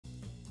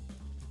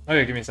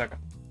Okay, give me a second.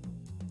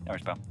 No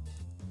worries, pal.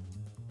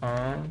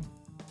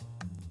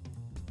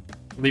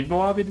 Leave the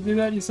lobby to do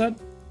that, you said?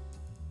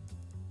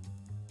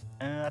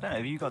 I don't know.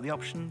 Have you got the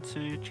option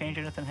to change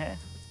anything here?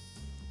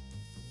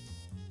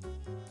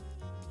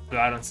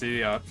 I don't see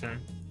the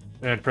option.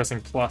 And pressing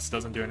plus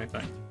doesn't do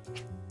anything.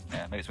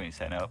 Yeah, maybe it's when you're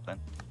setting it up then.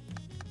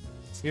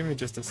 So give me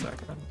just a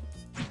second.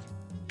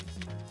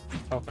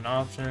 Open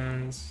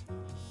options.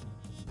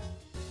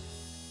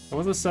 What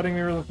was the setting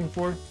we were looking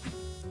for?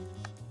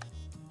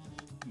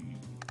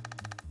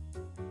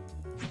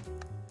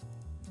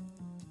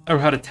 Oh,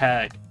 how to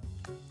tag.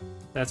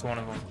 That's one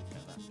of them.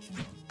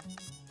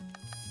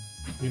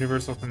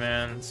 Universal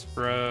commands,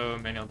 bro,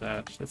 manual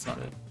dash. That's not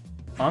it.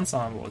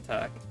 Ensemble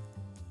attack.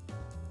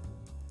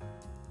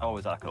 Oh,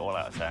 is that like an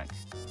all-out attack?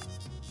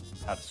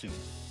 I'd assume.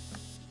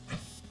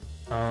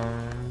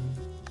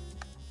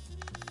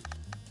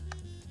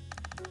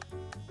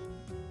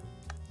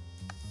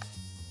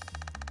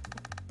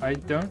 I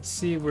don't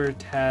see where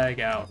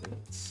tag out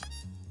is.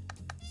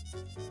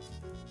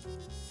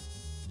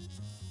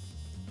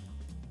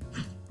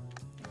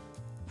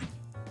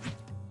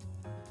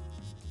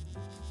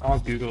 I'll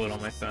Google it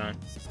on my phone.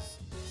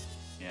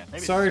 Yeah,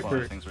 maybe Sorry it's one of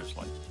for those things where it's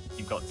like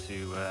you've got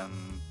to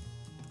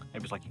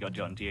maybe it's like you got to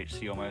do it on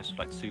DHC almost,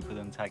 like super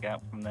then tag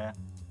out from there.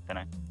 Don't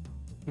know.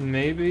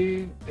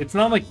 Maybe it's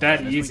not like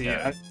that easy.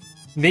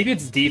 Maybe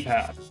it's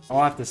D-pad.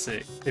 I'll have to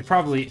see. It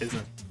probably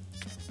isn't.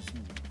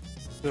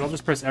 But I'll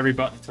just press every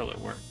button until it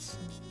works.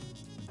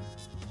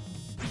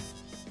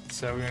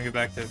 So we're gonna go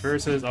back to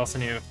versus. I'll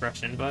send you a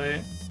fresh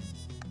invite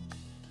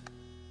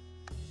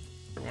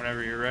for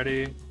whenever you're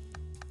ready.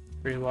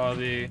 Free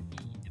lobby.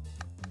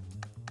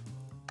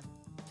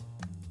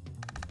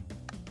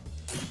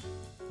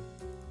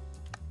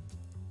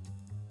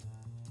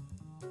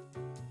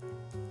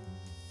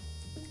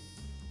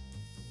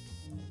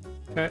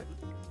 Okay.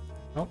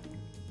 Oh.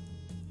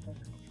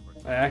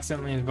 I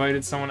accidentally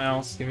invited someone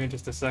else. Give me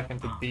just a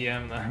second to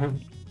BM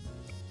them.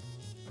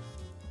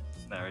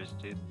 There is,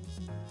 dude.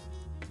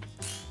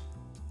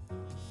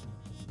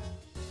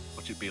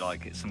 What should be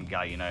like? It's some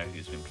guy you know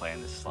who's been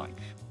playing this like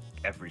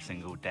every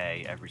single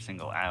day, every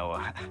single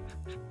hour.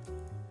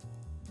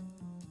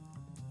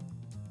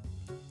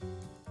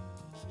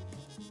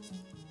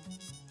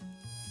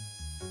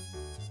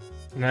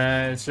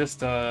 Nah, it's just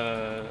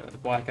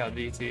Blackout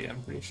VT,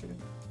 I'm pretty sure.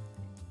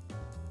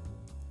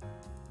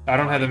 I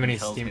don't have that many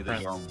Tells Steam me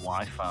that friends. you're on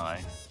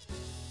Wi-Fi.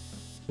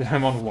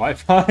 I'm on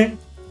Wi-Fi?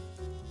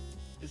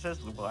 It says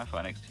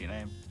Wi-Fi next to your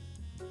name.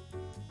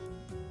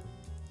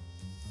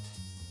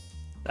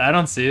 I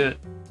don't see it.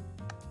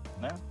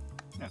 No?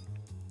 No.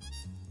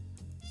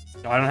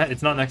 I don't.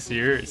 It's not next to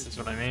yours. That's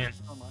what I mean.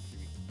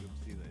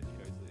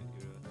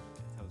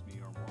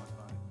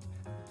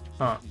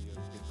 Huh?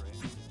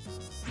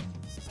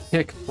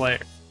 Pick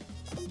player.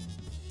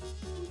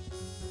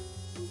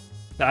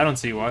 I don't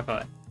see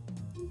Wi-Fi.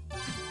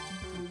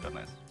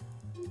 Goodness.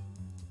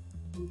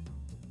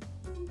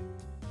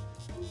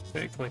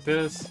 Okay, click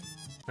this.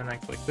 Then I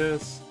click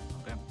this.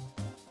 Okay.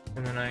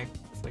 And then I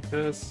click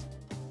this.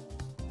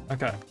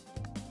 Okay.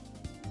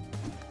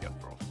 Go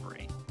for all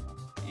three.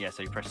 Yeah,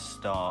 so you press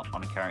start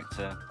on a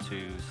character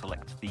to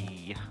select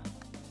the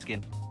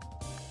skin.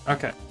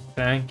 Okay.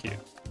 Thank you.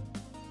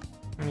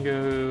 I'm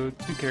gonna go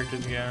 2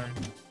 characters again.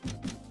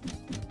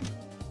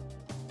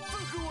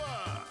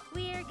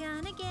 We're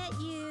gonna get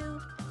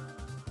you.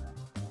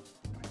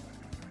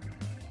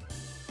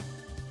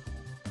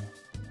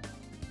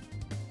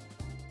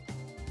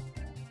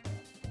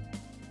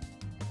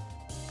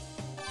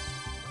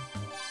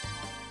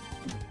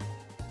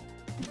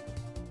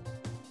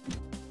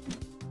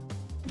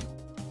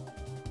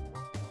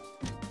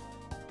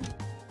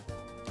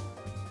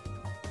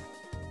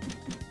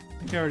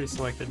 I think I already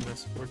selected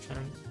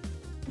Misfortune.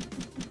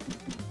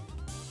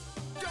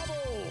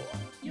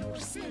 Your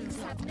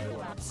sins have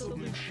no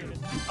absolution.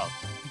 Oh.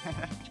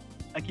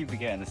 I keep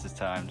forgetting this is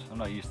timed. I'm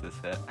not used to this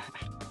bit.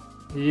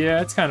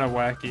 Yeah, it's kind of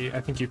wacky.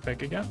 I think you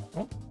pick again.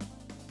 Oh.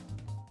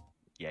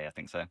 Yeah, I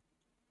think so.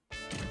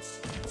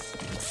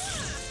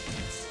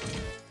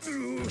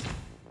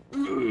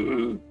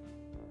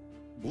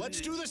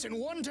 Let's do this in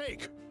one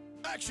take.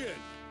 Action.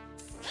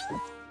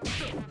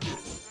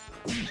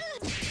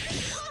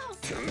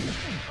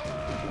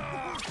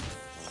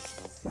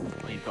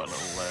 Well, you've got a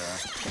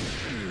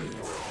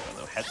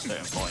little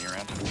headstone falling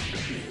around.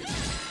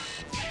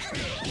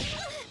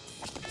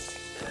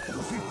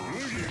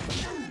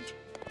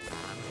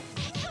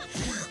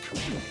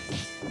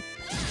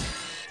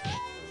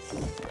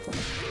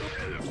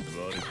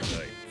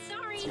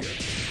 Sorry.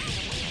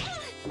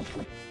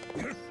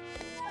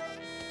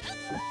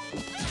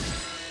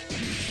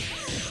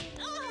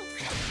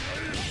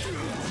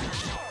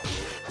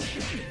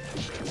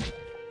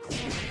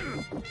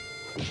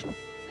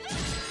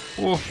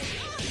 Whoa.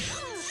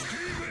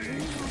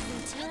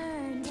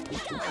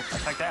 Oh, I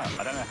tagged out.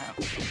 I don't know how.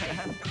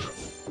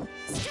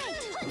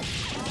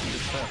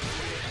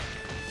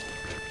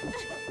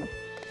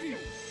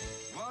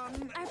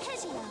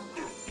 Arpeggio.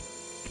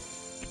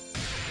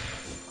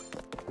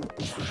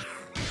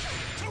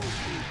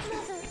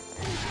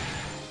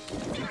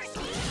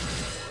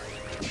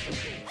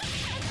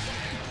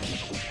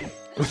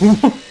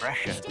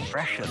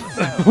 Pressure.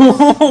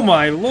 Oh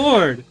my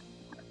lord!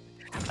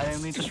 I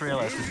only just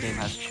realised this game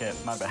has chip,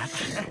 my bad.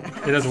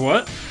 It has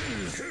what?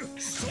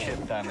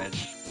 Chip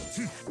damage.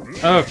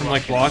 Oh, from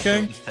like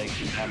blocking? Take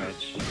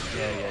damage.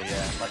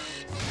 Yeah. Like,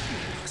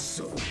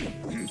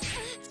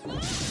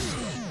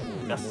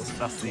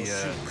 that's the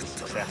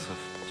success of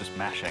just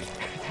mashing.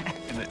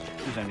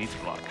 There's no need to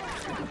block.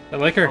 I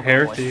like her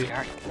hair voice feet.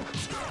 character.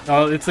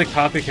 Oh, it's a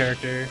copy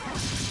character.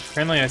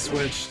 Apparently I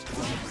switched.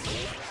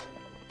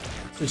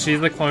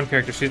 She's the clone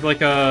character. She's like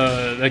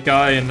that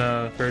guy in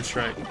Third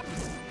Strike.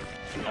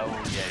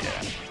 Oh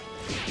yeah.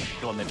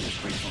 The one they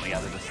just recently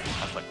added this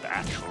has like the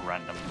actual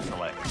random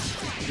select.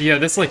 Yeah,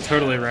 this is like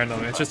totally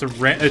random. It's just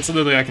it's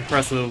literally I can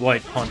press the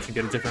like punch and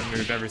get a different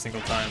move every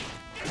single time.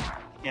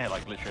 Yeah,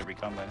 like literally every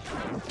combo.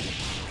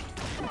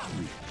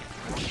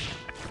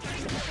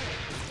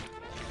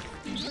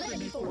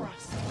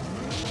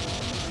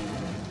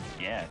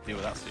 Yeah, deal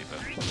with that super.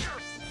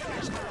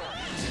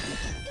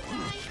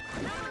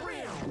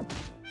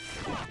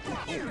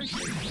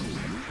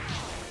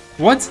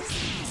 What?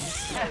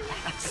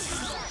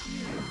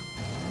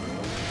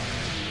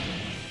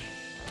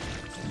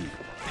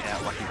 Yeah,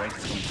 lucky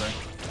races coming through.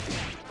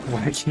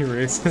 Wacky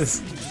races.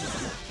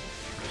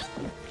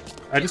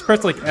 I just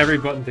pressed like every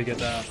button to get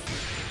that.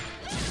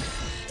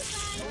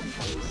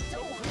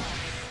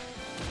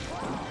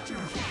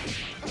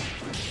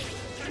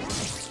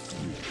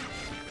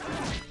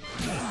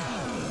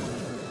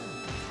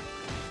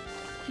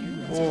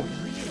 Oh.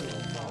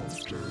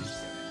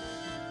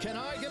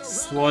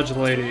 Sludge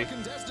lady.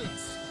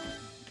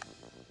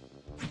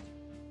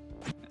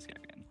 Let's get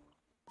it again.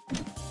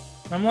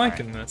 I'm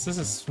liking this. This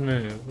is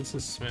smooth. This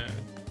is smooth.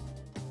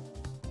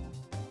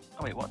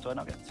 Oh wait, what do I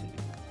not get to?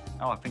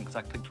 Oh, I think 'cause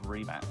I clicked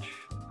rematch.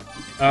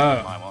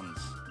 Oh. My one's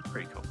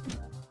pretty cool.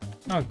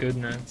 Oh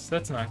goodness,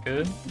 that's not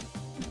good.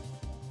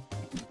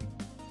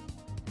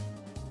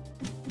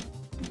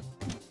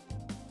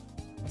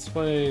 Let's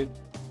play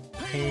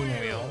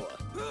Pinwheel.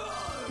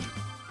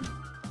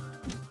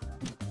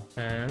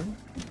 And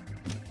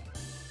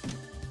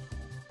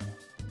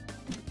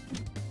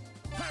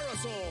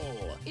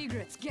Parasol.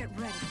 Egrets, get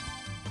ready.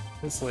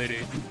 this lady.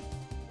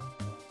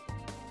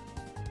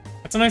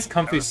 That's a nice,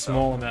 comfy,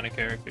 small amount of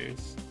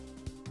characters.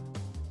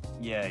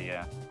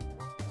 Yeah.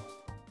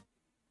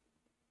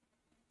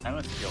 I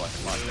honestly feel like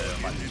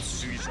I might do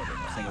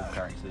single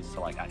characters to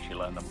like actually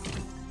learn them.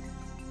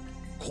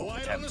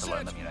 Quiet on the Attempt to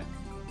learn set. them, you know.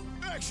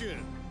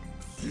 Action.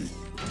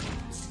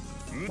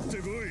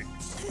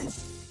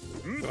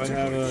 Do I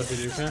have a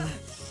Hadouken?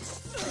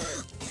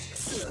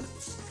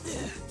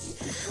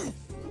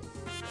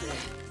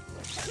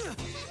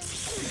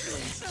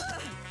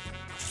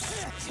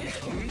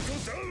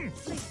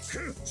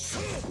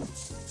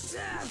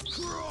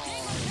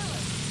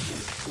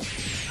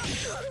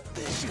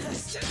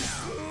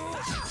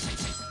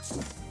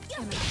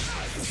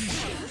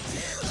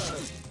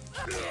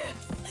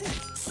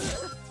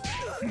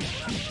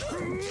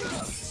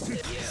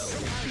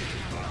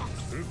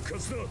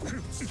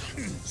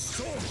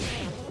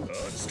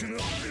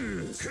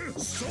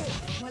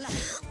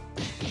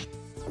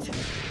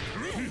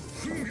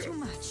 Too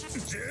much.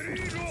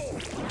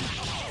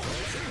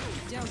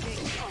 Don't get...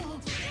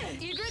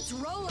 Egrets,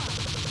 roll up.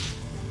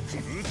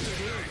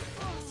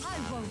 I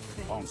won't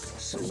fit.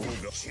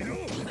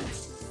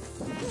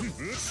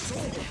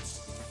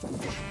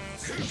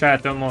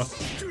 Chat, don't look.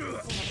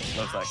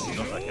 Looks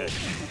like it.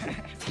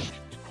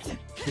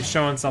 He's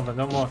showing something,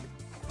 don't look.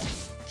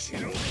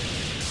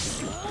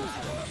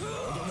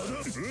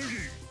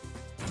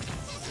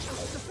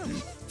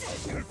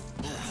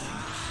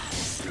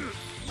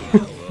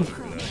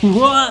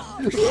 What?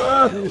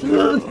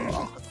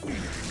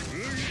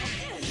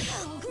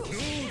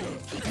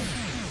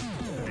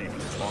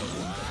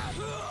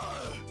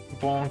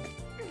 Bonk.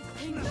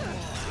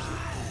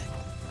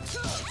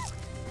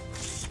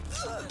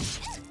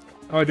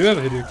 Oh, I do have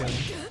a Hadouken.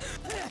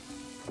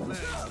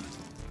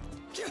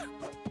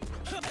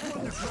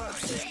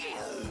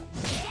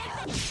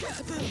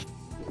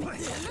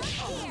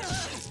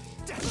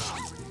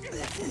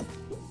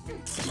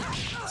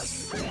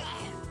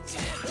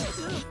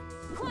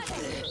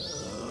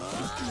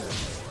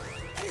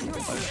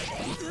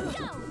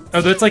 Oh,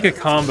 that's like a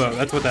combo.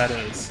 That's what that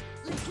is.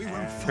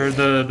 Or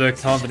the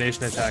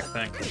combination attack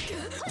thing.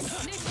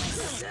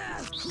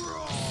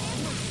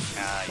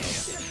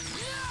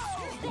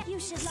 You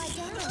should lie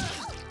down.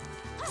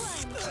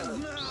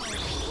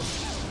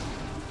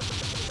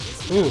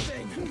 Ooh.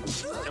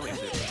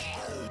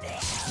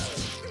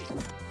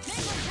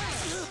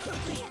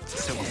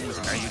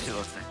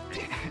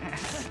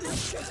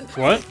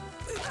 What?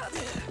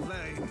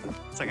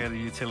 It's like a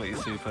utility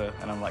super,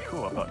 and I'm like,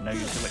 cool, I've got no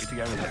utility to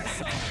go with it.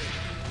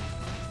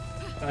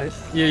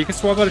 Yeah, you can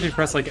swap out if you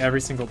press like every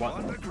single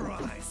button.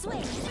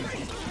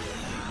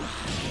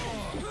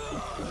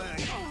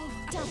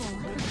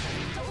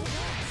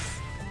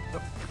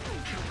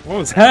 What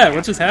was that?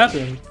 What just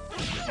happened?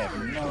 I have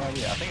no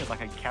idea. I think it's like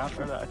a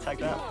counter that I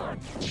tagged out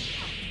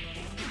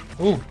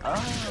for. Ooh.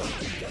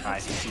 Oh,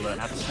 nice. You learn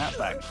how to snap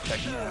back. Check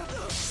it out.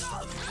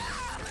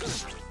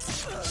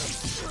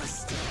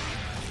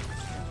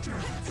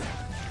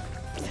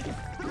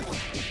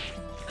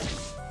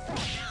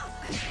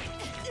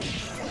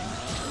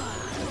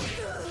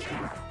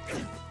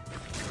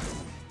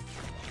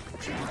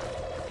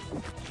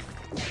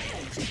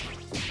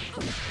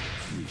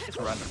 It's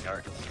random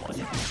characters, like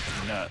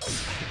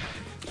nuts.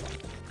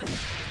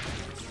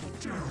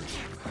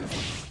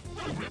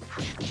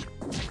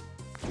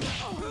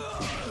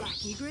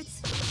 Black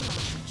egrets.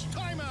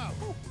 Time out.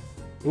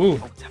 Ooh.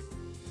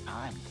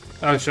 Time.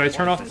 Oh, should I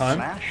turn off time?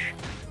 Smash?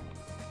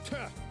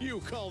 You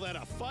call that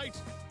a fight?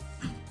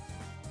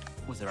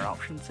 Was there an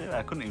option to?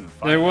 I couldn't even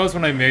find There it. was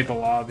when I made the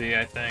lobby,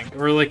 I think.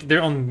 Or like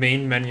they're on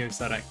main menu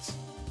settings.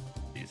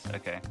 Jeez,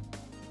 okay.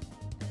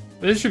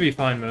 This should be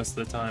fine most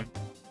of the time.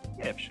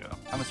 Yeah, for sure.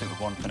 I'm gonna stick with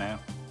one for now.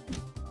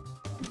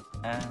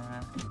 Philia.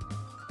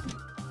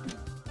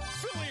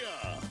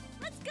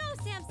 Let's go,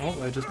 Samson.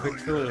 Oh, I just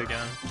picked Philly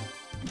again.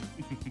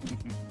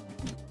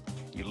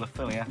 You love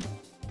Philia.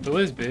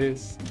 Philly's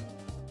base.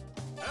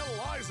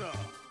 Eliza.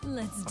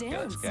 Let's Okay,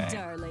 dance, let's go.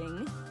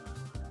 darling.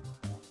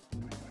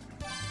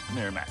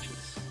 Mirror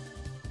matches.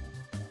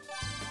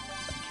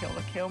 Kill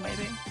the kill,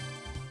 maybe?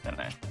 Don't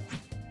know.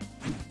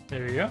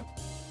 There you go.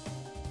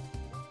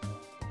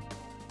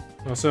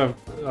 Also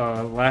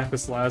have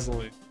Lapis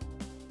Lazuli.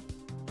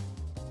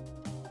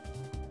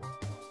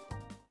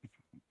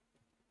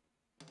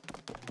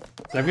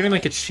 I'm getting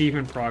like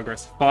achievement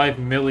progress 5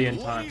 million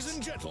Ladies times.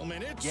 and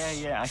gentlemen, it's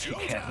Yeah, I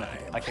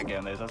keep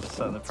getting those. I was just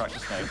starting the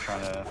practice mode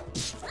trying to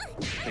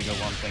figure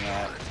one thing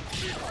out.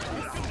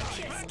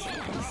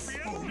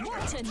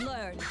 Watch and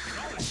learn.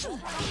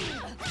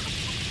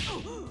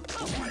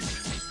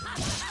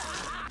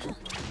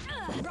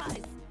 Rise.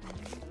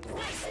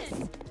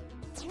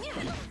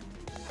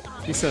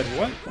 He said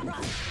what?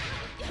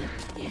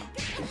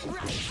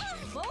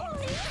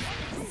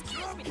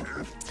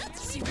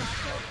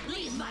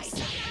 Leave my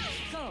side.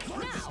 Go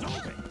now.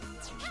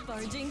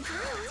 Barging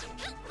through.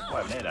 Oh,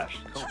 I made Ash.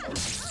 Cool.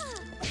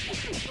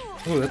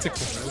 Oh, that's a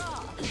cool move.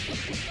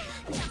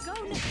 Go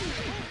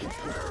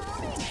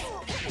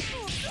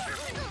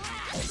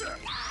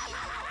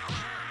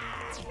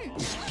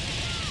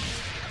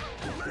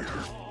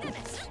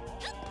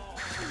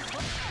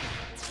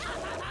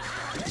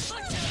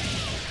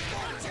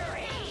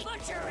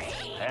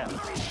Damn.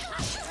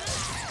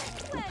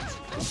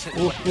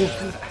 Ooh, ooh, ooh.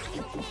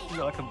 You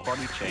got like a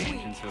body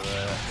change into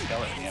a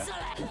skeleton, yeah?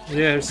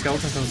 Yeah, her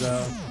skeleton comes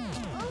out.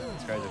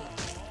 It's crazy.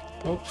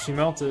 Oh, she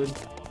melted.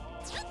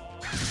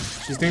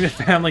 She's doing the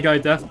Family Guy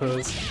death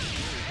pose.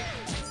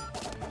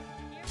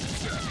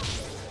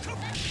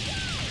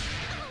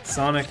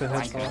 Sonic the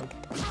Hedgehog.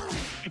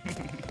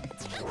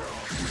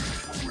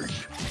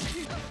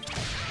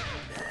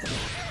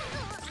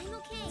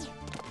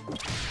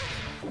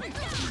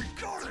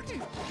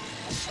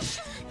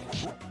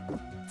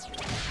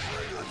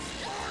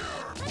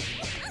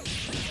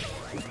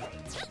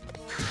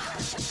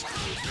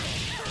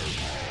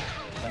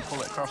 Then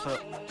pull it across it.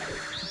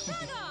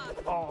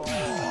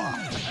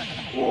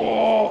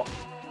 Whoa!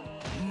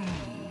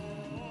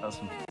 That's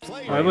some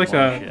I like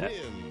that.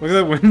 shit. Look at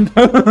that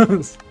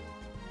windows.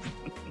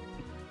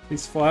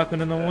 He's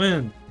flapping in the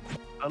wind.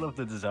 I love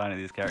the design of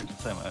these characters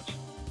so much.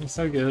 He's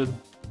so good.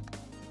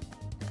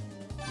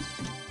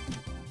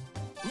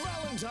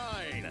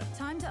 Valentine.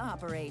 Time to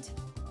operate.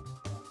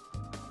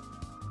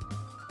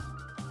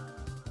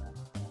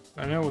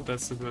 I know what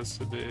that's supposed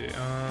to be.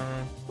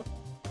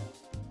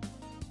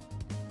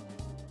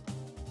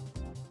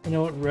 You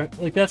know what?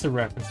 Like that's a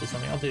reference to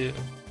something. I'll do.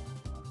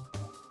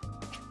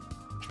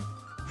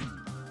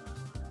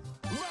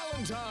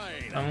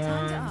 Valentine. I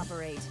Time to want.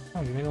 operate.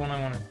 Oh, give me the one I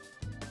wanted.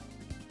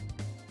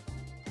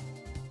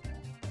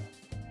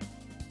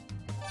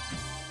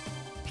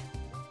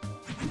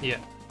 Yeah.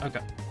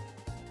 Okay.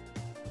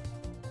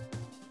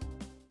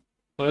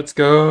 Let's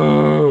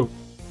go.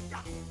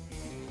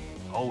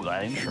 Oh,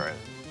 that intro.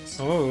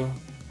 Oh.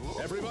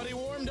 Everybody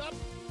warmed up?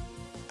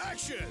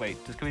 Action. Wait,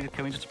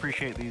 can we just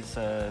appreciate these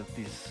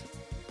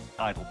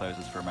idle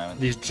poses for a moment?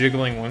 These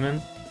jiggling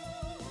women.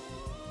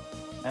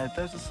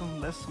 There's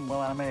some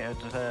well animated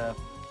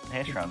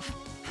hair strands.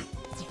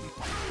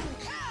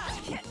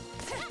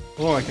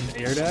 Oh, I can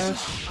air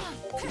dash.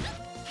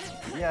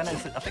 Yeah, no,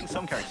 I think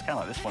some characters can,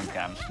 like this one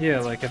can. Yeah,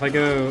 like if I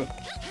go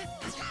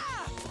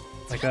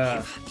like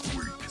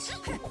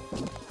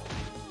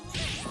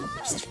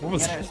what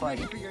was Yeah, no, it's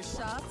like For your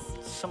shots.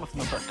 some of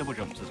them have got double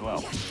jumps as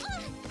well.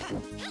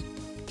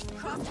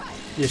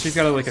 Yeah, she's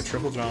got like a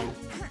triple jump.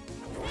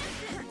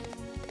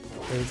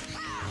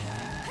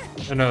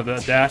 Oh no, the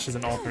dash is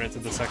an alternate to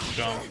the second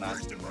jump.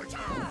 Nice. What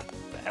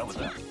the hell was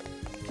that?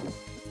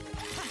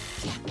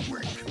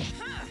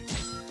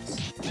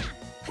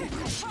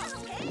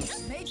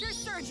 Major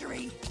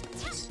surgery.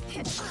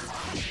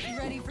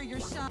 Ready for your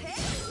shot?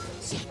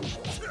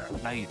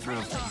 Now you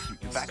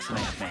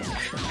vaccinated me.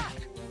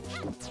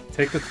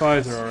 Take the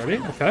Pfizer already,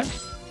 okay.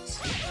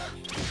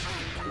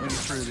 When you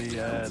threw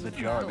the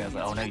jar at me, I was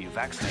like, oh no, you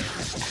vaccinated me.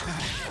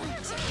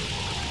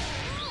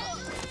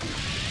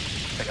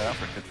 Check that out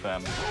for a good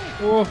firm.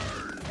 Oh,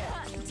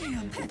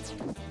 Damn.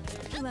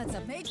 Let's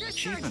a major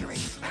surgery.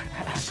 Achievements.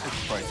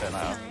 Probably turn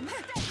out.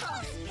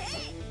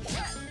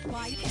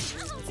 Wide hit.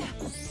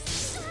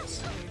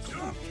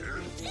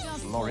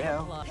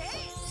 L'Oreal. Got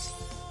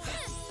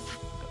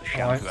the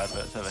shampoo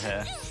adverts over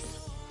here.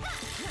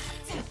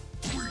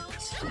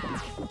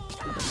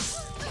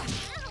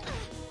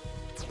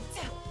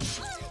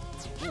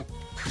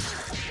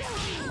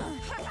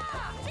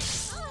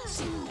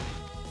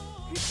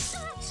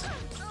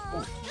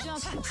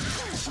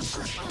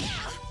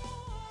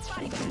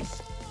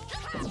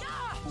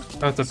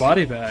 Oh, it's a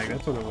body bag.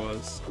 That's what it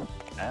was.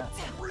 Yeah.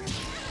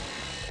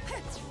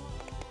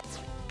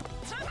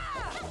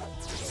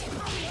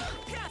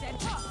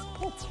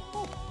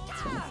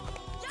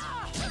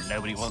 And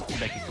nobody wants to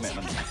make a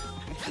commitment.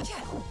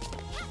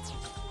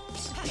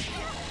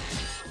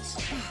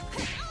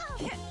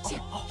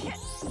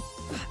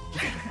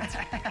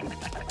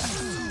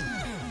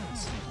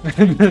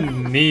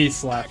 Knee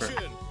slapper.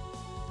 Action.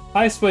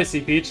 Hi,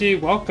 Spicy Peachy.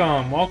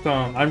 Welcome,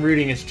 welcome. I'm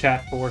reading his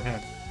chat for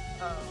him.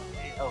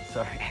 Oh,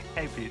 sorry.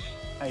 Hey, Peach.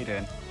 How you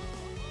doing?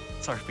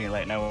 Sorry for being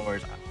late. No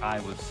worries.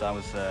 I was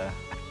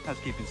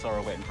keeping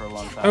Sorrel waiting for a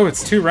long time. Oh,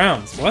 it's 2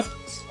 rounds. What?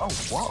 Oh,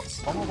 what?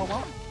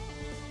 What?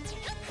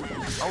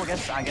 Oh,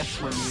 I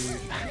guess when you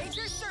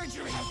Major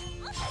surgery.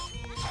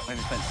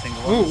 maybe spent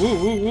single. Ooh,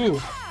 ooh, ooh, ooh.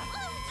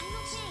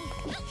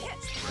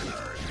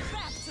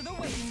 Back to the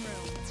waiting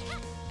room.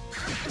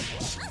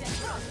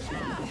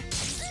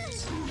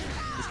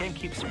 This game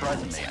keeps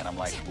surprising me, and I'm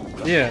like,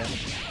 ooh, Yeah.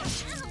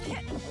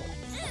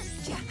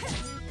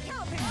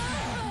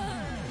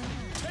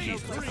 jeez,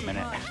 it took a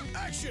minute.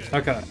 Action.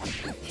 Okay.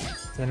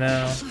 So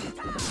now.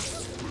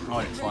 Oh,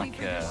 it's like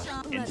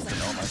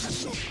instant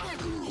almost.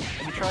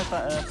 Have you tried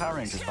that Power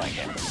Rangers fight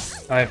game?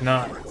 I have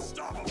not. Yeah,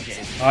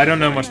 it's I don't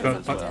know much about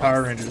as well.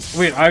 Power Rangers.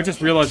 Wait, I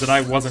just realized that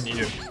I wasn't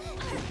you.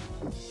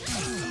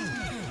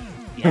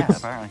 Yeah,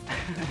 apparently.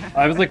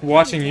 I was like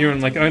watching you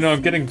and like, oh no,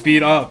 I'm getting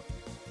beat up.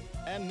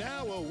 And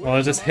now a While I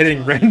was just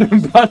hitting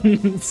random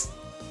buttons.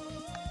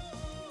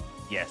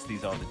 Yes,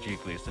 these are the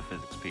jiggliest of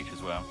physics, Peach,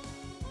 as well.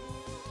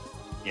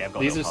 Yeah, I've got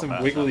These are little some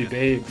pop-outs, wiggly so good.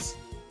 babes.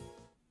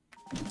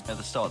 At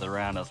the start of the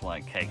round, I was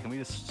like, "Hey, can we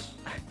just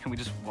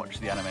watch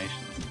the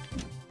animations?"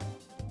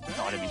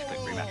 No, I didn't mean to click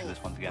rematch for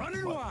this once again.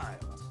 Running What?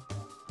 wild.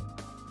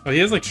 Oh, he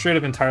has like straight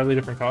up entirely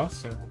different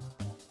costumes.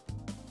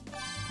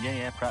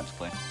 Yeah,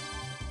 practically.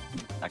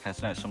 I can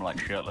notice some like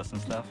shirtless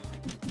and stuff.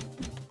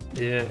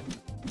 Yeah.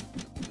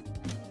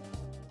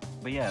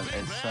 But yeah,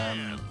 it's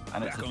and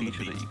it's a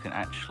feature that you can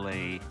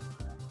actually.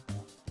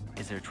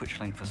 Is there a Twitch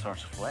link for Sorrel?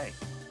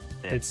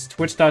 It's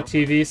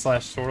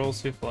twitch.tv/Sorrel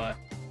Souffle.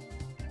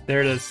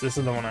 There it is. This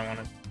is the one I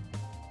wanted.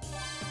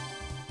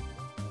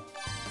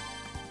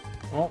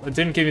 Well, it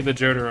didn't give me the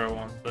Jotaro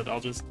one, but I'll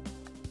just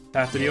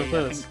have to deal with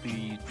this.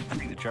 I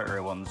think the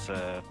Jotaro one's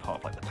part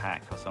of like the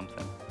pack or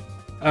something.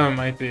 Oh, it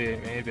might be.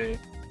 Maybe.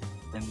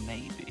 Then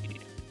maybe.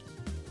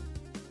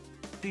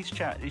 These you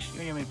know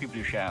how many people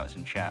do shoutouts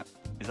in chat?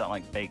 Is that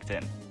like baked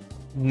in?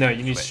 No,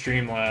 you need Switch.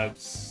 Streamlabs.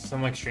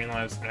 Some like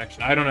Streamlabs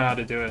connection. I don't know how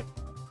to do it.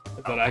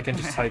 But I can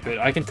just type it.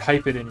 I can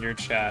type it in your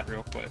chat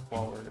real quick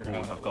while we're. Ooh,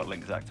 I've got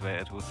links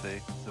activated. We'll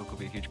see. Still could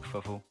be a huge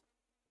kerfuffle.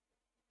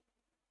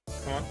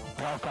 Come on.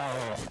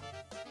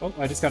 Oh,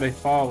 I just got a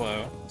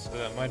follow, so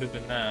that might have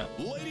been that.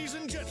 Ladies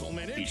and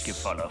gentlemen, Peach, it's give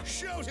follow.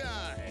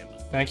 showtime.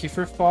 Thank you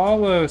for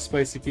follow,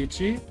 Spicy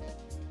Peachy.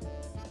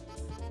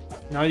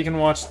 Now you can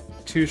watch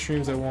 2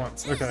 streams at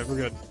once. Okay, we're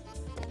good.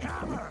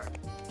 Hammer.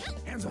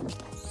 Hands up.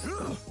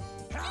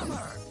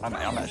 Hammer. I'm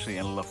actually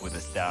in love with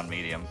this down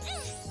medium.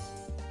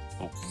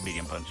 Oh,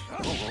 medium punch.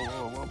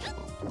 Whoa.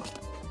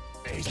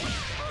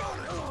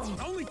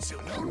 Only 2.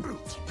 Here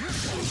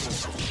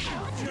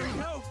we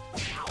go.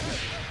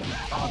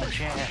 Oh, the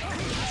chair.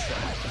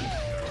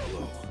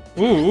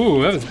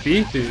 Ooh, that was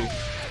beefy.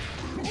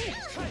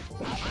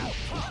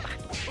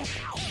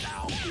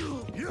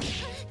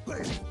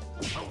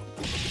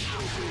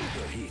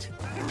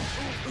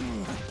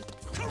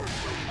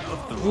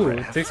 Ooh,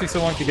 it takes me so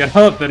long to get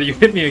up that you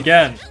hit me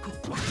again.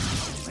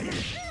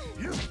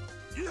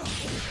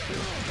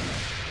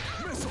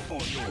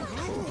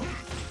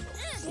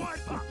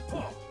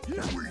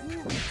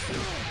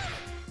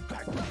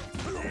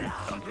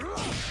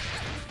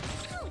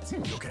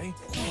 Okay.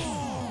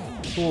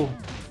 Ooh.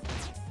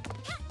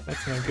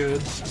 That's not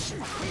good. Stop.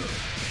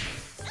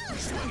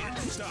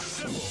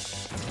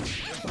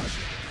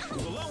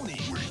 Baloney.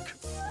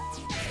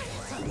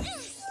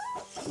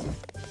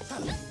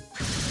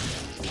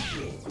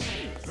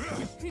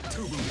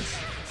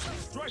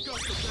 Strike up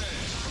the band.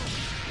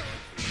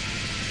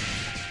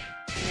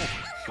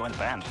 Join the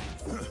band.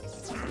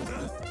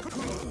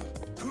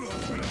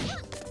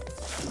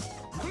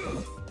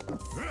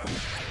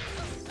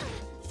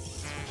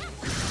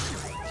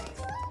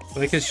 I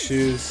like his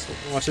shoes.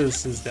 Watch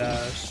his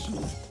dash.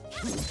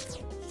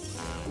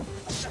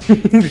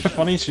 He's got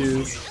funny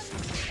shoes.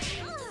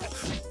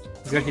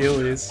 He's got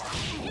heelys.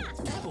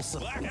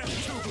 Black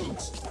has 2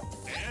 boots.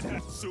 And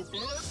has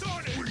Souffle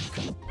assorted.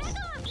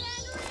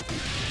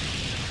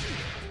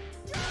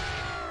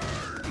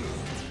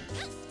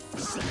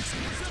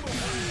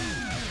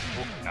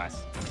 Nice.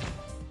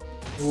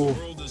 The Ooh.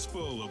 world is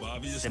full of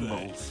obvious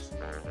Symbols. things.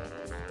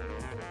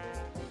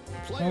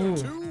 Oh. Player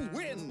 2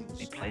 wins.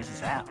 He plays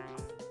us out.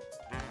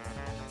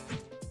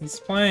 He's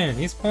playing.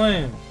 He's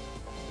playing.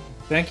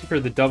 Thank you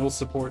for the double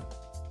support.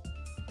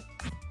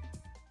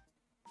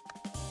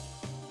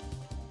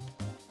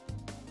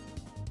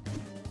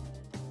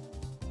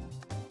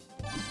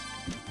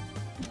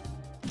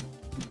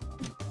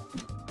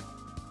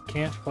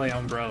 Can't play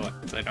Umbrella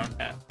because I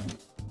don't have.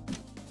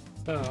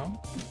 So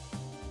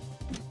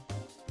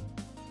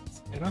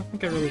I don't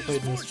think I really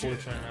played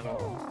Misfortune at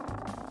all.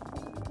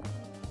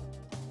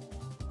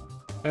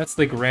 That's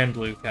the Grand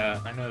Blue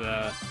Cat. I know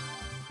that.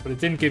 But it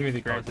didn't give me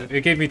the Grand Blue.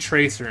 It gave me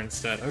Tracer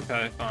instead.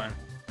 Okay, fine.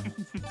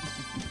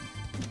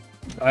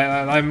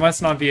 I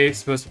must not be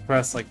supposed to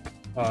press like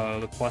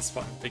the plus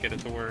button to get it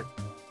to work.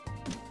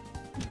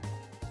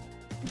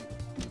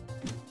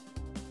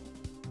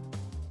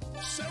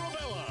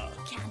 Cerebella.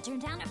 Can't turn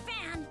down a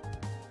fan.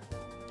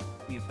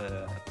 We have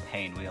a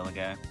pain wheel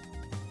again.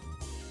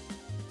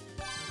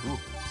 Ooh,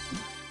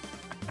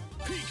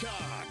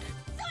 Peacock.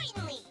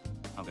 Finally.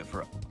 I'll go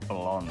for a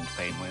blonde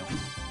pain wheel.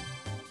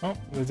 Oh,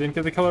 I didn't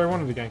get the color I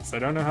wanted again because I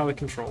don't know how the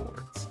control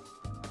works.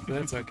 But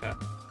that's okay.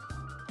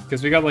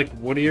 Because we got like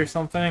Woody or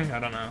something? I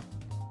don't know.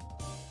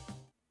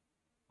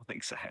 I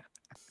think so.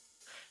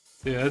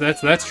 Yeah,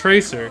 that's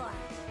Tracer.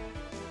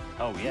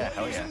 Oh yeah,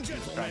 hell yeah. Ladies and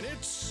gentlemen, Right.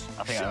 it's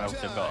I think I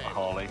also got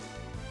Harley.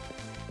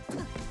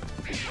 Rolling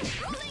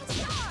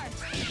star.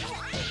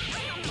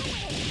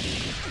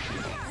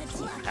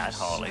 Add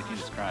Harley,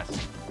 Jesus Christ.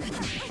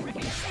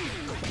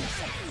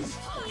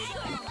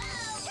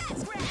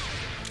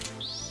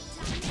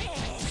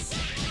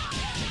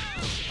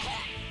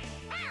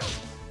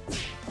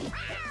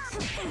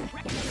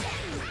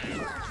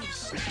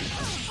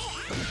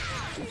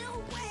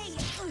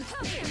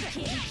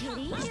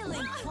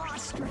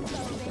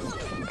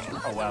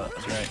 Oh wow, that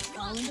was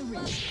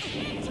great.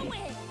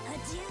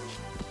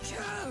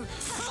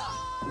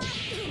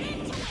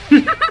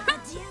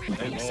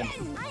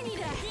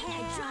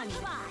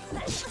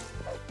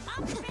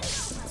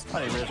 I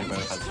didn't realize we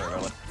both had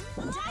Sorrel.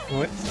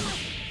 What?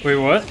 Wait,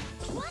 what?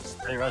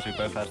 I didn't realize we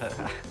both had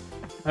her.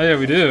 Oh yeah,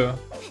 we do.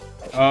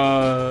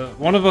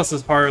 One of us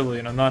is Harley,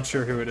 and I'm not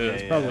sure who it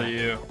is. Yeah, Probably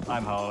you.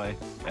 I'm Harley.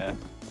 Yeah.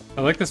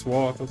 I like this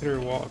walk. Look at her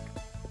walk.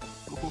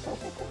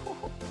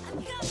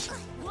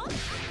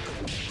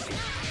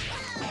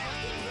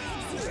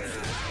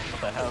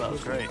 What the hell? That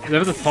was great. That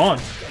was a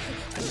taunt.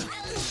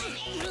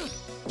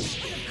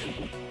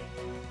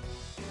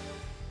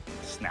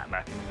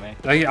 Snapbacking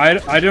with me.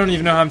 I don't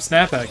even know how I'm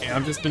snap-hacking.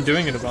 I've just been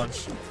doing it a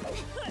bunch.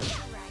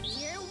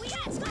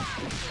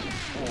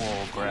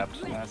 Oh,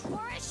 grabbed. Nice.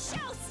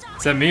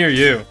 Is that me or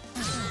you?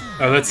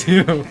 Oh, that's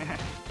you.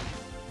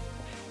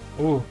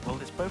 Ooh, Well,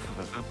 it's both of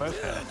us. We're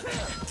both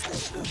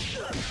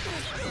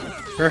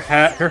here.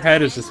 her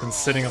head has just been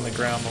sitting on the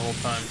ground the whole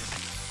time.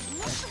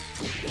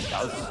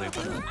 That was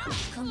super.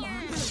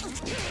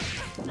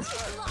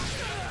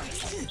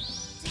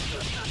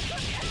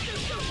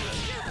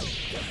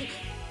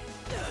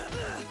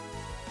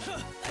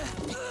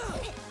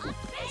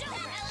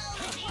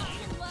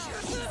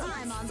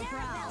 I'm on the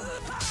prowl.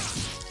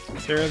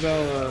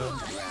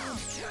 Cerebella.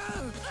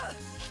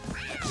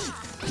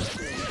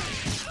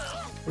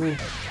 Ooh.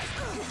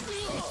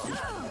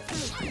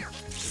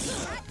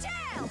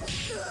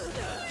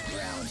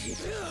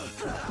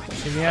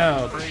 Shimmy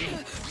out.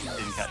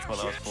 Didn't catch what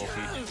that was for,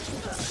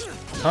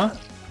 Peach. Huh?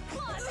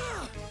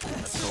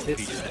 Let's talk Peach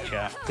in the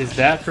chat. Is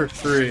that for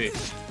free?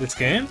 This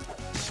game?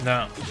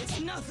 No.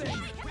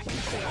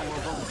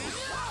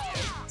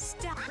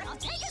 Stop. I'll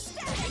take a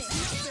step.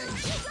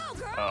 Go,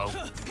 girl.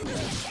 Oh.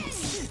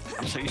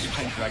 I'm so used to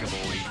playing Dragon Ball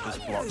where you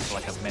just block for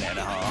like a minute and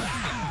a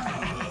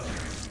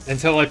half.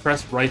 Until I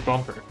press right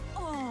bumper.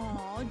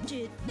 Oh,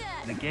 did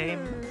that The game,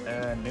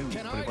 hurt? no,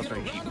 but it was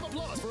very cheap.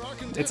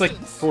 It's like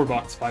 $4,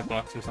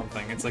 $5 or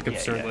something. It's like Yeah,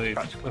 absurdly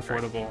practically free.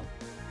 affordable.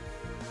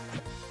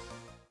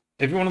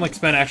 If you want to like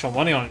spend actual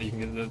money on it, you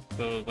can get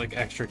the like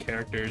extra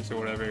characters or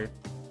whatever.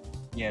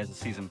 Yeah, there's a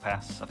season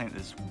pass. I think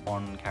there's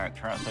one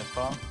character out so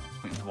far. I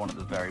think it's the one at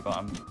the very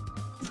bottom.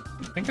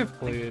 I think I've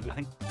played. I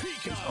think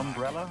it's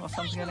Umbrella or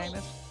something her name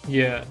is.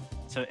 Yeah.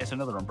 So it's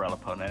another Umbrella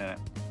pun, isn't it?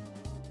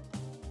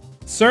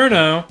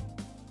 Cerno!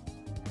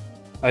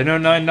 I know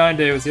 9-9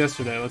 Day was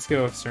yesterday. Let's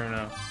go with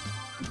Cerno.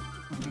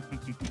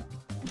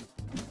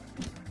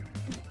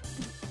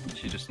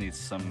 She just needs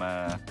some,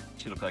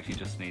 she looks like she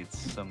just needs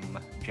some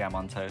jam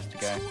on toast to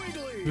go.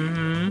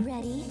 Mm-hmm.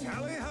 Ready?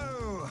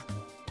 Tally-ho!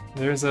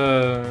 There's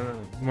a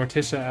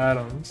Morticia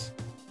Adams,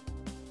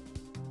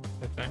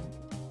 I think.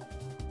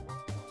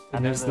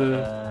 And there's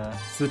the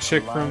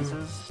chick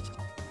from.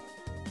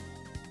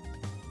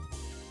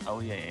 Oh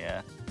yeah,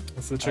 yeah.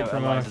 It's the chick Oh,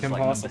 from Eliza's Kim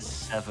like Possible. number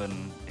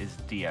 7 is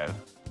Dio.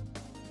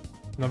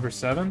 Number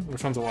 7?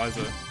 Which one's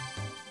Eliza?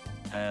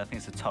 I think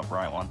it's the top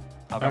right one.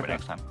 I'll grab Okay. it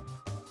next time.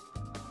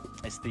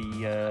 It's the,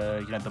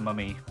 you know, the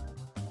mummy,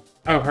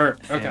 Oh, her.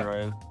 Okay.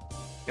 Pharaoh,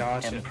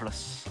 Gotcha.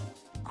 Empress,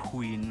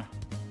 Queen.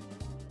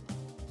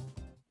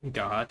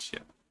 Gotcha.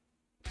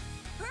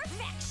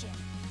 Perfection.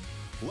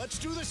 Let's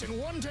do this in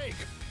one take.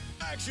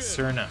 Action.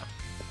 Serna.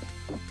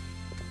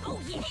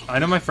 I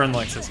know my friend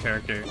likes this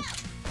character.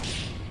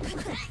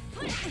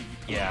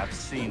 Yeah, I've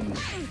seen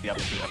the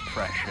absolute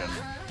oppression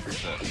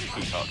that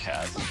Peacock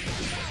has.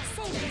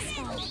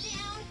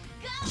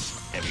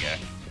 There we go.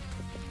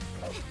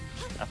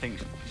 I think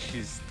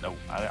she's. No,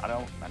 I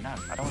don't want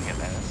to get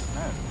nervous.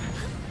 No.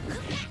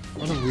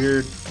 What a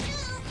weird.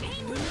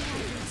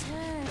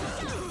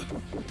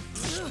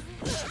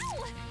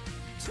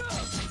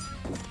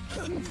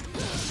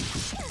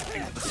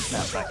 The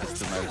snapback is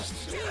the most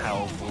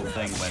powerful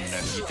thing when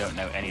you don't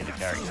know any of the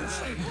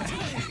characters.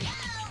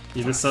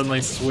 You just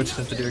suddenly switched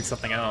into doing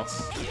something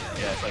else.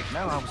 Yeah, it's like,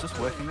 no, I was just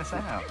working this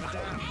out.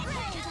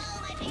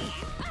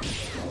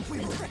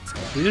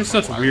 These are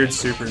such weird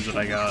supers that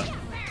I got.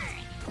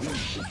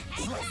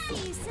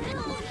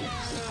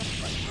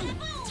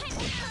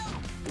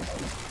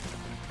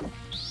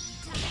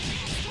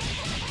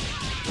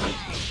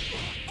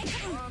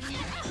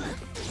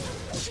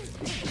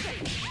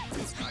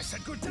 I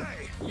said good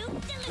day.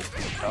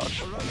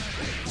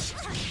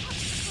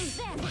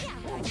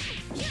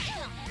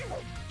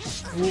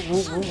 Ooh, ooh,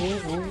 ooh,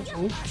 ooh, ooh,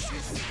 ooh.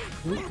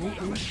 Ooh, ooh,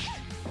 ooh.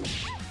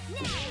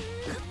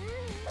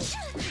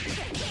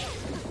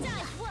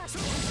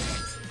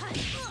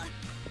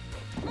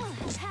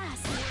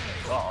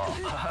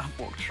 Oh,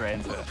 walk straight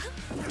into it.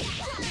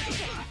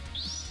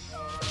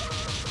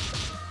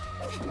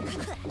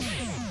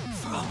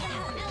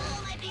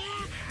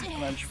 I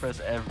managed to press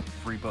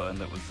every button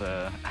that was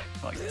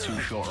like too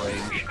short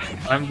range.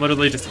 I'm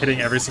literally just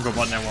hitting every single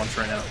button I want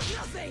right now.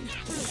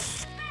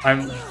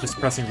 I'm just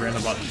pressing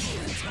random buttons.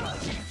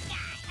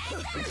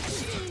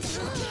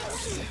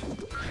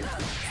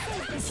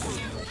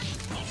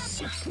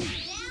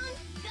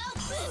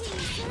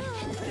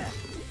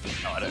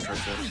 Oh, I don't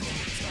trust this.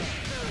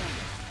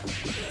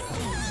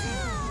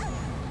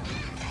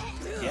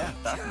 Yeah,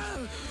 that.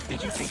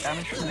 Did you think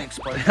damage from the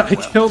explosion? I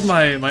killed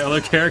my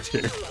other character.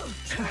 Okay.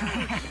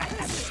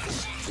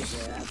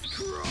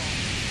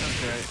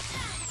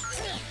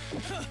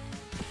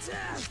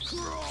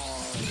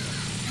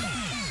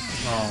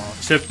 Oh,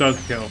 Chip does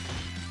kill.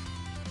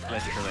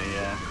 Literally,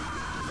 yeah.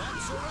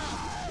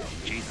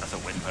 Jeez, that's a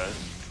win pose.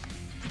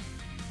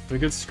 It's a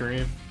good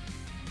scream.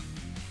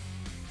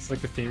 It's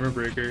like the femur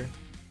breaker.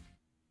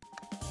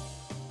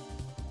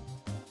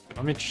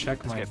 Let me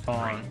check my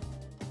phone.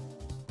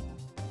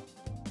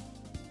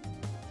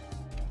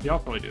 Y'all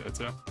probably do that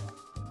too.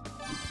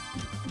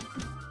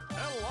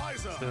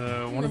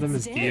 So one of them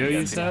is Dio,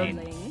 you said?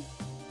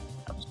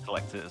 I'll just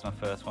collect it as my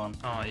first one.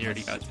 Oh, you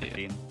already got Dio.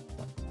 15.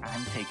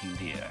 I'm taking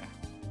Dio.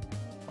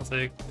 I'll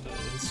take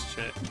this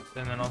shit,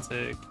 and then I'll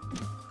take...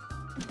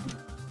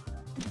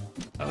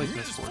 I like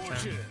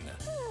Misfortune.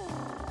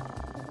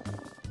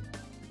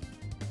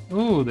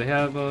 Ooh, they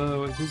have,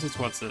 who's this,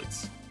 what's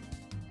it?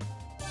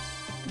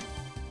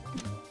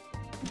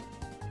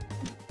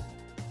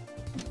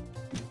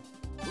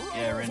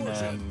 Yeah,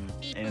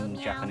 in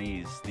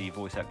Japanese, the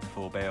voice actor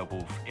for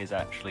Beowulf is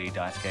actually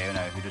Daisuke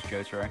Ono, who does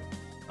Jotaro.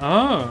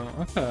 Oh,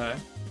 okay.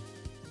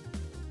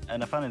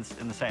 And I found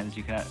in the settings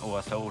you can,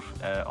 I told,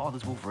 oh,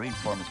 there's Wolverine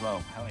for him as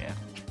well. Hell yeah.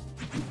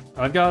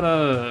 I've got,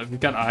 we've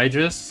got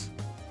Aegis.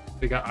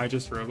 We got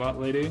Aegis Robot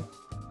Lady.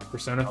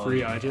 Persona 3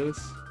 yeah. Aegis.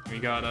 We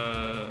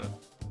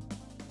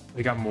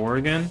got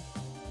Morrigan.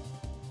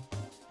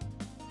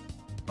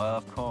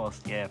 Of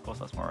course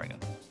that's Morrigan.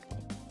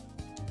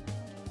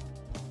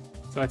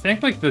 So I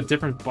think like the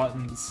different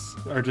buttons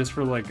are just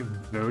for like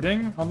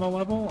voting on the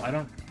level. I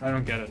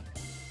don't get it.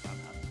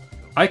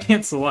 I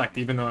can't select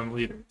even though I'm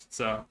leader.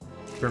 So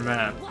for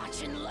mad.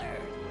 Watch and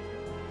learn.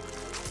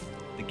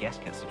 The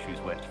guest gets to choose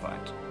where to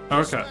fight.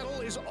 Okay.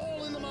 Battle is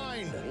all in the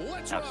mind.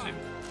 Let's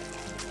Absolutely.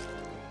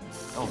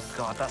 Oh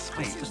god, that's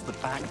sweet. Just the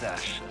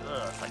backdash.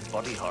 Ugh, it's like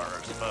body horror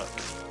as fuck.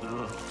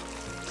 Ugh.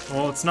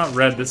 Well, it's not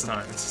red this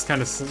time. It just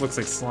kind of looks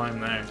like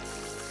slime there.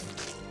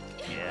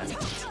 Yeah.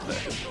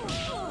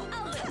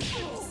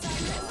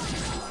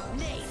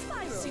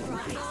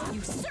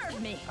 You serve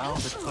me. Oh,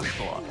 the push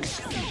block.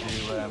 You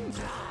do,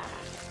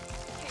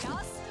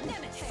 Chaos,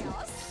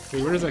 chaos.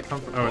 Dude, where does that come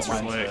from? Oh, it's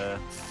from Lake.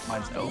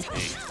 mine's LP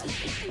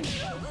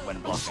when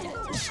blocking.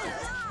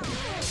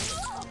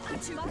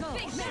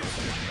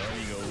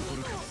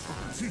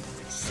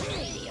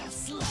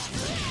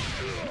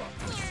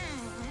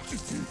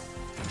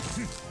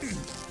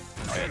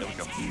 Oh yeah, there we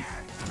go.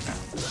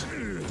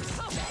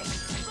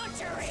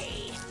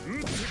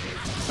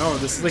 Oh,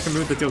 this is like a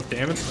move that deals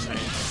damage to me.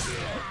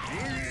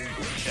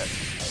 Shit.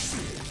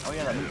 Oh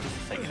yeah, that move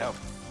doesn't take it out.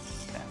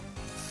 Yeah.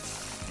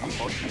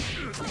 Unfortunate.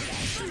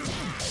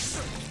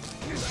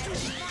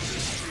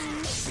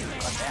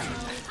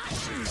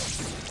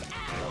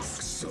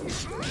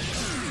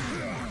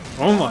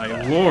 Oh my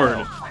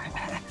lord.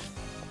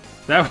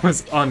 That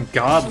was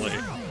ungodly.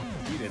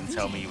 You didn't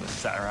tell me you were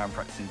sat around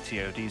practicing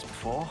TODs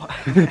before.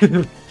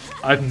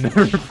 I've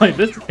never played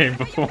this game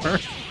before.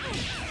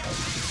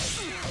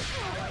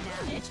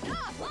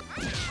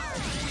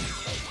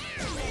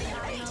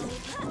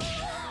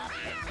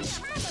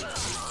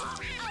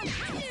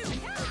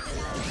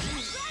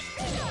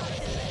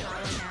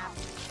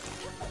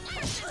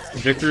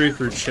 Victory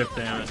through chip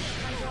damage.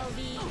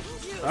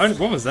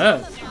 What was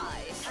that?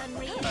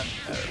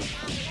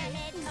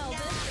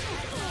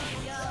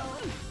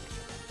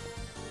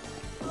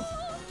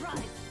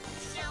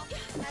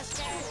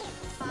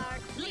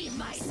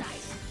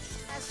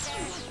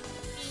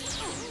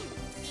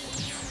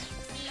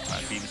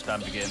 Alright, beam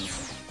spam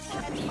begins.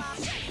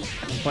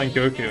 I'm playing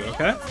Goku,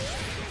 okay?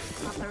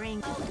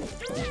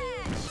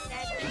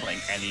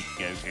 Playing any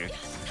Goku.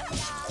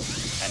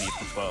 Any of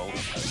the 12.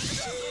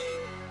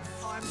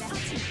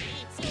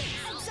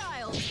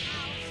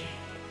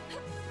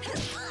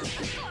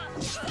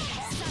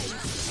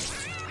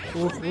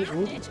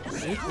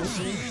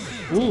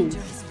 Ooh.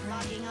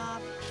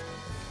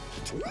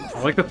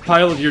 I like the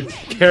pile of your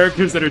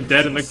characters that are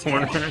dead in the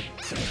corner. That's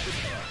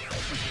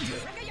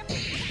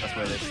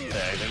where they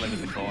stay. They live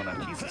in the corner.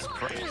 Jesus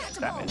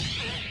Christ,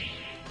 damage.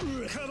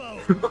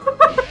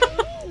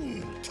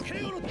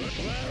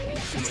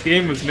 This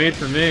game was made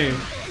for me.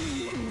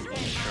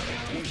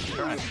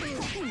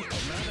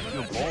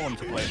 You're born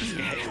to play this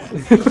game.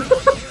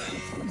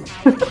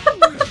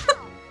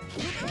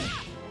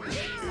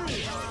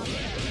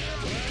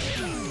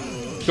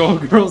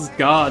 Skullgirls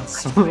God,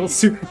 Sorrel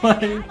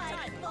Suplex.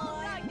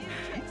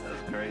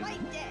 That's crazy.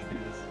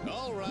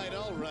 All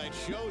right,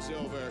 show's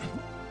over.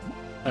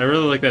 I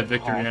really like that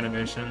victory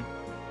animation.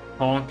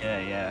 Honk.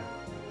 Yeah.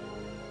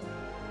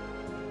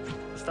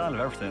 The style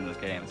of everything in this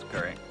game is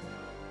great.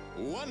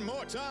 One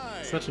more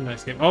time. Such a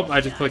nice game. Oh,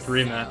 I just clicked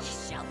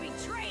rematch.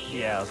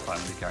 Yeah, I was fine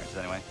with these characters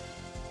anyway.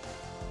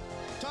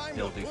 Time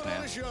You'll to do put now.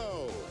 on a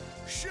show.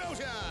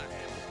 Showtime.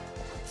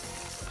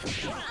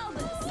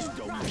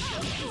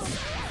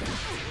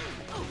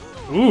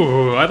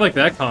 Ooh, I like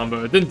that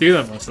combo. It didn't do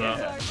that much though.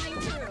 Yeah.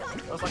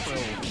 That was like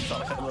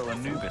a little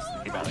Anubis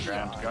that came out of the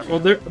ground. Well,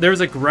 there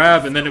was a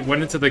grab and then it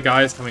went into the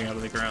guys coming out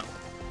of the ground.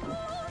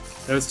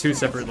 That was two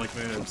separate like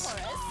moves.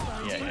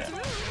 Yeah.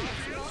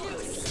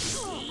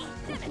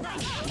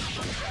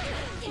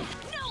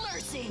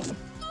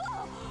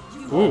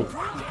 Ooh.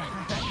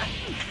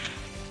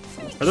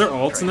 Are there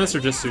ults in this or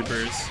just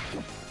supers?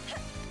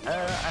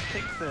 I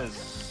think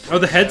there's... Oh,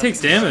 the head takes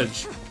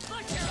damage.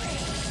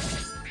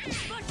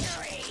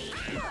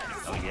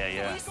 Oh,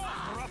 yeah.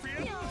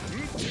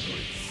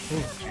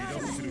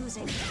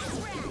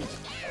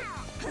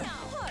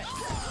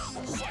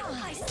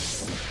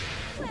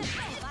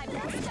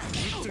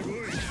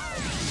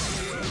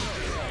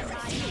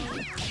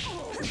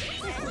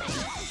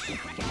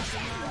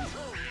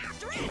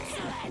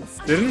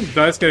 Didn't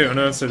Daisuke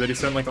Ono say that he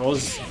spent like all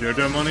his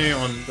JoJo money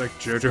on like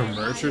JoJo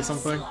merch or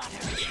something?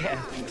 Yeah, I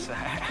think so.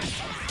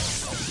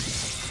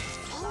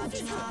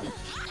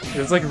 It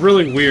was like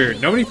really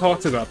weird. Nobody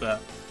talks about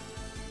that.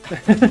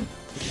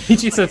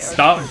 Ichi said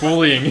stop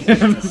bullying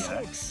him.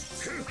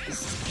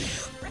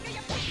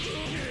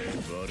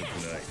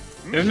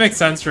 It makes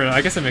sense for him.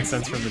 I guess it makes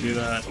sense for him to do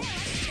that.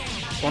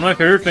 One of my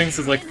favorite things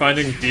is like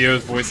finding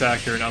Dio's voice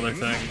actor and other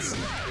things.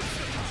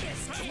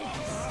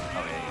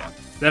 Oh, yeah.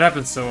 That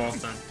happens so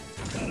often.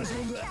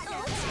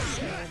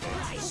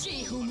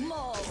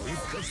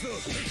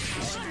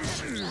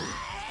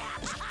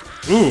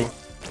 Ooh.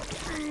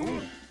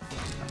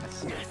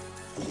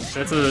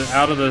 That's a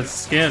out of the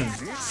skin.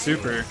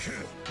 Super.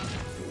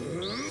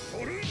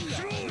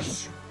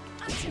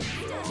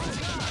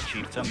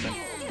 Achieved something.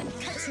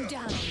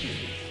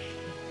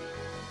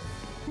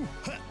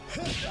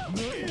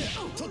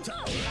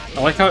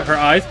 I like how her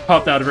eyes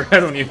popped out of her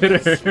head when you hit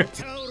her.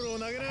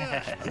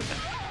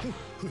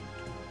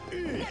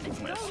 I'm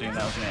gonna assume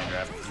that was an air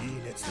grab.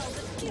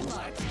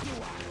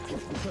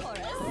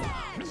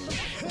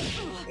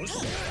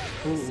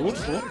 Ooh, ooh, ooh.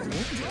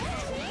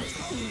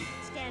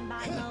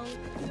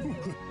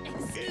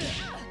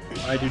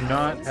 I do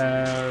not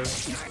have...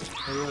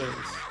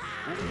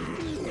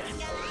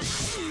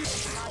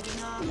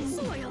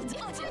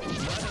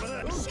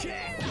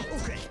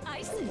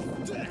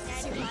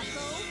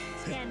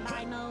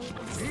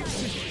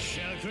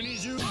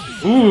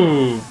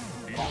 Ooh!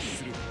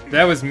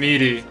 That was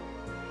meaty.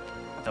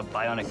 The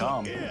bionic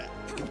arm.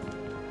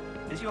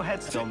 Is your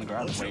head still on the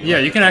ground? Yeah,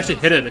 you can actually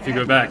hit it if you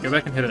go back. Go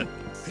back and hit it.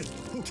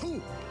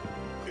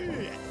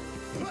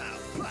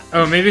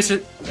 Oh, maybe it's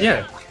just...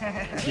 Yeah.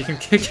 You can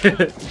kick it.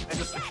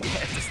 Just 2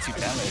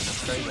 damage.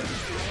 That's crazy.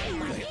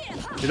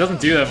 It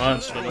doesn't do that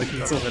much, but like you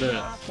can still hit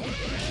it.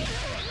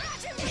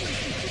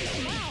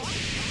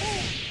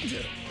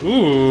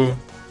 Ooh.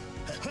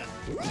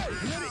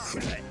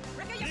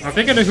 I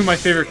think I know who my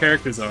favorite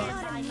characters are.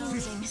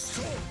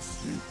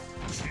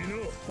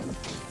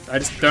 I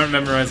just don't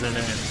memorize their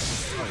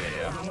names. Oh,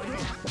 yeah.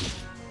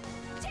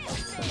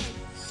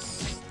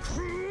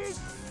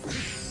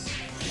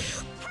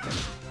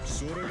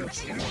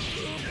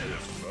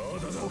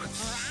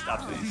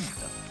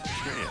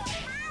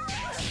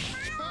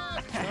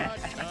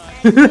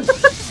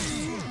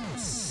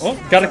 Oh,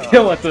 got a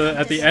kill at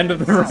the end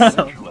of the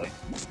round.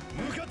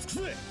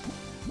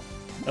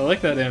 I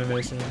like that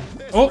animation.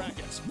 Oh,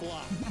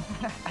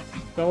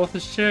 fell off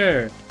his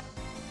chair.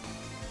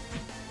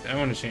 I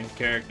want to change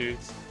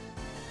characters.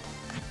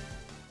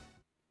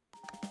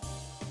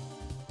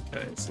 Okay.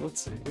 Okay, so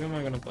let's see. Who am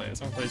I gonna play? I'm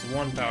gonna play as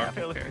one I powerful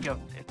feel like character.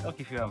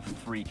 if you have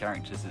 3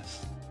 characters,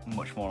 it's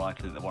much more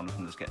likely that one of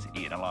them just gets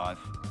eaten alive.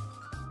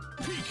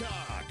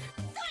 Peacock.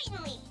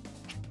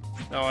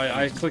 No,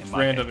 I clicked In my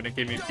random game. and it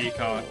gave me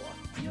Peacock.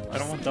 I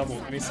don't want double.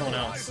 Give me someone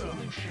else.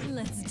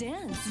 Let's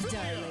dance,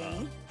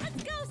 darling.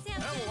 Let's go,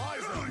 Sam.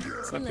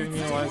 Stop giving me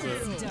Let's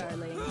Eliza. dance,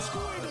 darling.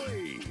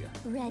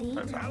 Ready?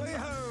 Tally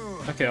ho.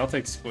 Okay, I'll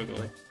take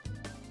Squiggly.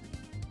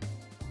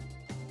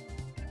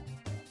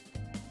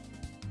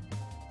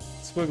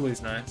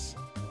 Squiggly's nice.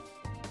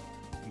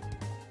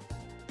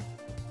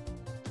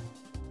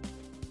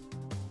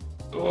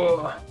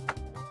 Ugh.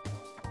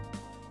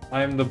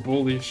 I am the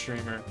bully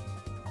streamer.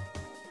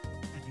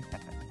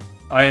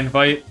 I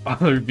invite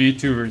other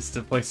VTubers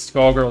to play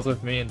Skullgirls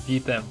with me and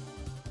beat them.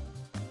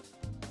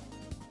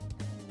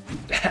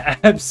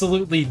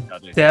 Absolutely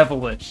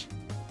devilish.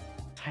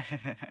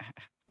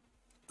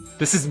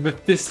 This is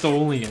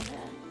Mephistolean.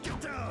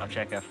 I'll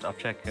check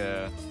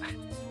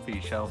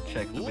Peach, I'll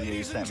check the video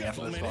you sent me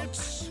after this one.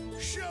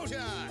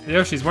 Showtime.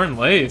 Yo, she's wearing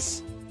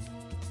lace.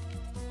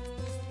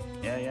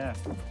 Yeah.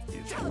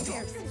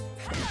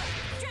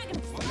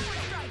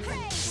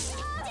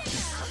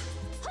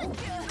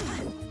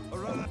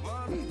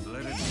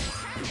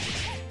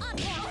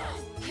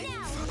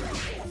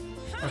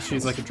 Oh,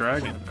 she's like a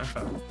dragon. Okay.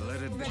 What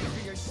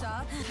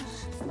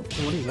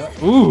What is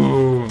that?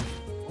 Ooh!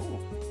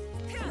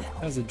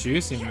 That was a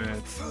juicy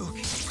move.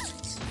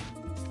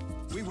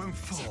 We won't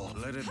fall.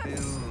 Let it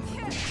build.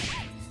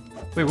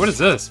 Wait, what is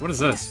this? What is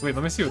this? Wait,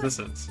 let me see what this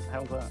is.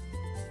 How's that?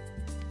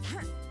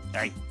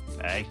 Hey,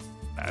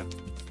 no.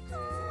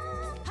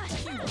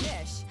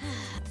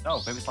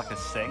 Oh, maybe it's like a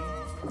sing?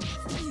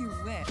 You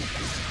wish.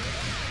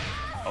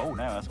 Oh,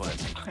 no, that's what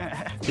it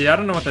is. Yeah, I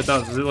don't know what that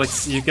does. Is it like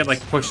you get like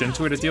pushed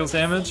into it, it deals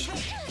damage? It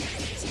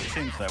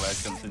seems so, where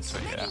it comes into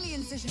it, yeah.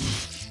 Alien vision.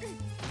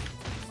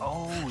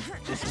 Oh,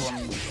 this one, I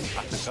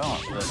forgot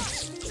that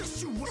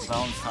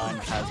Valentine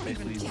has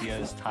basically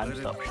Leo's time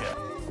stop shit.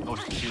 Or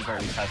she very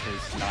least has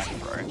his knife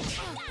throw.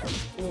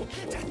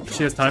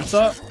 She has time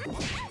stop?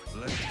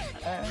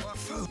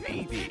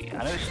 Maybe. I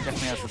know she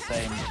definitely has the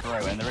same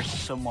throw, and there is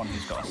someone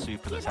who's got a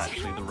super that's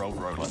actually the roll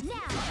roller.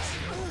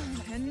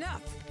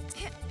 Enough.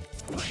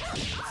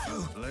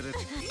 Let it.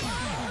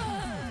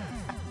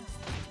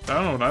 I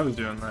don't know what I was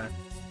doing there.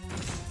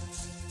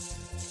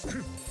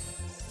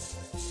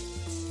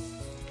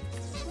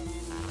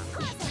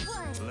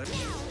 Let it.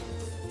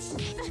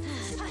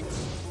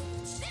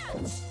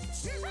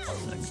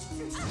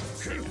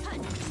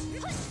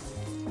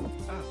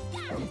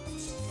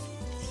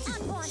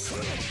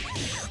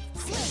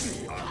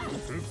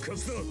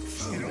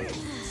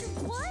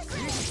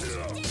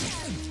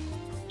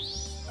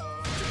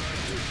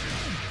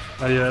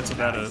 Oh yeah, that's what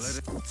that is.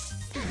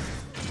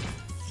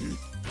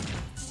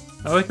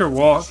 I like her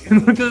walk.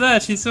 Look at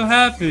that, she's so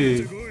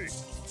happy. Love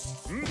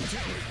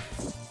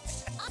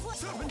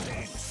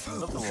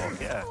the walk,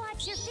 yeah.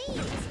 Watch your feet.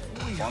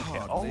 One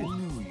hit. Oh,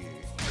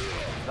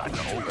 is that like an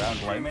all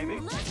ground low, maybe?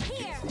 Look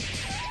here.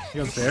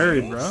 You got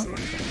buried, bro. Get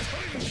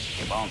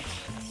bonked.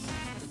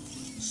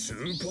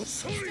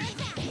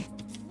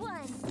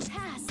 One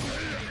pass.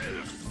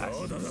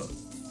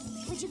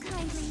 Would you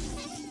kindly?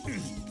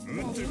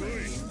 Would you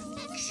kindly?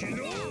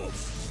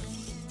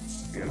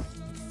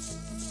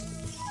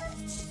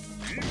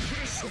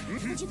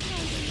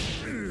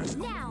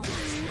 Now.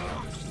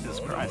 Jesus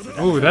Christ.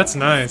 Oh, that's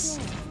nice.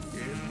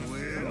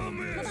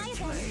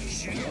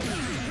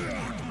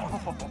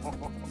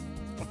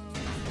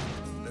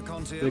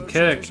 The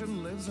kick.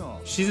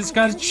 She just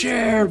got a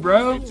chair,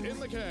 bro.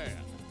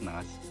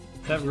 Nice.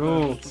 That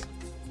rules.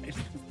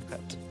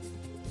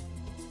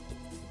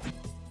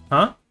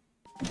 Huh?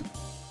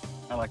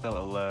 I like the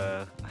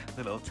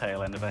little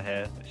tail end of her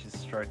hair that she's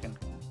stroking.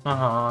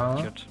 Uh-huh.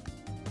 Cute.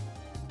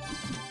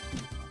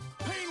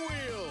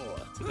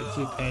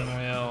 Pain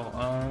wheel.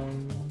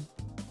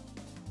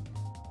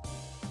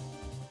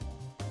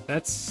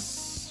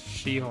 That's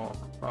She-Hulk,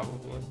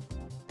 probably.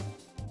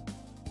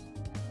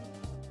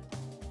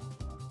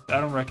 I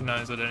don't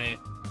recognize what any.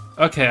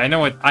 Okay, I know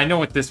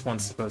what this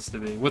one's supposed to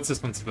be. What's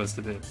this one supposed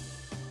to be?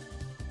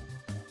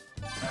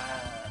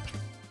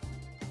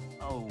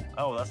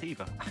 Oh, that's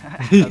Eva.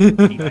 That's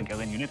Eva Girl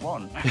in Unit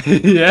 1.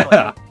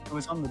 Yeah. It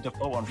was on the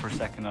default one for a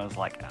second. I was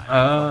like,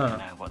 I don't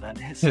know what that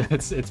is.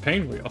 it's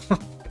Pain Wheel.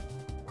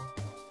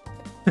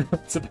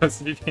 It's supposed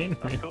to be Pain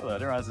That's Wheel. cool though. I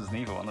didn't realize it was an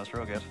Eva one. That's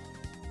real good.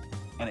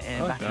 And it I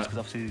like matches that. because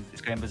obviously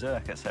it's going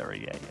berserk at Sarah.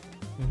 Yeah.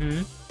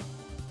 Mm-hmm.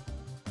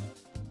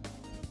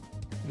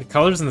 The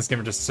colors in this game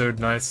are just so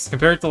nice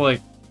compared to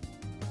like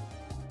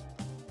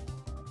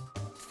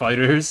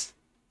Fighters.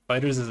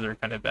 Fighters are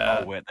kind of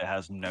bad. Oh, wait, that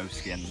has no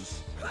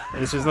skins.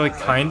 It's just like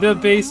kind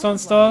of based on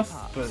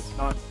stuff, but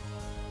not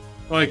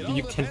like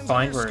you can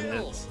find where it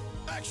is.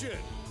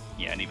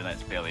 Yeah, and even though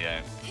it's barely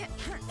out.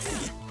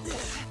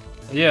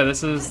 Yeah,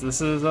 this is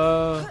it's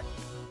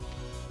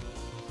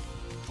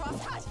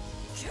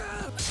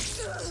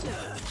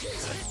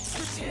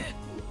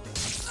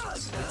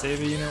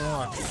Ava Unit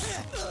 1.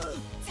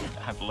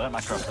 I've learned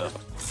my cross up.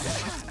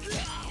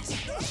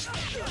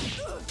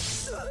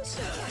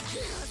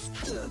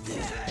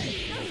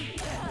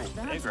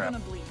 That's grab. gonna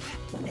bleed.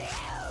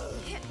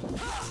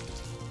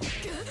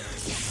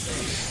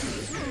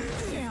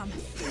 Damn.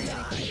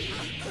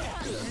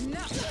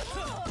 Enough.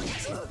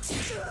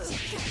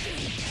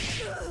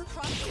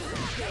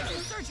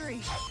 Surgery.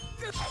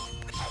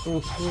 Ooh,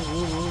 ooh,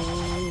 ooh,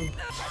 ooh.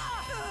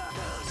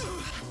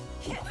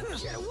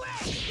 Get away.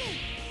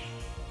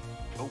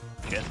 Oh,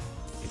 shit.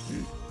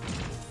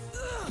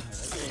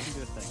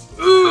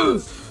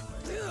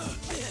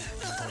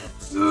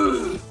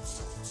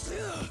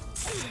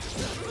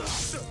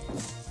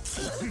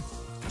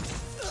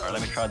 Alright,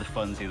 let me try the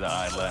funsy that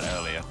I learned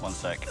earlier. One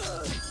sec.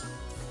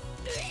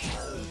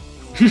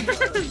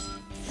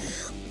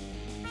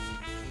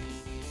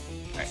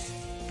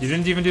 You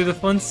didn't even do the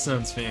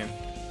Flintstones theme.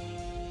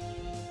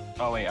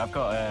 Oh wait, I've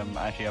got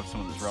I actually have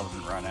someone that's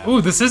relevant right now.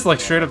 Ooh, this is like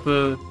straight up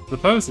the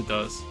pose it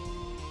does.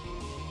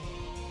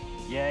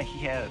 Yeah,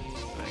 yeah. It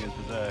goes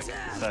berserk.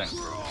 So, let's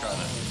try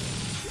this.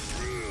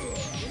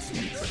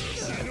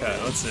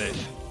 Okay, let's see.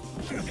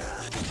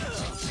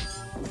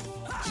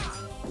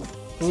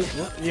 Ooh,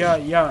 yeah.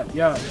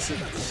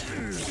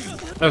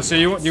 Oh, so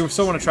you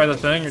still want to try the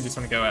thing, or just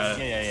want to go at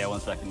it? Yeah, 1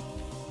 second.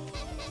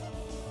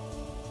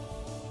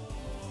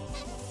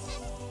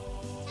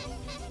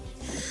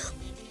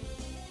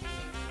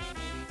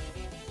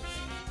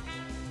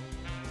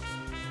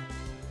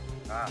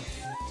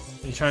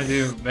 You trying to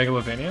do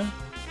Megalovania?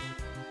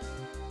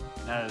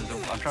 No, I'm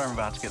trying to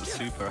remember how to get the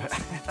super.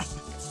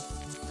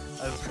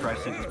 I was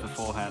practicing this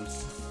beforehand.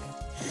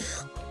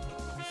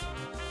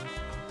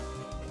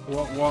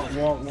 What?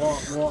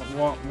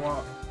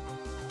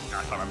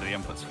 I can't remember the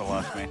inputs for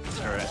last me.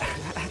 Screw it.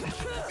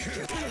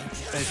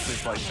 Basically,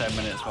 it's like 10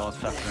 minutes while I was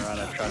faffing around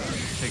and trying to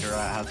figure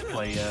out how to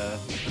play the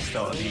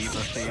start of the Eva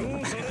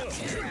theme.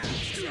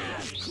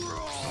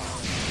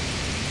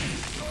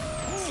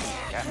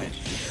 Damage.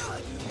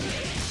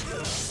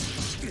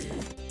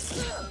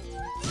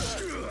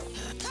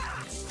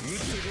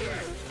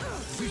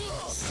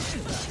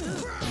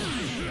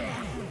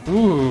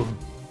 Ooh.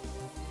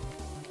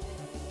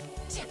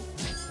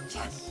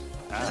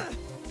 Ah.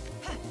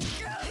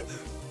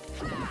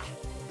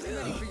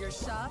 Ready for your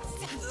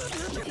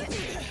shots?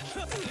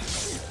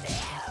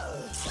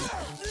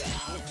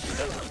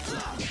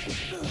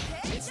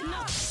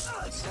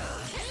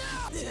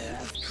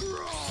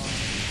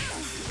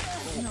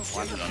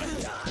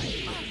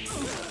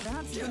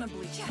 That's gonna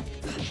bleed.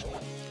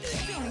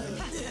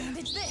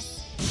 It's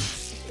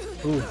this.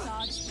 Ooh.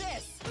 Dodge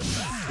this.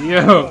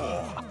 Yo.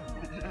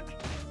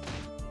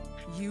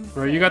 You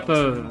Bro, you got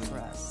failed to the-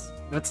 impress.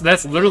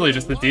 That's literally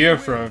just the Dio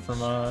throw from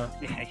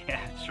Yeah,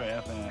 straight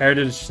up.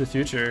 Heritage to the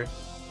Future.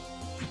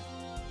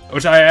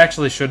 Which I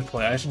actually should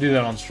play. I should do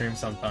that on stream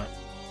sometime.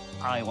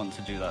 I want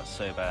to do that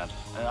so bad.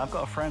 I've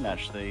got a friend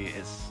actually,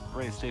 it's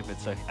really stupid.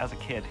 So as a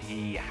kid,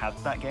 he had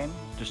that game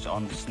just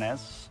on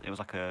SNES. It was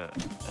like a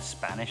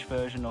Spanish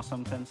version or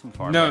something, some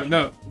foreign version.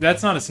 No,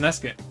 that's not a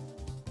SNES game.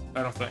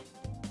 I don't think.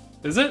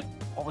 Is it?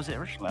 What was it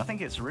originally? I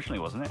think it's originally,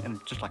 wasn't it? And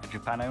just like a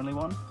Japan-only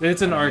one?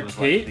 It's an And it was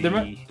like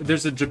arcade.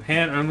 There's a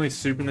Japan-only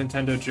Super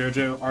Nintendo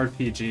JoJo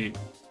RPG.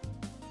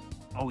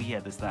 Oh yeah,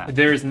 there's that.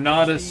 There's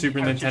not a The Super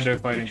Heritage Nintendo to the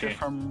fighting Future game.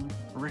 from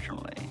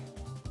originally.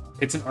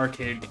 It's an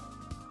arcade game.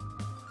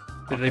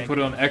 They Okay. put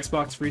it on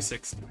Xbox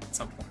 360 at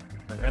some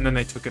point, and then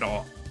they took it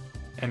all.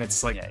 And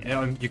it's like, Yeah. you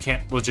know, you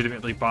can't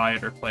legitimately buy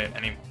it or play it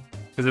anymore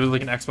because it was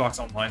like an Xbox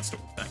Online store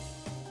thing.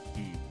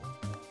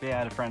 Yeah, I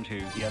had a friend who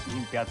he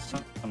had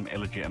some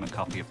illegitimate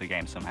copy of the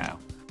game somehow,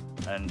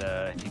 and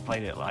he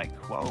played it like,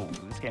 whoa,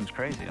 this game's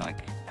crazy. Like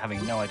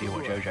having no idea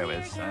what JoJo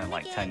is, and then,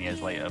 like 10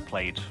 years later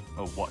played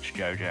or watched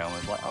JoJo and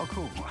was like, oh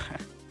cool.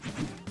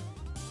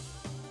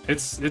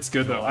 It's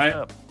good though. What's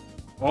up?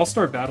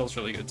 All-Star Battle's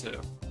really good too.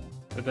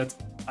 But that's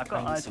I've got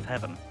kinda Eyes of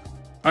Heaven.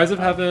 Eyes of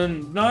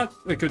Heaven, not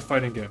a good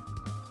fighting game.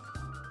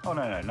 Oh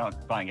no, not a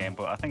fighting game,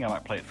 but I think I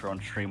might play it through on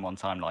stream one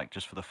time, like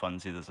just for the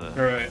funsy. There's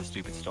Right. a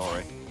stupid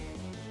story.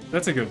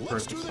 That's a good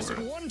Let's do purchase this for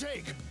in it. one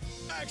take.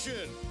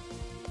 Action.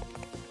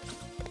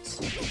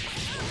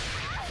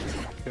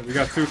 Okay, we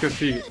got Fuka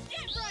feet.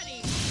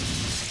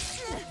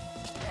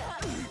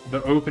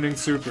 The opening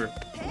super.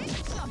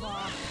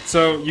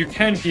 So you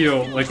can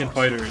heal like in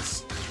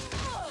fighters.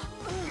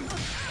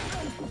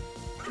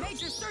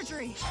 Major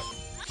surgery.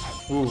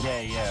 Ooh.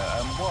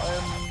 Yeah.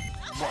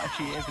 What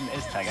actually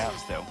is tag out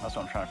still? That's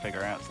what I'm trying to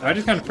figure out. Still. I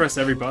just kind of press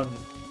every button.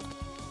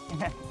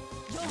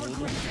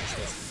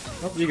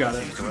 Oh, you got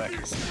it. Seems to work.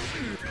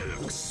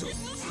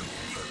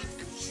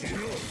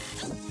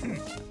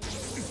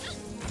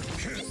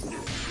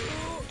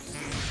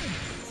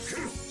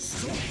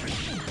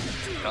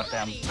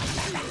 Goddamn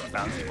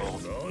bouncy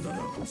balls.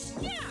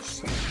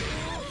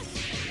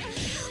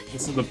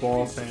 This is the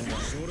ball thing.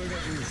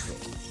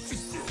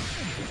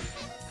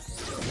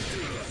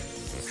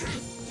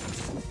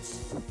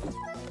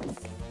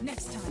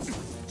 Next time.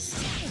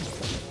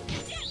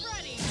 Get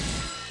ready.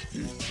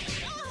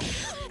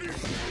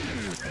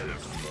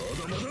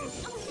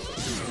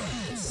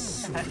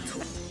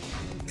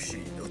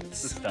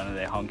 The standing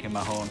there honking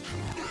my horn.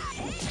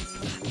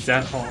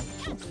 That home.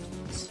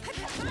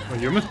 Oh,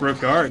 you almost broke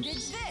guard.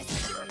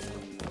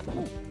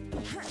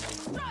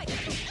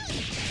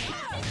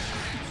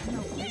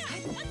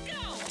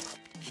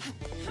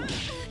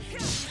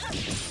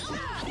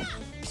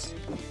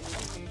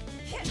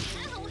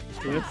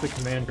 So that's the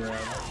command grab.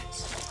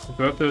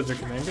 Both those are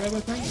command grab, I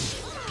think?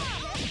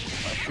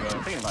 Not sure.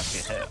 I think it might be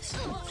a hit.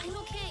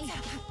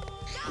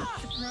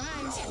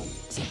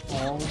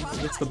 Oh,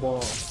 it's the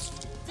ball.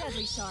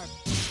 Deadly sharp.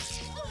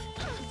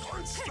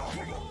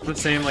 The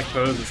same like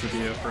pose as the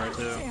Dio for it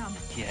too.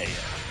 Yeah.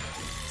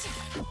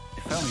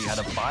 If only you had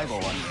a Bible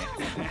on you.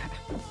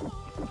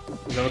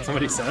 Is that what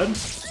somebody said?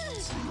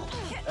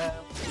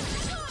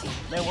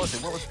 There was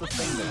it. What was the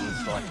thing that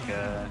was like,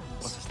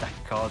 what's a stack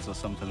of cards or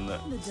something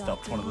that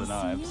stopped one of the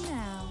knives?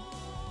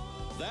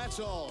 That's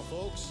all,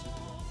 folks.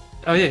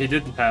 Oh yeah, he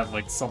did have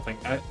like something.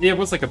 Yeah, it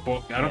was like a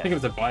book. I don't think it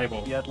was a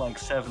Bible. He had like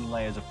 7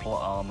 layers of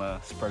plot armor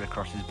spread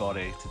across his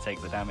body to take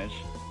the damage.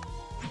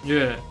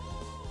 Yeah.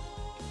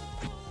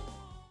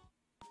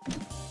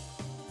 Let's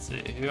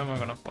see, who am I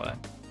gonna play?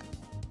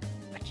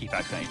 I keep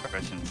accidentally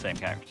pressing the same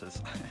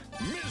characters.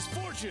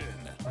 Misfortune.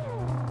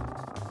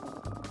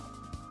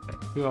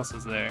 Who else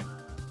is there?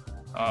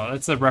 Oh,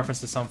 that's a reference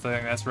to something.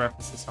 That's a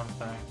reference to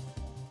something.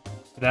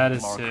 That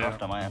is Lara too.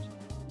 Croft on my end.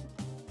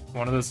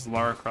 One of those is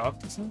Lara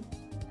Croft, isn't it?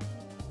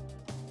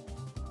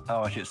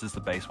 Oh, actually, this is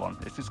the base one.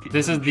 It's just,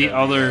 This is the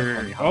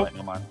other. Oh,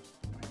 on mine.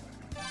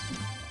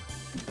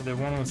 the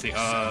one was the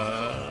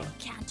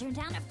Can't turn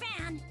down a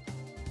fan.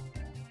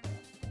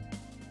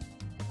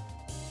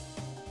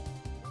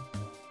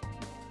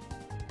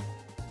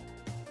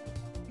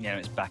 Yeah,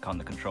 it's back on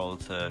the controller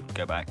to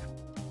go back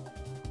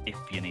if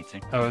you need to.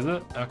 Oh, is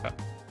it? Okay.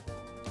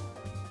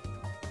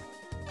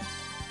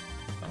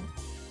 Oh,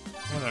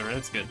 whatever,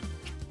 that's good.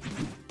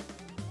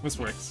 This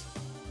works.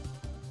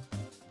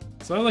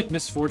 So I like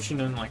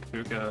Misfortune and like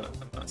Fuka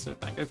the most, I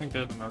think. I think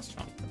they're the most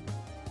fun.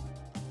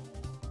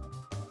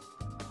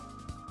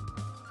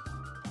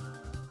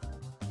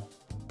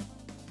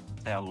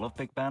 I love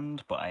Big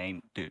Band, but I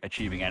ain't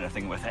achieving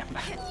anything with him.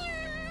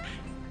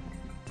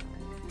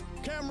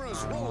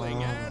 Cameras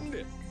rolling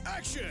and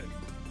action.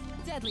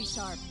 Deadly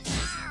sharp.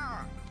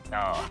 Oh,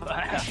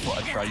 I thought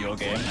I'd try your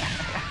game.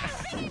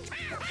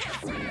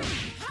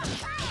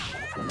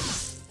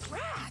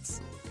 Rats.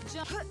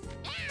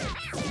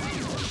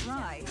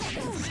 Right.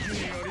 Drop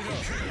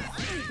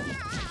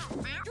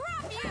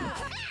you.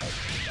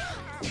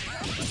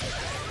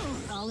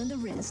 All in the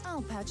wrist.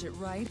 I'll patch it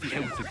right. Be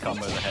able to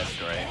combo the head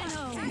straight.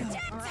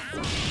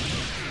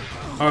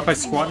 Oh, if I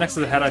squat next to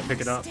the head, I pick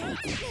it up.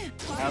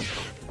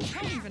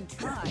 Can't even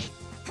try.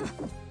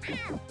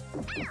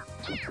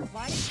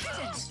 Why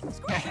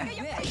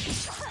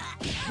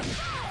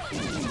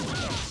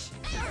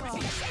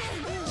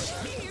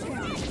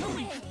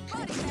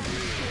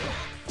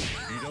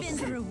been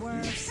through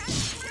worse.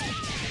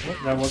 Oh,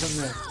 that wasn't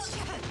me.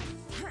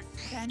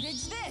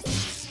 Bandage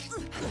this.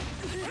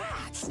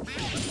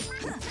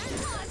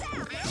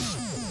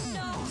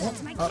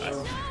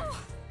 Uh-oh.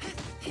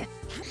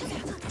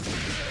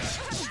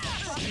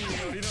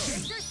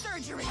 Your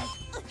surgery.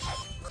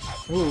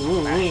 Ooh, ooh,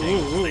 ooh,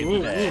 ooh, ooh,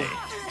 ooh, ooh.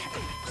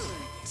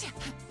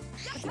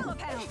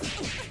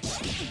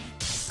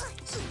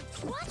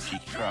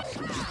 Cheeky cross.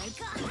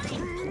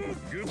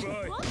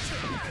 Goodbye.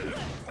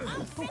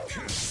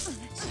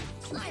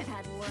 I've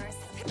had worse.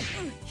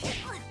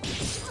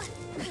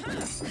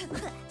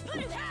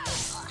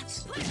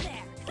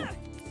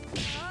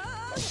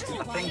 I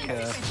think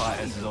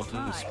Fighters is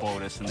also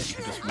spoiled us in that you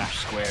can just mash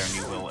square and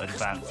you will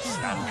advance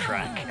and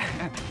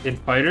track. In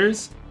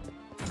fighters?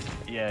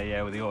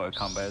 Yeah, with the auto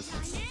combos.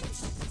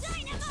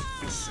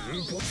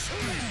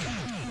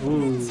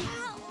 Ooh.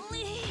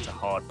 It's a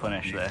hard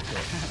punish there.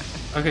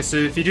 Okay, so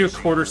if you do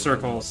quarter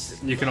circles,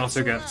 you can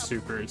also get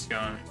supers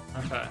going.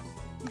 Okay.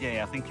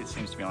 Yeah, I think it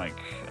seems to be like,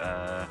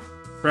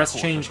 Press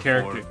quarter change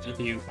character forward. if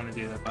you want to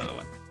do that, by the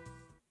way.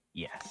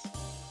 Yes.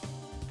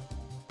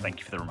 Thank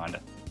you for the reminder.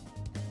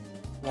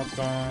 What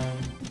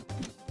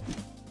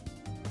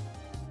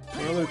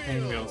other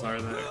pinwheels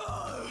are there?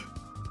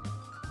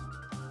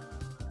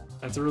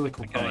 That's a really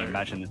cool I can color.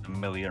 imagine there's a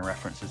million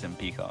references in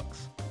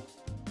Peacocks.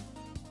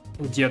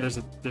 Yeah, there's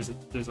a.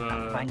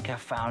 I think I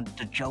found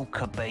the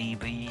Joker,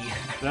 baby.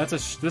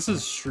 This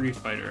is Street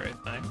Fighter, I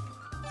think.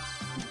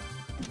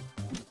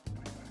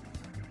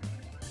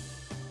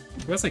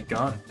 Who has a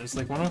gun? There's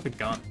like one with a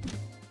gun.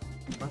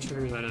 I'm not sure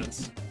who that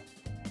is.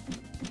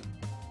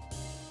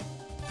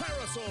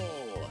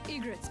 Parasol.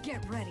 Egrets,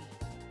 get ready.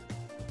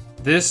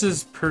 This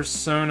is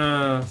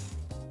Persona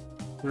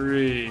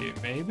 3,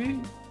 maybe?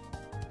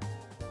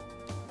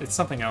 It's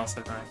something else,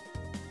 I think.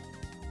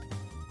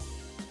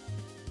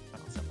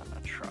 That's something I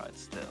tried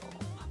still.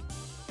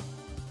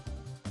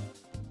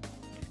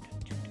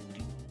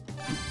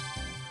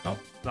 Oh,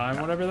 time,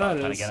 whatever that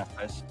Try is. again,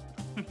 I suppose.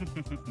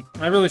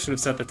 I really should have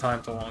set the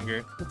time to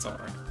longer. It's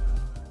alright.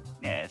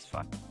 Yeah, it's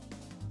fine.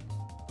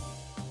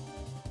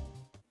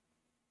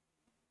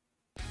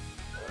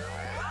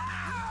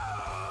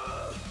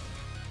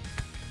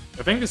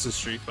 I think this is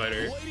Street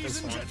Fighter. Ladies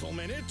This and one.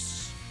 gentlemen,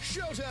 it's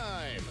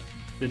showtime.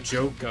 The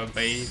Joker,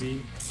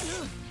 baby.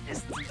 It's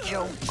the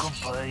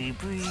Joker,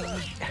 baby.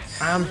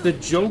 I'm the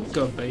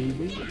Joker,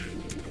 baby.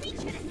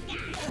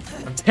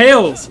 I'm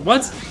Tails!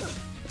 What?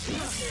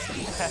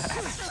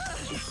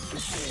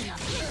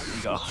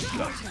 You got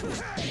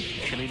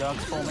chili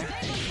dogs for me?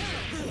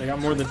 I got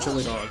more than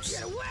chili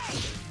dogs.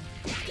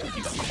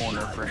 You got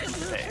corner for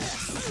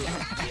face.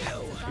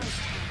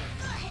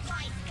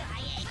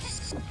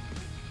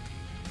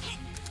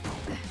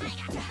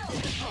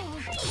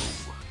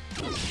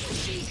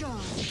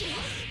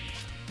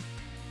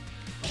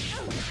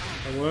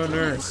 Hello,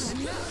 nurse.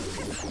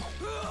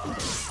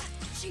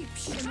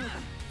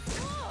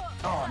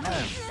 Oh no,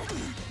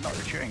 not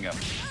the chewing gum.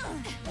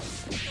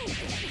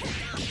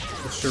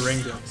 The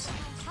Sharingans.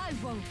 I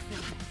won't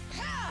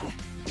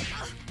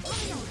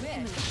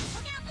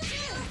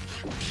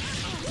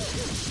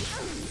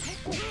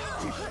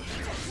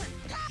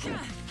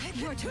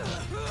Your turn.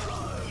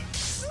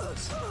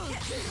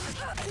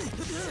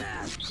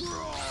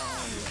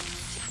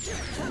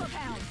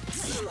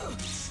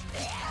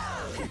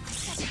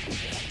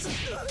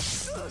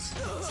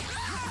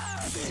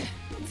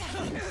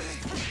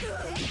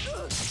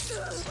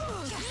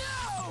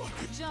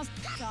 Just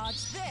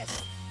dodge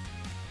this.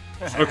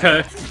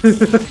 Okay.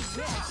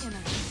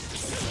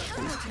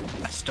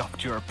 I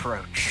stopped your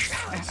approach.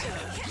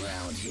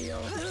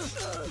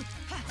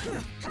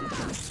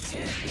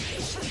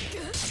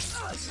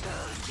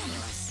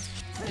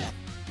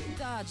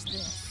 Dodge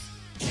this.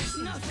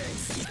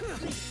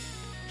 Nothing.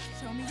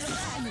 Show me your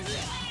timing.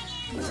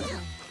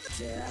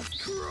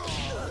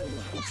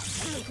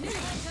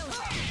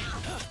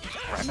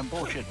 Random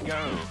bullshit,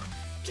 go.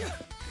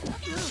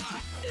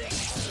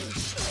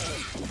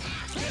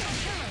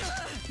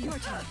 Your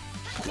turn.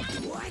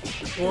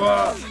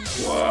 Whoa!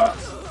 Whoa!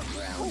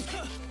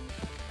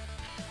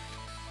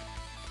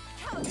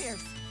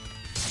 Pierce.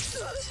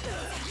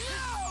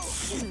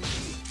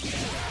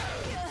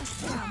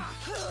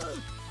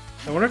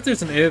 I wonder if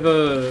there's an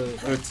Ava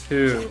or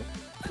two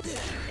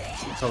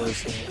color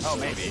scheme. Oh,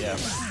 maybe, yeah.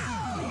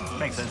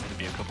 Makes sense to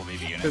be a couple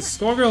BB units. Because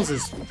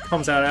Skullgirls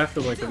comes out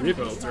after like the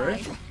rebuilds,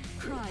 right?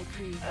 Cry,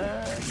 Creed.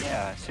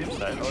 Yeah, I assume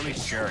so. Or at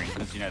least during,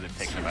 because you know they've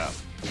taken about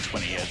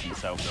 20 years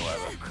themselves or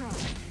whatever. Cry.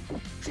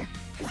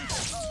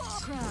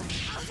 Cry.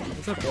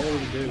 What's up, all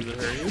the dudes?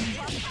 Are you?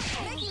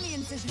 Making the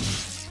incision.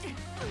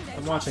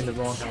 I'm watching the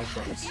wrong house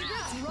first.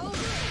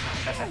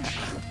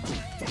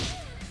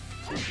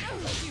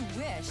 You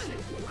wish.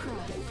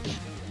 Cry.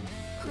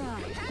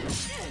 Cry.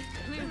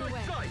 Clear the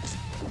way. Black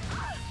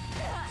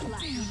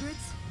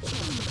secrets. You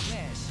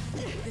wish.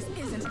 This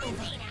isn't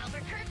over.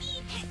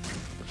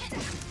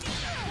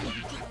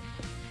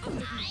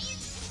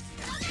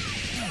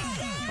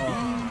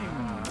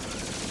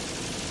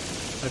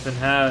 I've been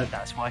had.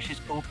 That's why she's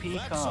called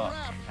Peacock.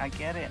 I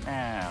get it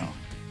now.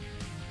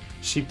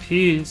 She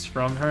pees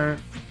from her.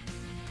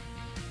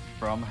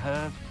 From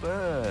her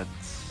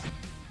birds.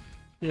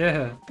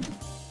 Yeah.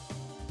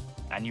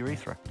 And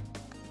urethra.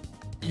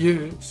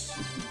 Yes.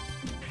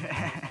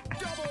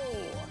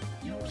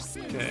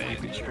 Okay.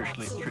 Keep it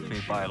strictly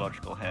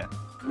biological here.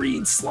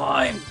 Green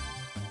slime.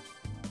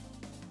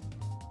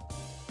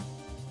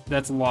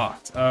 That's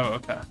locked. Oh,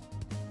 okay.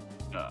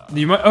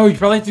 You might. Oh, you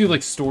probably have to do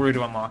like story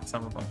to unlock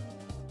some of them.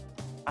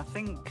 I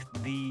think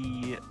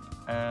the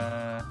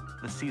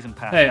season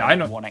pass Hey, has I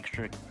know- one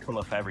extra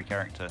color for every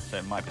character, so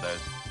it might be those.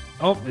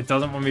 Oh, it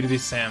doesn't want me to be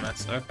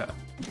Samus. Okay.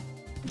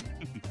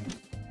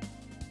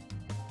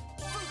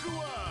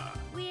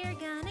 We're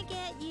gonna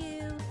get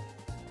you.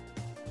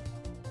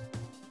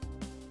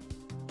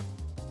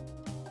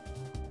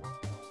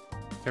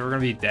 Okay, we're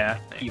gonna be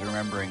Daphne. Keep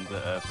remembering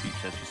that Peach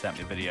said she sent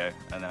me a video,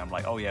 and then I'm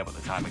like, oh yeah, but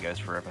the timer goes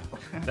forever.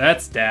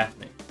 That's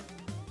Daphne.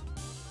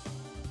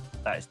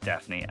 That is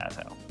Daphne as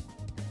hell.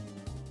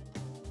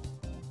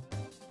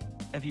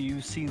 Have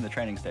you seen the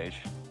training stage?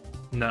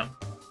 No.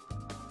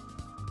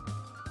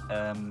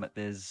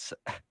 There's,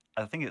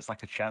 I think it's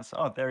like a chance.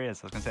 Oh, there he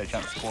is. I was gonna say a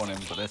chance to spawn him,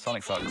 but there's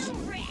Sonic Sucks.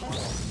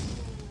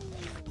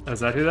 Is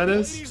that who that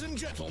is? Ladies and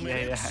gentlemen,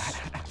 Yeah.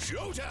 it's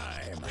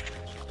showtime.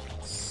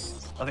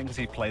 I think because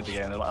he played the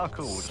game, they're like, oh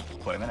cool, we'll just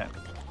put him in it.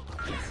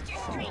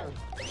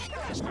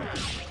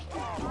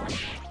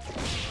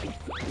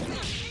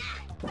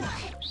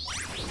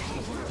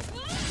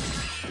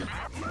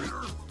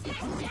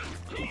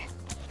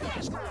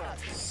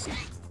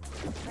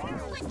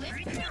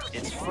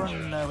 It's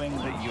fun knowing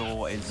that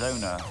you're a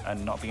zoner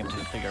and not being able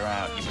to figure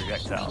out your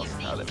projectiles.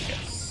 Oh, there we go.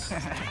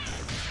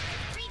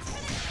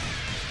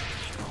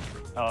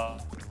 Oh,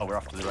 we're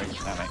off to the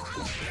races now, mate.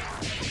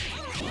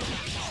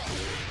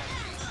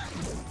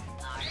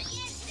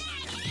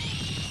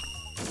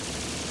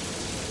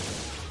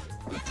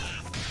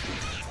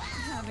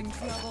 Having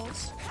trouble.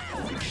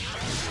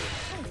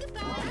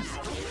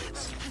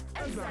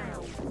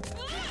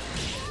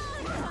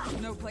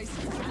 No place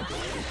to go.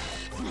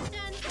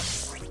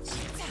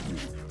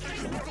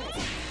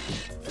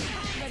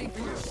 Ready for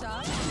your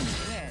shot?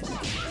 Wish.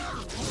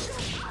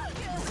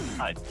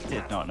 I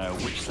did not know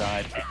which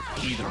side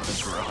either of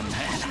us were on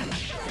there.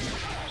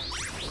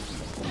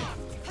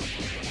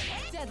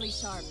 Deadly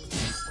sharp.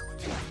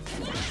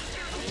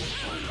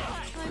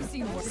 I've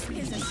seen worse.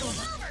 This isn't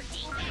over.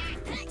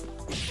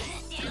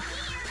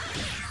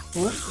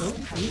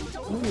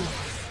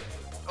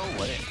 Oh,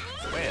 where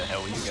the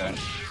hell were you going?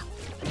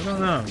 I don't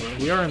know, but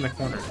we are in the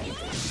corner.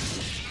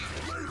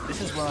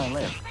 This is where I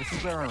live. This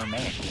is where I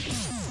remain.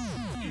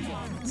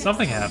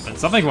 Something happened.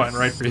 Something went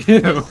right for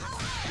you.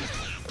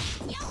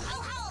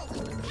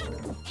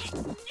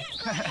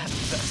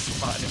 That's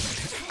fine.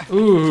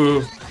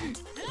 Ooh.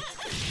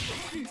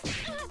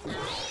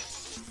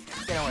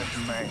 Get away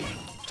from me.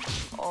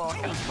 Oh, I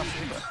can't stop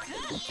you.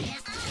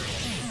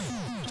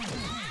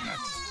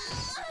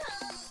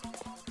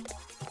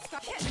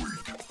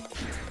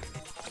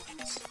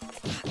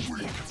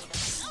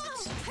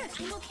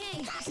 I'm okay.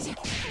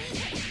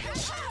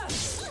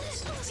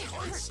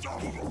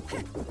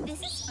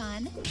 This is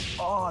fun.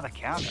 Oh, the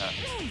counter.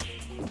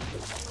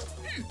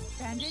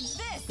 Bandage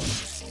this.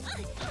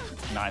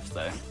 Knives,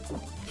 though.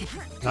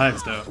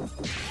 Knives, though.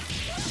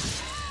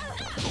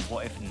 But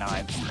what if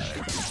knives,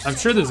 though? I'm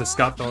sure there's a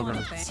Scott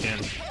Pilgrim skin.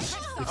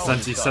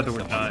 Since you said the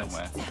word knives.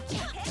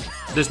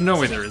 There's no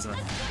way there isn't.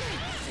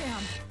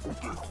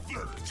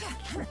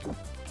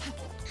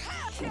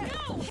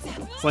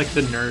 It's like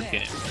the nerd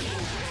game.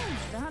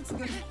 That's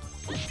good.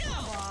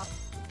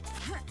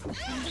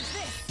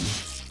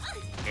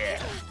 Yeah.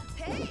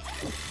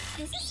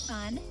 This is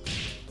fun.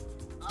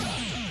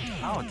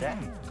 Oh,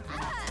 damn.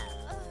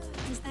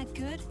 Is that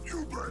good?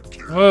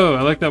 Whoa,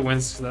 I like that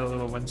that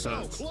little wind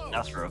sounds.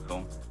 That's real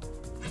cool.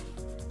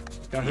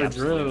 Got The her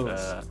absolute,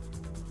 drills.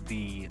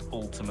 the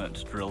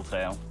ultimate drill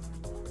tail.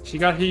 She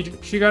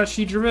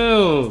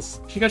drills.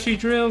 She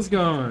drills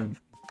going.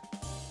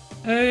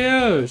 Hey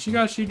yo,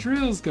 she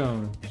drills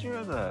going. Did you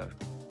know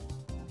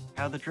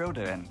how the drill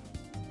doing?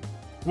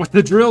 What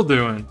the drill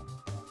doing?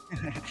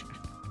 You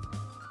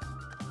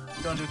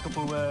want to do a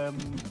couple,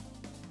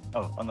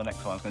 oh, on the next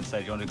one I was going to say,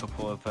 do you want to do a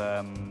couple of,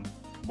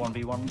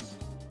 1v1s?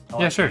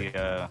 Yeah, sure.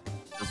 The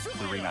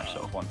rematch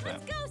sort of one too.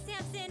 Go,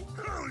 Samson.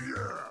 Hell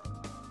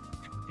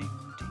yeah!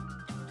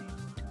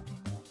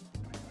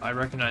 I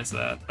recognize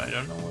that, but I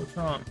don't know where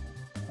from.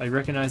 I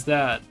recognize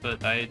that,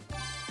 but I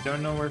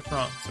don't know where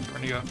from, so we're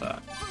gonna go with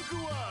that.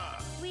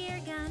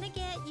 We're gonna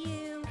get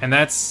you. And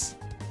that's...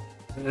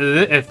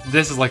 if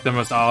this is like the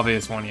most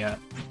obvious one yet.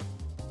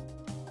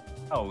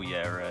 Oh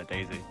yeah,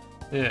 Daisy.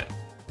 Yeah.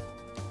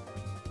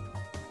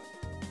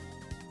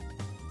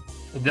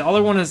 The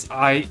other one is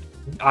I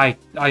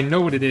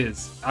know what it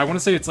is. I want to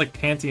say it's like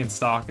panty and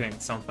stocking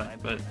something,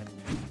 but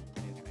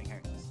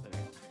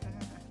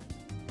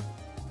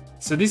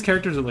so these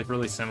characters are like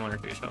really similar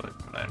to each other,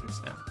 from what I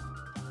understand.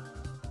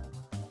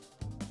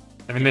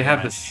 I mean, they have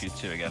managed this. to choose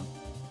two again.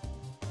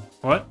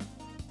 What?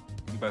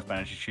 You both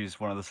managed to choose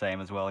one of the same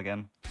as well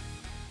again.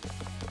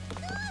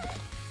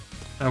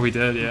 Oh, we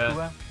did,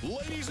 yeah.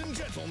 Ladies and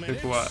gentlemen,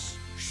 Good what? it's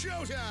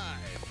showtime!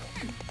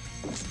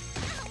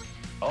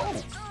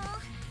 Oh,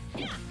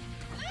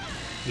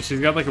 She's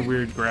got like a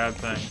weird grab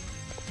thing.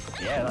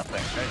 yeah, that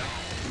thing's great.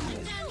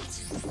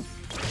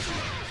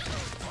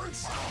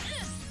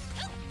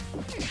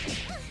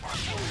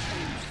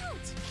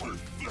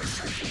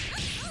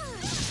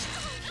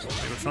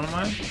 Wait, what's one of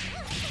mine?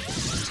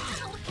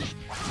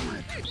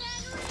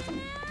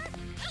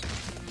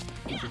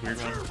 It's a weird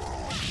one.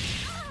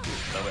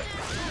 Love it.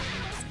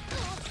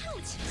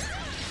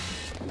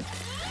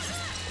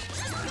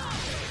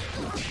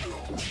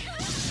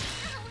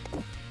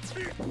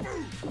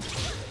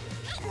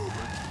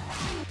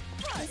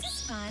 This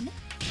is fun.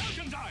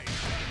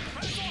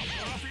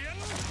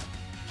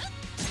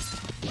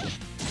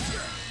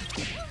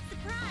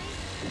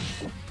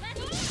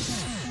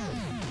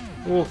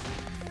 Oh,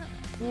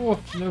 oh,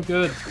 no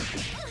good.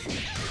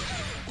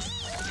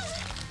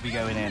 We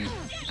going in.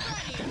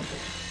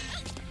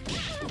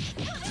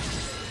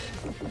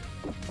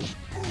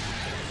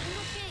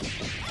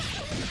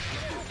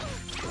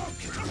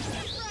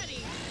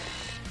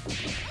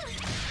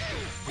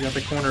 We got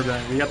the corner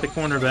bang. We got the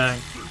corner bang.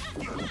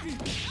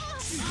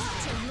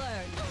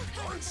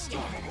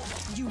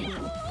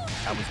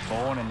 I was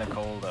born in the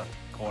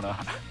corner.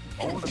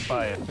 Molded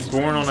by it.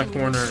 Born on a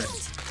corner,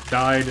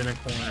 died in a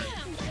corner.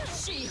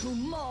 She who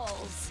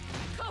mauls.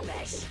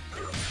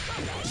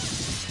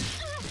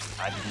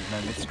 I didn't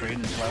know mid-screen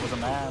until I was a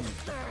man.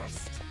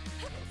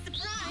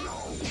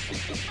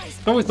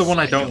 It's always the one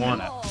I don't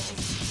want.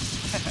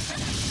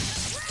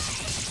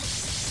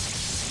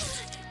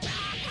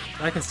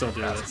 I can still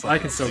do this. I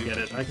can still get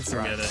it. I can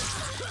still get it.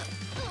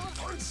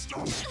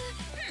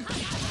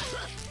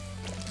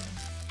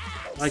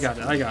 I got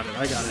it. I got it.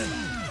 I got it.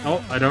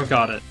 Oh, I don't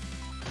got it.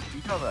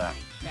 You got that.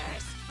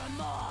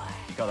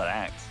 You got that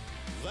axe.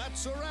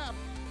 That's a wrap!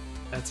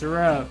 That's a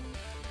wrap.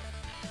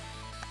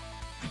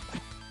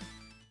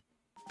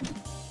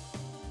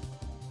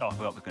 Oh, I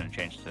forgot we're going to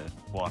change to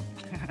 1.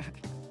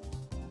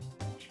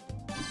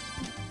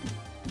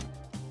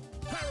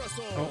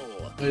 Parasol!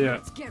 Oh, yeah.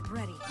 Get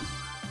ready.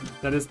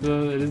 It is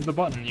the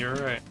button. You're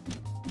right.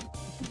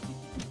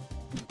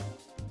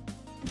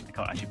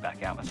 can't actually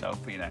back out myself,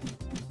 but you know.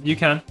 You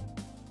can.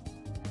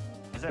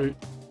 Is it?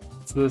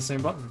 It's the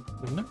same button,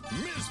 isn't it?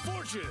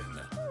 Misfortune.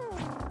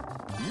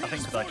 I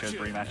think because I chose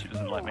rematch, it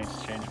doesn't let me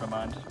change my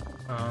mind.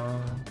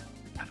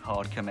 I'm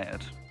hard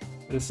committed.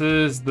 This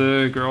is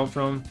the girl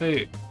from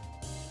Fate.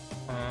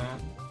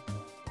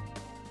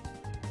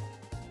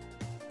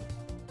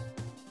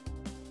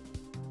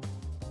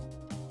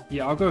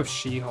 Yeah, I'll go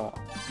She-Hulk.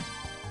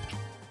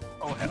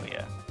 Oh, hell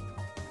yeah.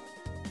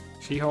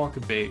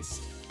 She-Hulk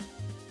based.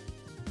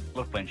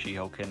 Love playing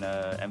She-Hulk in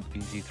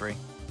MPZ3.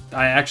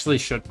 I actually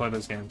should play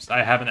those games.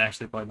 I haven't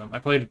actually played them. I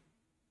played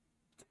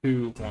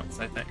 2 once,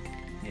 I think.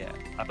 Yeah,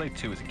 I played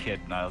 2 as a kid,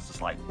 and I was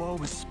just like, whoa,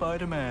 it's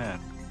Spider-Man!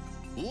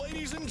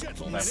 Ladies and And I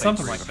gentlemen, played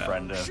Something with like a that.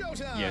 friend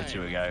a year or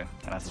 2 ago,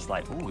 and I was just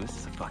like, ooh, this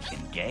is a fucking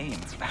game.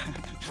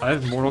 I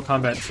have Mortal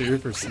Kombat 2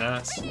 for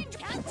SNES.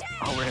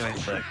 Oh, really?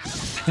 Sick.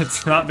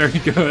 It's not very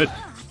good.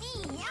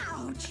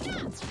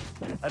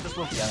 I just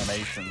love the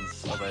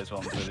animations of those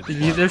ones. Where they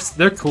Yeah,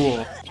 they're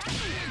cool,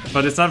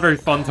 but it's not very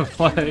fun to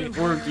play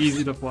or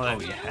easy to play. oh,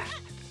 yeah.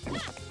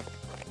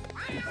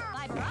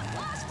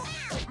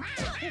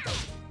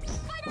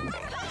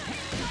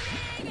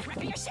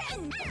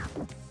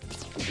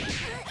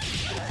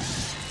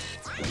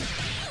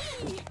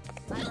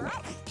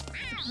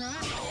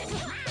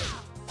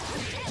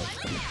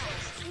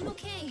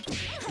 Okay.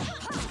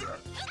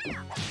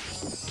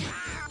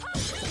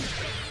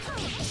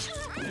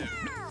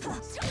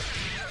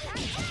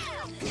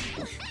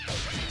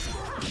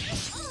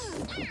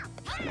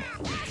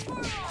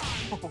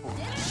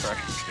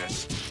 Correction's good.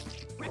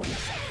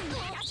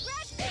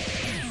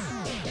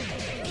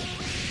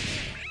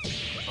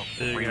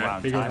 There you go.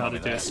 Rewound Figure out time how over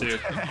to do there. a suit.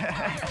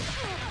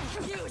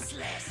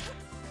 Useless.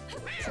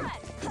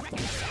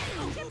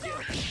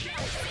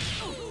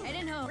 I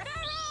didn't know.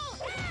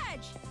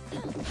 Edge.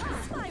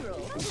 Spiral.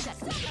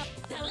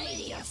 The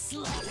Lady of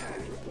Slaughter.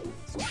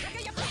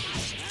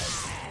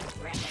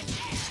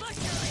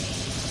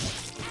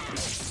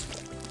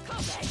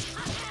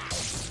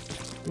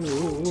 Ooh,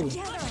 ooh, ooh.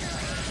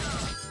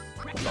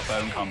 Got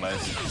bone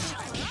combos.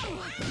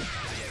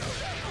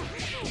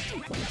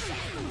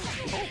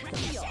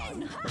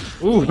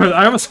 Ooh,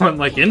 I almost went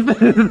like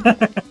infinite.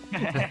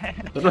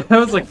 That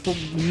was like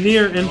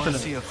near You wanna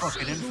see infinite. a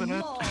fucking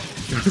infinite?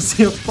 You want to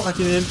see a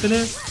fucking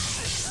infinite?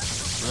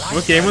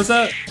 What game was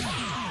that?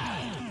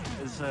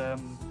 It's, I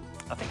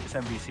think it's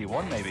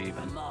MVC1 maybe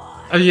even.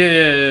 Oh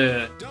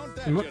yeah. don't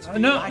that No, just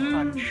Light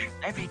mm, punch,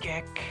 heavy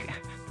kick.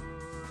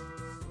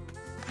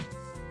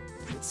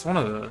 it's one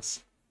of those.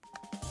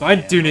 But I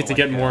do need to like,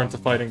 get more into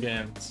fighting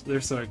games.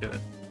 They're so good.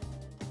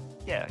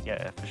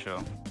 Yeah, for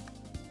sure.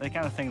 The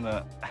kind of thing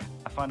that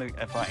I find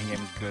a fighting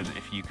game is good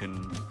if you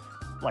can,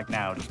 like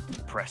now, just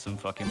press some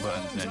fucking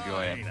buttons and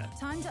enjoy it.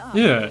 Time to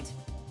Yeah. upgrade.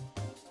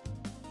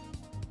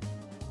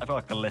 I feel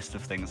like the list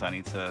of things I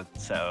need to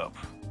set up.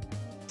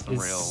 Some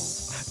Is- real,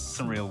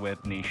 some real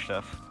weird niche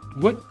stuff.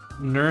 What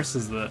nurse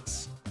is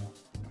this?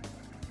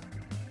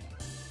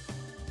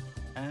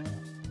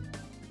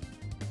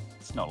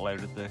 It's not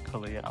loaded the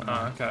color yet. I'm Oh,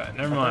 not. okay. I Never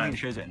don't think mind. it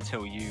shows it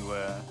until you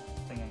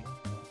thingy.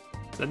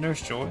 Is that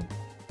Nurse Joy?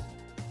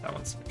 That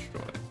one's Nurse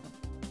Joy.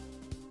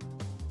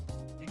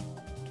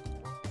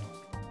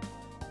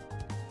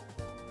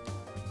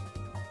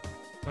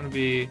 It's gonna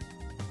be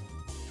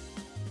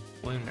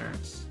Blue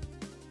Nurse.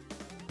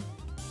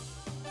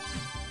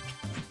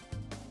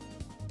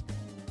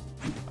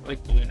 I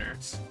like Blue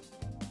Nurse.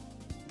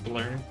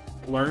 Lawrence?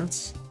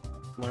 Lawrence.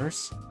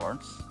 Lawrence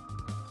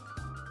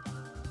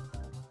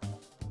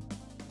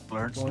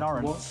What?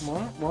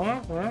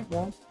 Lawrence.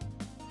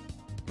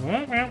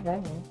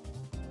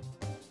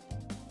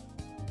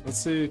 Let's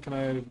see, can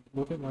I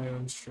look at my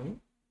own stream?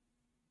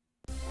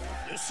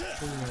 Yes, sir.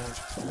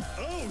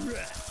 All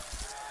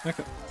right.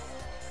 Okay.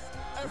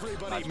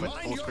 Everybody, Nice, went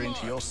mind full screen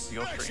to your marks.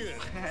 stream.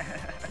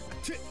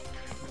 Action.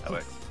 That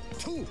works.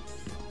 Two.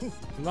 I'm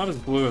not as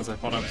blue as I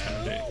thought I was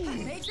gonna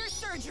be. Major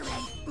surgery.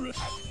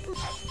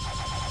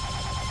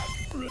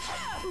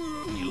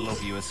 You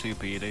love you a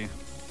super, you do.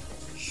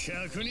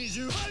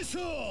 120倍速。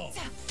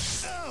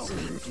あお、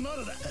ま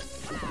だだ。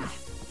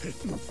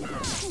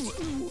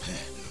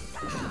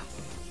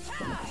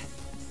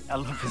I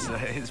love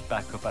his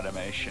backup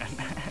animation.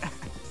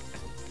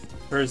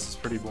 Hers is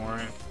pretty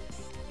boring.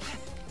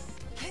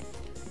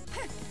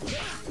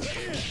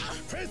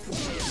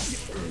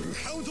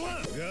 カウントワン。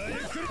がゆっ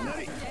くりな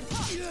り。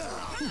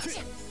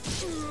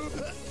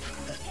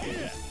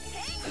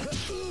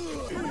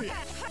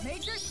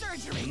Major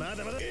surgery. ま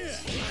だまだ。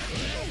 That's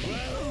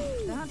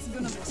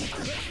gonna be.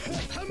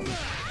 ハンマー。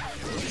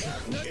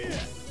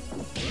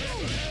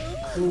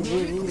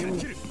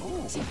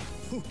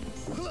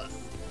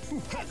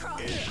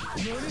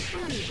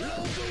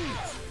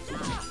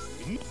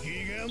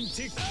ギガンテ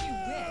ィック。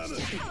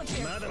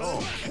まだまだ。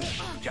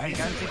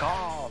 Gigantic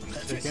arm.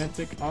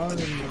 Gigantic arm.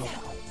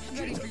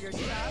 Ready for your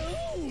shot?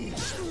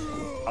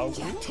 Oh,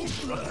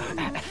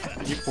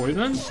 You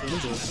poisoned? What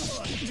is this?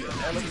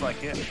 that looks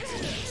like it.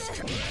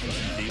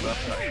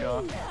 Debuff, not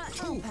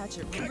sure. Patch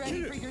it.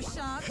 Ready for your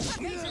shot?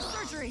 Major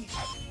surgery.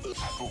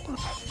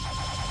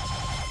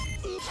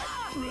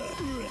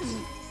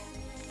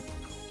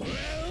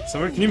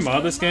 Someone, can you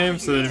mod this game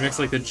so that it makes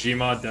like the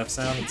Gmod death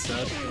sound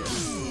instead?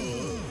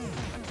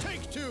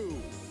 Take two.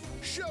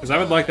 Because I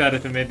would like that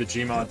if it made the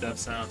Gmod death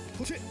sound.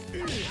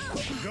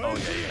 Oh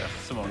yeah.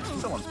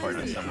 Someone's part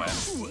of it somewhere.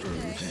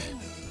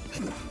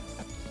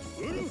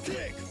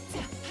 Kick.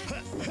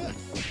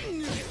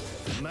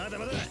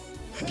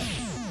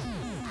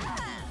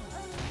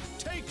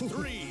 Take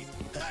three.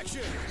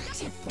 Action.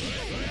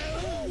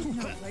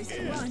 No place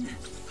to run.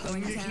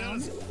 Going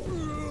down.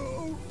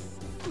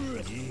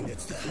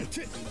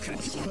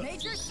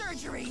 Major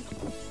surgery.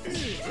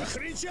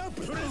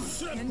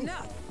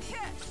 Enough.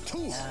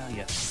 Ah,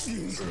 yes.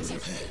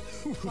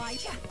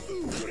 Fight.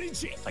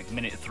 Like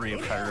minute 3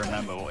 of trying to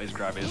remember what his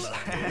grab is.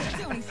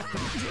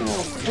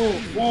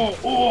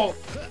 Oh!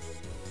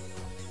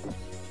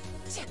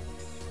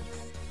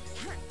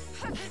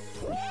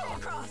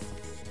 Cross.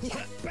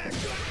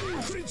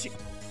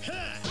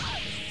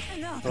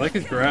 I like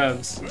his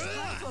grabs.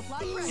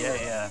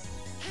 Yeah.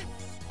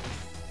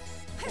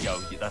 Yo,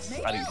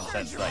 I didn't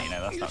consent to that, you know,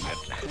 that's not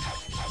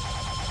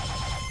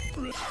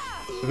good.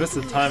 I missed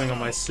the timing on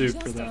my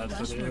soup for that,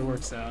 but it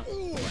works out.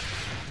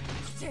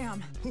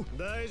 Damn.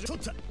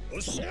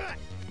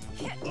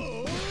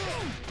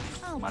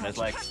 Man, his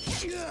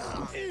legs.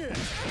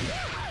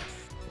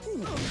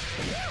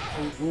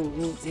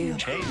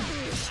 Chain.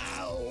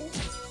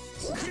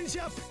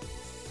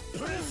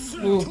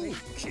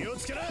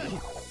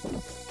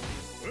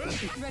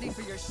 Ready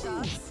for your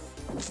shots?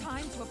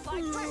 Time to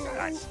apply pressure.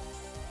 Nice.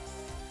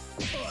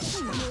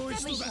 Deadly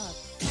shot.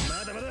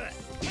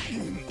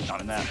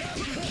 Not in there.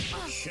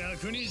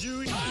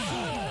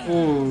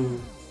 Ooh.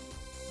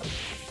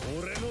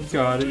 You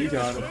got it.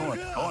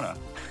 Corner.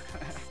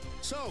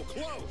 So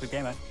close. Good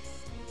game, man.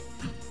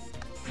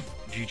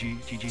 GG.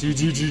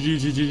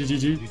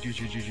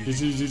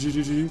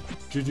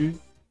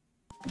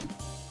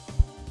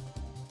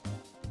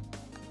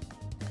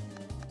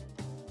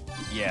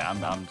 Yeah,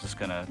 I'm just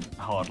gonna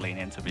hard lean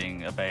into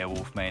being a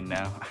Beowulf main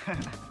now.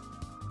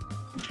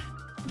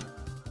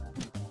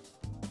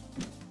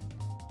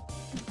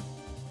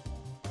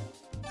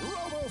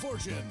 Robo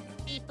Fortune.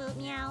 Beep boop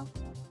meow.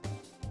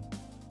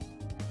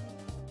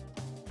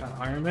 Got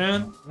Iron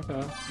Man?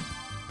 Okay.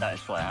 That is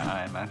flat out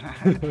Iron Man.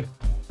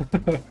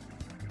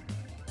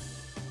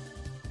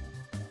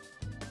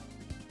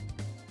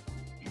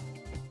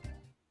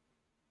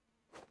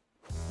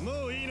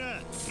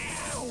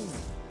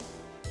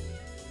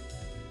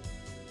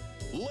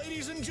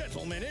 Ladies and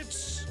gentlemen,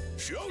 it's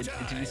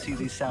showtime. Did you see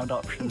these sound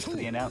options for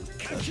the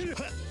announcement?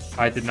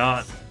 I did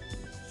not.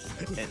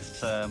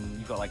 It's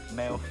you've got like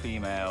male,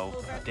 female,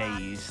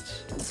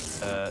 dazed,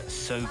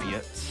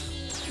 Soviets,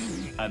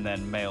 and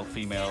then male,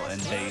 female,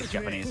 and dazed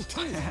Japanese.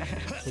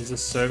 Is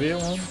this Soviet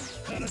one?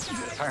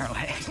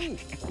 Apparently.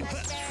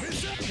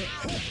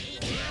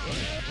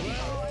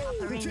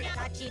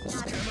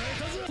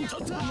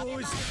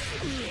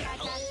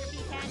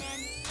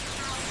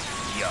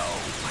 Yo.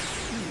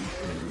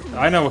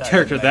 I know what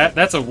character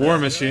that's a War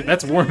Machine.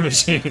 That's War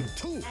Machine.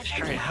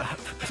 Straight up.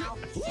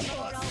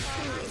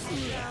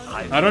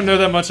 I don't know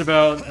that much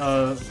about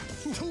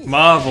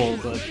Marvel,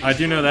 but I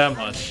do know that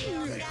much.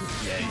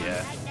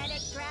 Yeah.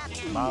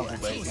 Marvel,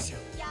 baby.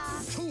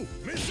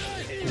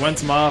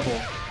 When's Marvel?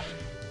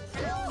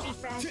 Oh,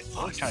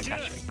 I'm trying to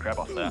catch me. Grab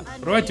off there.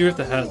 What do I do with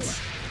the heads?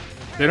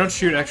 They don't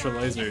shoot extra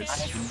lasers. I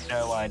have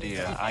no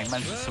idea. I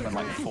managed to summon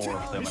like 4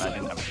 of them and I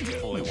didn't have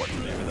fully what to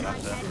do with them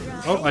after.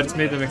 Oh, I just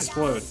made them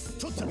explode.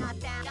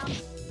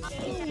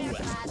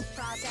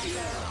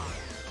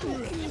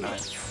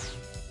 Nice.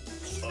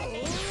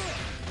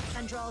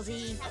 Control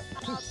Z.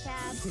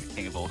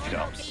 King of all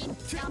shops.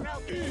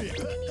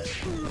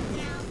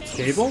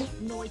 Cable?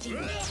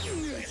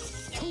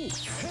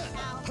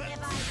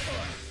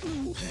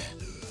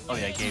 Oh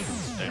yeah,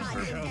 Gable's known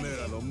for,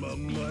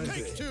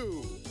 Take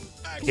two.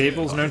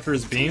 Cable's known for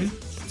his beam?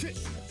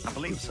 I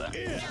believe so.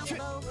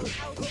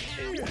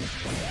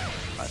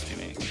 Must be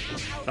me.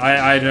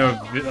 I know,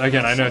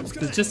 again, I know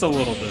just a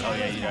little bit. Oh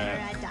yeah, you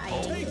know.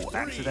 Oh,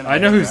 accidentally. I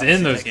know who's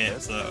in those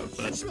games though,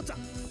 but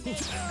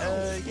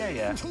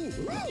Yeah.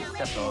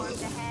 Definitely.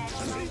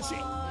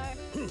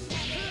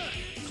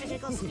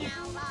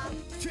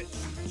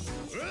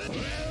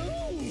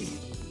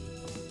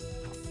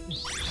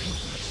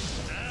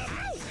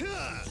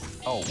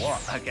 Oh,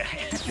 what? Okay.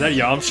 is that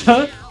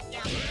Yamcha?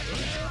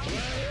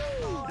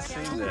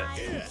 Seen that.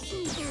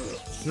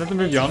 Isn't that the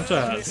move Yamcha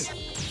has?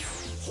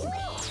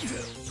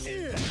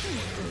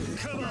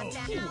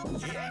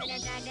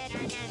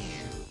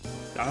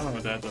 I don't know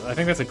what that does. I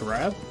think that's a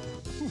grab?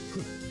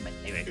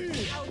 Maybe.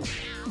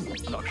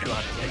 I'm not sure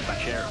how to take my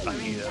chair back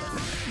either.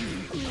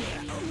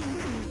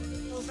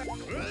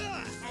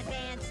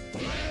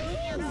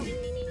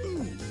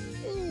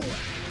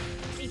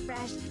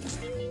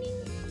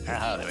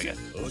 Ah, there we go.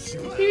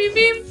 Beep,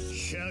 beep.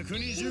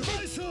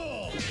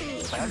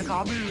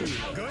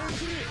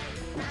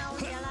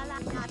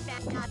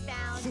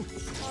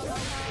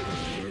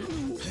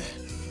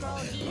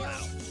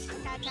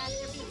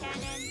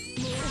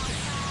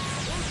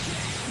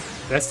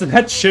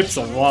 That chips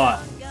a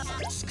lot.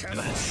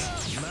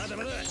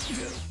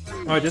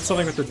 Oh, I did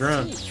something with the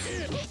drone.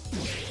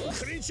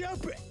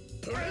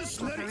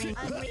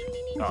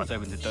 Oh, I was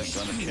hoping to dunk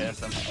on the chair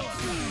somehow.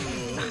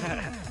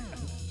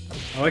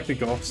 I like the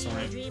golf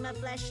swing. Dream of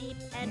flesh sheep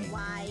and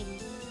why?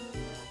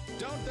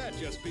 Don't that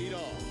just beat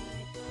all?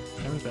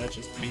 Don't that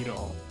just beat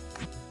all?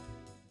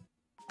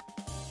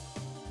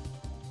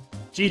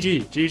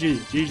 GG, GG,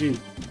 GG.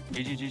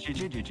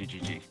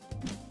 GG.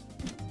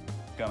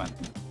 Go on.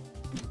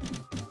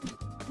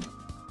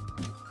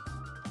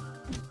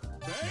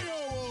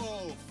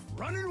 Beowulf,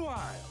 running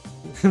wild.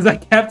 Is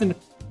that Captain?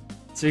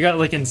 So you got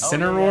like Oh,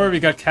 Incineroar, yeah. we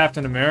got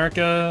Captain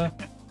America.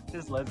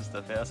 There's loads of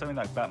stuff here. Something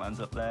like Batman's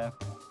up there.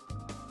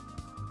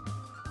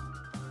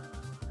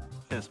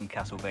 There's some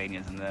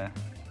Castlevanias in there.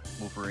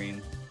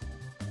 Wolverine.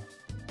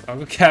 I'll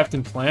go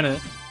Captain Planet.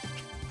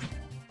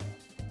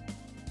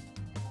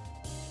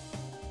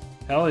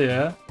 Hell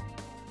yeah.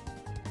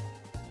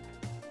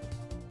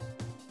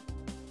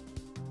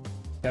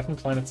 Captain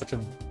Planet's such a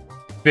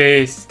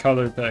base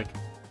color pick.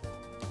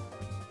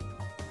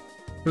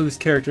 For this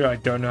character I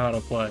don't know how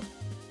to play.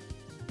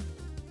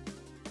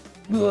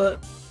 Whoa.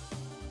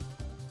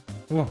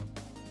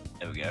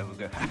 There we go, we'll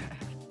go.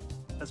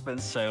 I spent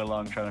so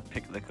long trying to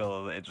pick the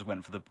color that it just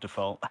went for the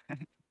default.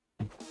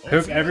 I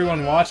hope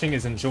everyone watching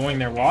is enjoying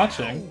their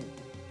watching.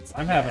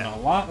 I'm having a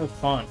lot of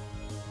fun.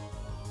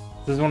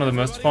 This is one of the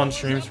most fun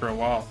streams for a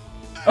while.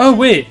 Oh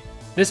wait!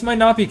 This might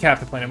not be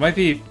Captain Planet.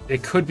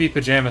 It could be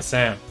Pajama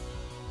Sam.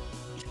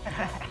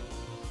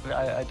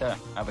 I don't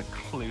have a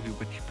clue who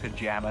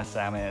Pajama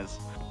Sam is.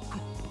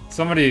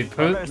 Somebody I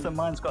put... noticed that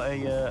mine's got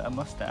a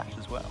mustache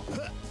as well.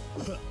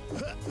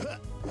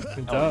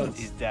 It Oh, does.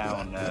 he's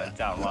down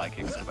like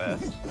kicks the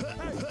best.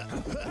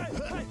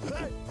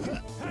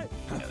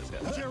 Yeah, let's go.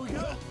 Here we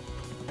go.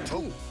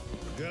 Oh.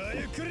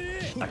 I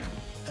can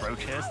throw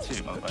chairs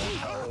too, motherfucker.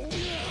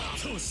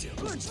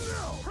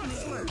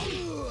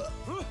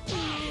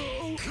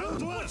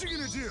 What you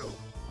gonna do?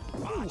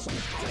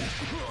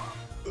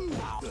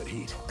 Good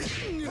heat.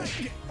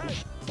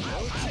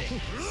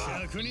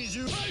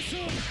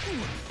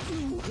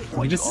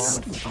 What,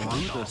 just- you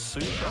through the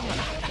suit?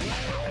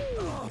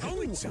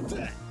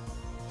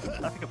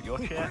 I pick up your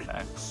chair,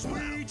 thanks.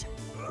 Sweet.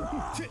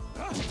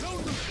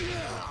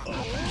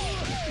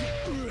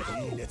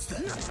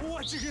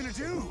 What you gonna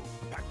do?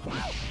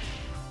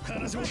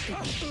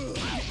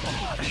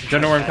 You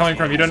don't know where I'm coming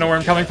from. You don't know where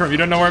I'm coming from. You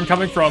don't know where I'm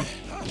coming from.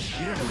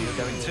 You don't know where you're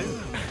going to.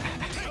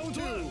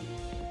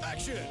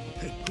 Action.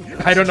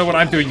 I don't know what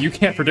I'm doing. You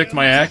can't predict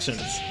my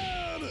actions.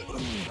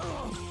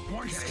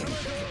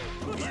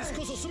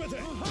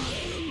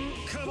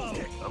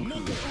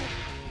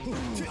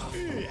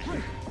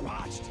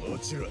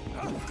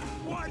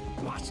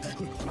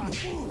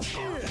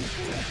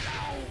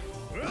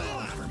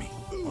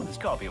 Oh, there's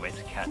gotta be a way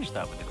to catch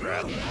that with the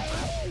grab.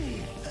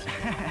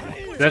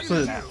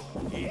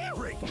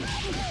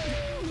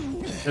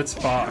 That's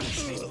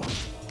Fox.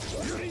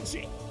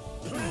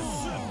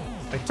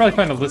 I could probably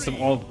find a list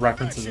of all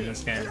references in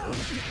this game.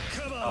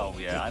 Oh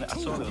yeah, I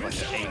saw there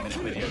was like an 8-minute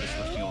video just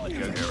listing all the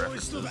JoJo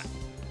references.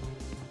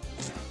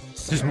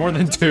 There's more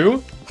than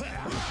 2?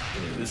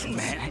 There's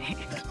many.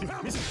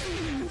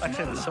 Like I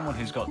said, there's someone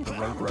who's got the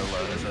road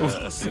roller as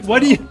a super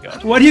What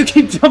do you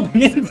keep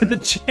jumping into the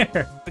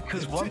chair?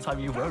 Because one time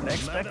you won't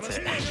expect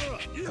it.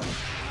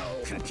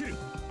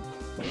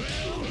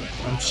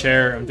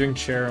 I'm doing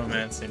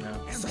chairomancy now.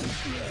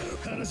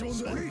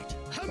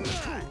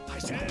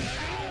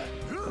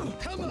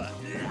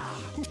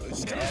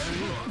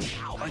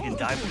 I can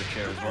dive with the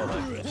chair as well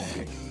though.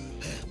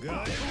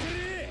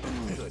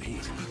 Good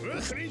heat.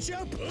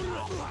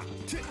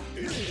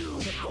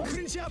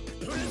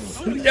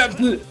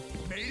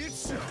 Made it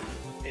so.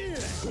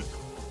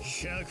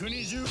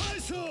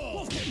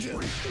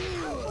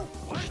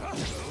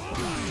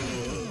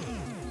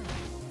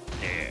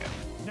 Yeah.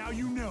 Now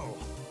you know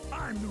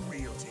I'm the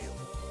real deal.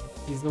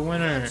 He's the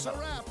winner.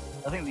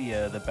 I think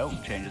the belt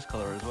changes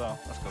colour as well.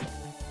 That's cool.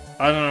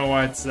 I don't know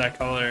why it's that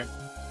color.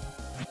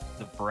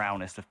 The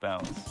brownest of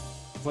belts.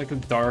 It's like a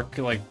dark,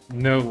 like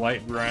no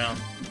light brown.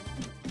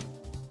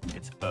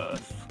 It's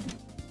Earth.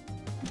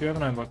 You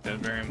haven't unlocked it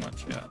very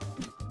much yet.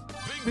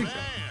 Big man.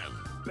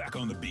 Back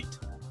on the beat.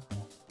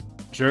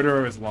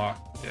 Jotaro is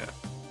locked. Yeah.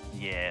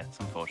 Yeah, it's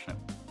unfortunate.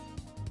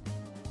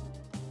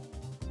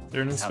 Is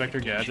there an That's how they Inspector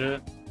get you.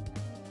 Gadget?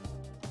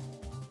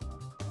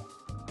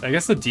 I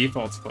guess the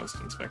default's close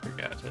to Inspector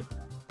Gadget.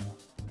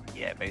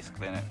 Yeah,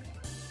 basically, innit?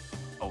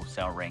 Oh,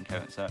 sell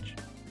raincoat and such.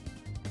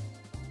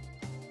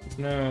 There's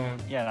no...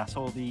 Yeah, that's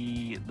all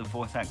the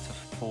voice actor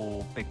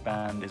for Big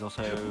Band is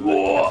also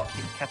Whoa.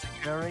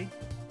 Katakuri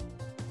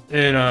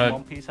In,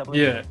 One Piece, I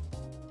believe. yeah.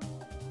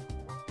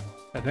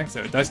 I think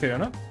so. Daisuke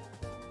Onna?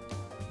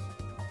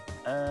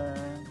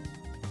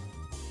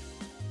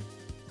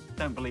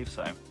 don't believe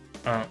so.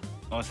 Oh.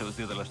 Unless it was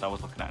the other list I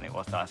was looking at and it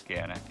was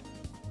Daisuke on it.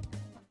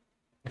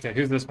 Okay,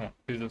 who's this one?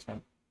 Who's this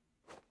one?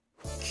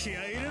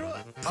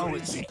 Oh,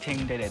 it's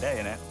King Day,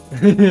 isn't it?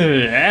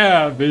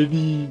 Yeah,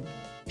 baby.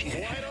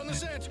 Right on the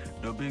set.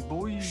 The big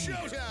boy.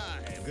 Showtime.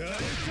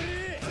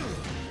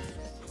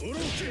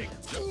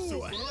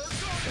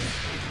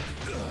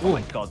 Oh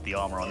my god, the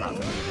armor on that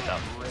move is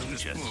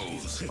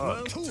outrageous.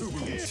 Fuck.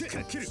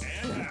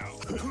 And now.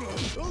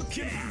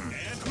 Okay.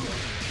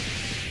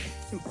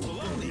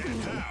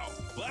 And now.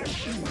 Black.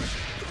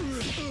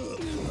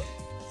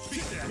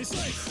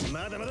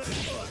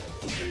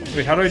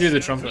 Wait, how do I do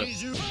the trumpet?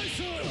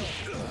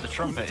 The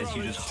trumpet is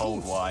you just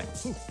hold Y.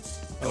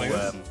 Oh my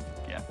God.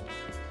 Yeah.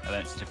 And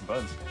then it's different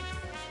buttons.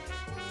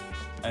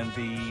 And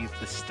the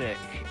stick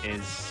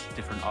is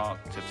different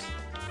octaves.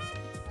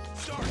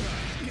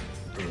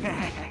 Did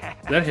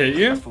that hit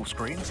you? Full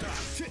screen.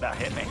 That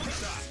hit me.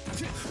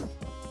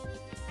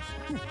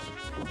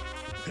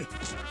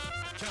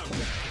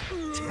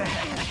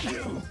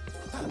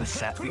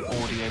 the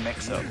audio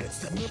mix-up.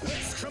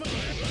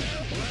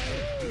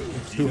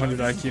 200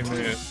 IQ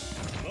move.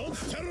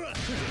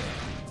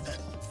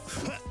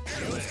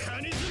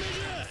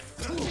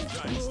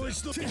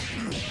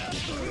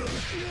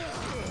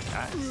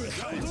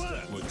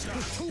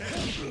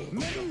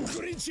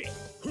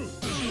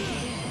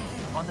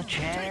 On the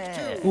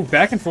chair. Ooh,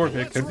 back and forth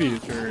it could be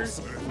for the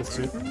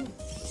super.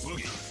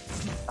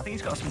 I think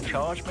he's got some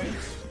charge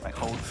moves, like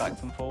hold back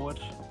and forward.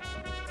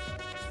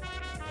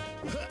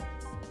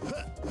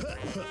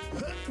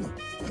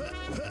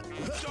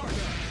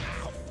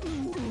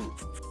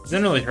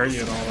 Didn't really hurt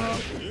you at all though.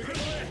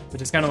 It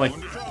just kind of like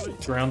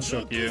ground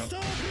shook you.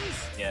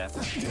 Yeah.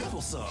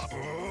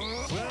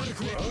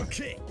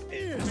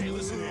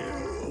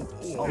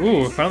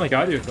 Ooh, finally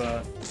got you with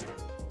that.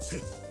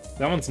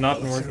 That one's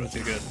not been working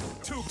too good.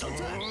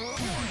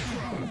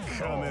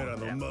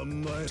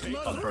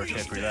 I'll throw a chair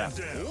through that.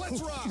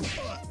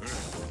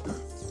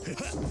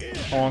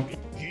 Honk.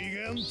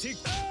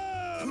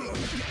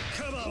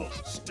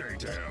 Stay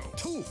down.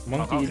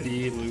 Monkey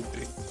D.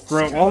 Luffy.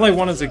 Bro, all I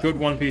want is a good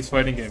One Piece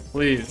fighting game,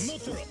 please.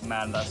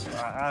 Man, that's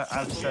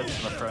I've said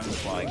to my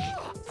friends, like,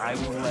 I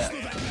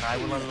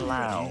will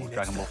allow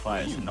Dragon Ball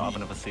FighterZ to not have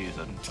another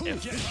season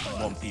if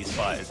One Piece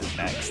FighterZ is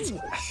next.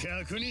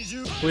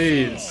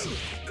 Please.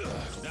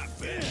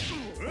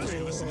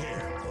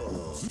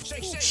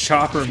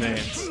 Chopper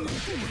mains.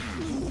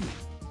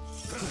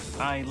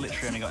 I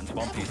literally only got into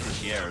One Piece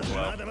this year as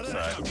well, so...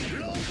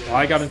 Well,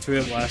 I got into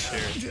it last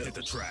year. Hit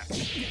the track.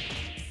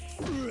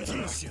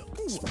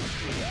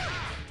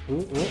 Ooh, ooh, ooh,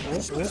 ooh,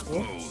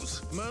 ooh.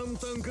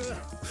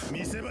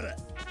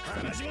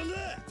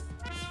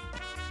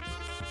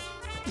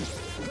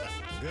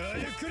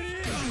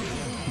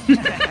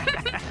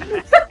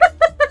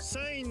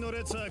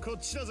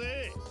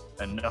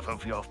 Enough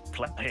of your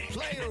play.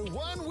 Player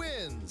one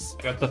wins.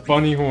 Got the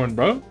funny horn,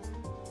 bro.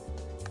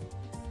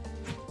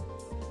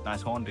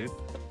 Nice horn, dude.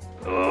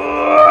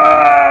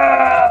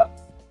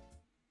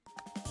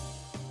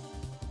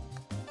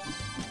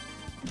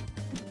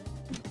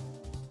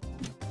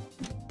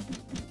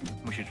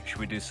 Should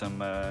we do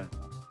some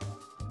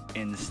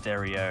in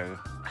stereo,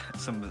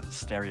 some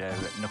stereo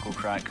knuckle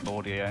crack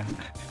audio?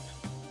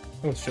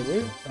 Oh, should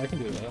we? I can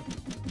do that.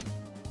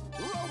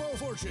 Robo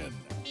Fortune.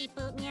 Beep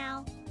boop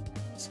meow.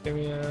 Just give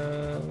me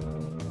a...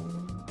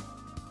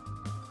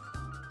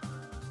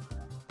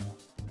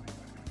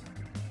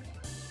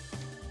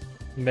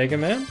 Mega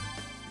Man?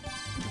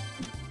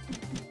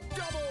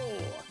 Double.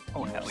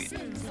 Oh hell yeah!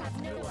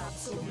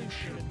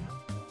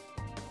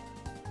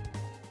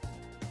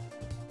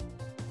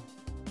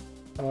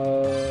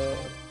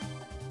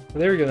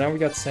 There we go, now we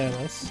got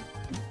Samus.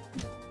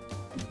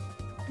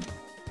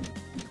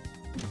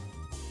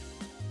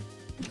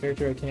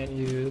 Character I can't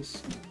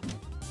use.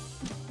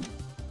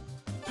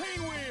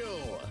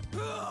 Painwheel.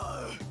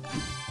 I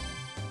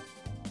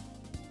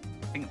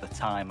think the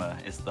timer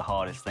is the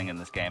hardest thing in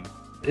this game.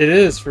 It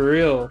is, for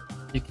real.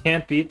 You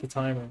can't beat the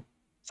timer.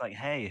 It's like,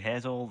 hey,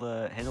 here's all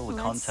the Let's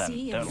content.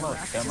 see if Don't you're look,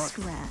 up don't to look.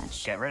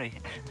 scratch. Get ready.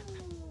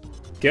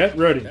 Get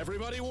ready.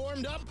 Everybody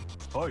warmed up.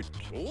 Fight.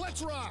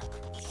 Let's rock.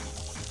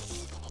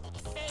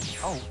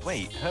 Oh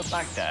wait, her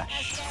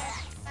backdash.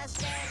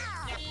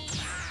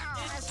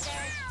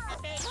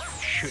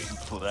 Shouldn't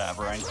pull that out of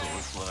her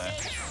ankles, will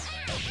it?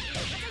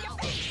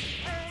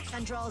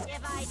 Controls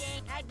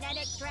dividing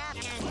magnetic trap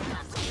and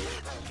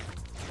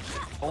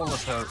All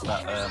of her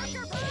that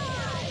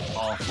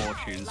Our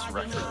Fortune's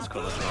reference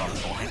colours are on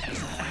point.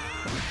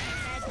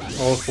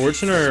 All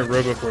Fortune or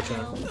Robo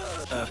Fortune?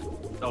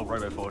 Oh,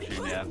 Robo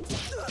Fortune, yeah.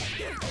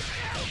 Shit.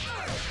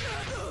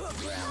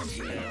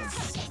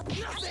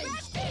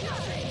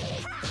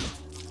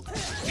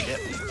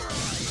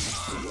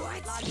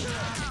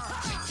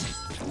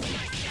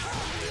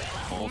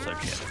 Also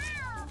shit.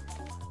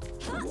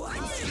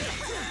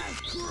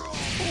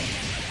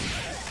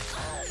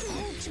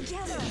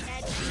 together.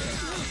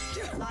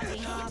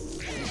 Locking off.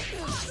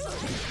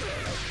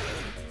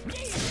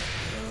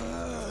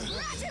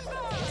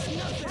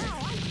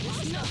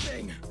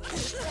 Nothing.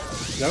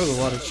 That was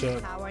a lot of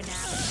shit. Power nap.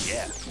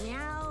 Yeah.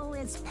 Now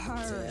it's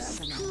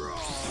personal.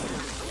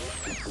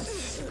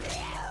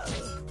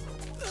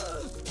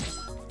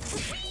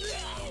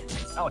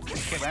 Oh, I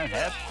kick around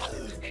head.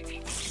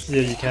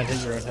 Yeah, you can't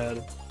hit your own head.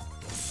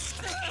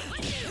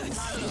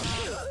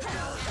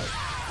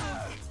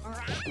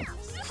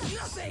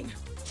 Nothing.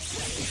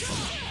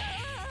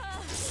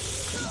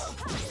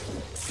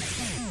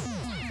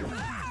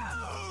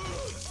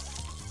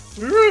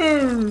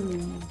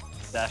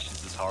 Dash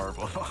is just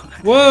horrible.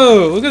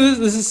 Whoa! Look at this.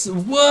 This is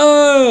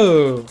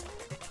whoa.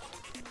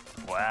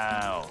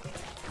 Wow.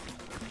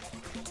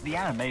 The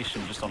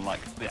animation just on like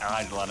the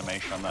idle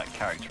animation on that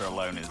character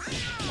alone is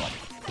like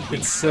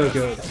It's so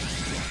good.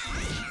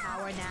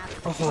 Power nap.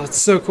 Oh, it's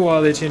so cool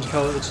how they change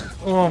colors.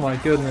 Oh my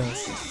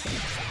goodness.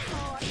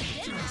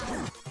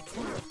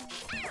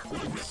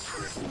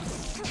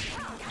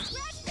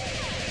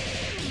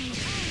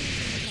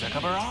 it's like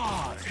a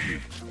barrage.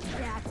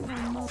 Back for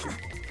more.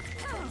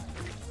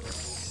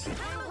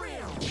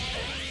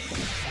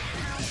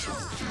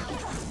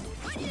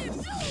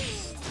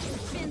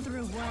 Been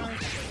through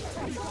worse.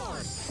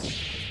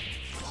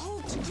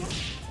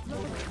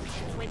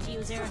 Which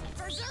user?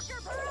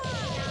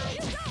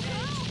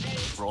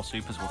 Raw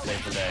supers will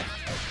save the day.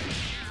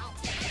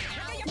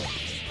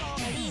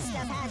 At least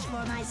a patch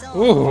for my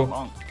soul. Ooh,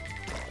 Monk.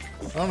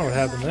 I don't know what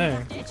happened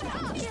there.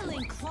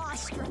 Feeling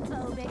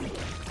claustrophobic.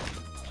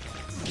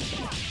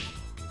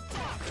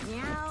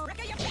 Now.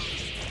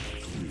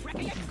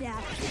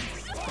 Back.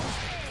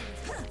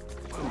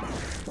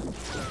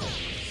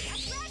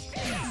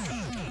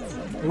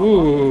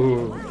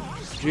 Ooh,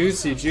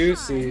 juicy,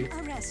 juicy.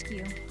 A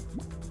rescue.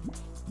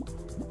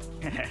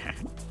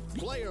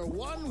 Player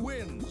 1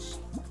 wins.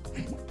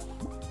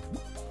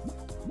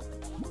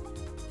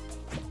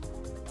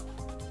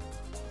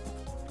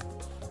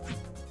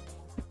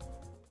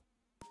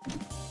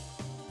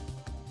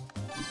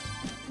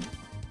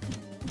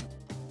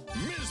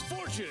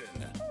 Misfortune.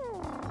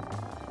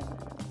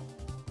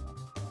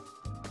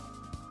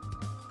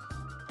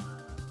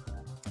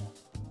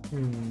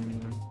 Hmm.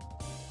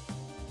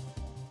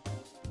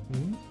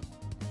 Hmm?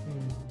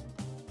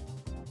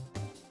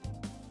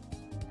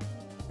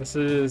 This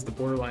is the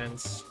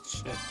Borderlands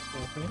shit, I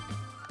think.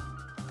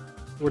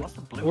 What's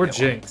the blue Or kit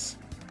one? Jinx.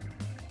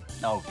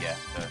 Oh yeah.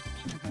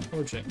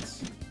 Or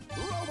Jinx.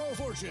 Robo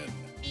Fortune.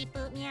 Beep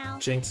boop meow.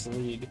 Jinx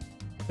League.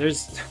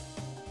 There's...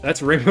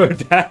 That's Rainbow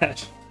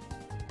Dash.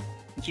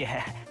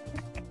 Yeah.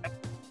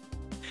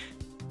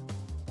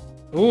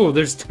 Ooh,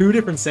 there's 2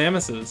 different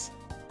Samuses.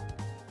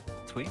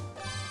 Sweet.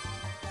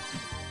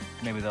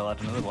 Maybe they'll add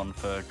another one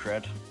for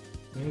Dread.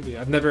 Maybe.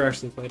 I've never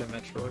actually played a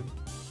Metroid.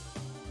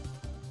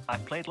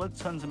 I've played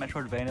tons of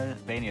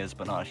Metroidvanias,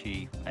 but not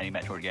actually any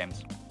Metroid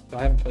games.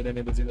 I haven't played any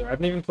of those either. I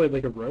haven't even played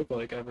like a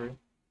roguelike ever.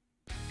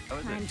 Oh,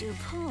 is Time it? to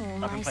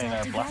pull I've been playing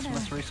myself together.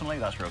 Blasphemous recently,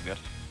 that's real good.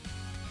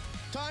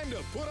 Time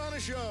to put on a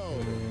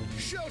show.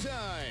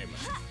 Showtime.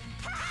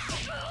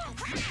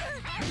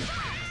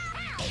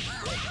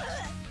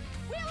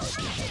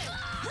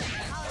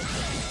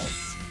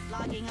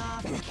 Logging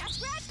off.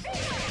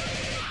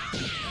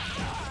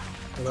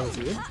 Oh, that was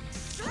you?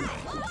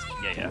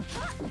 Yeah.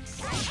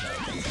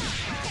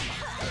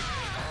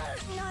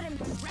 Not in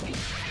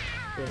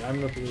Wait, I'm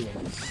the blue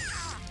one.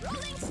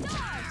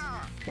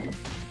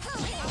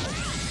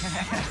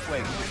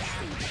 Wait,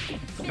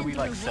 can we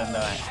like send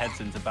our heads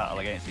into battle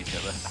against each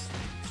other?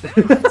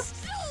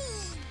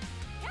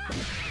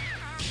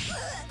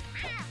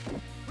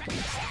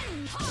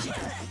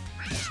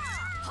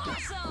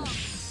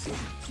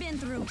 been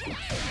through.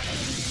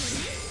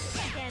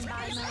 Stand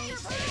by mode.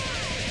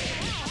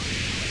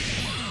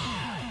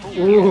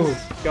 Ooh,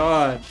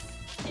 God.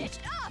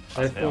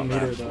 I have full Failed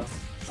that. meter though.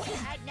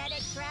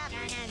 Magnetic trap.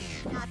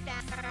 Not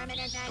that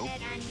permanent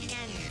magnet.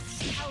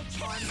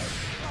 Outform.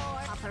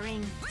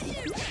 Offering.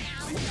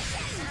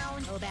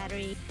 No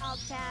battery. Alt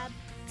tab.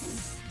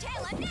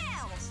 Tail and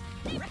nails.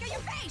 Look at your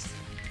face.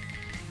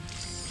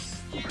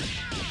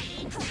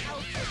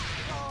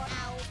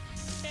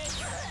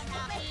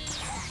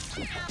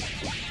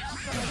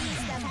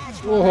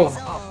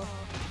 Whoa.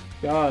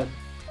 God.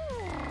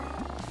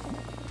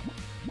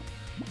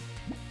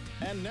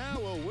 And now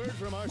a word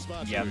from our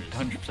sponsors. Yeah, I'm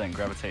 100%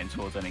 gravitating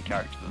towards any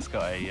character that's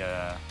got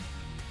a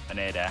an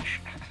air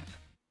dash.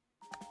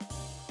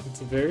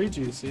 It's very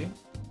juicy.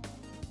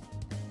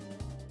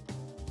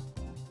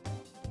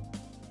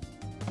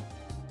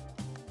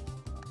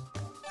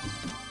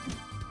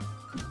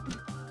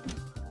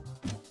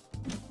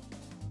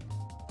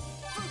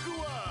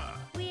 Fukua.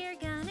 We're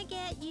gonna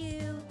get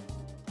you.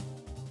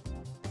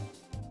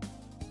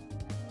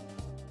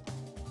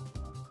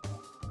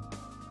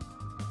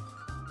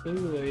 Hey,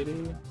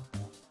 lady.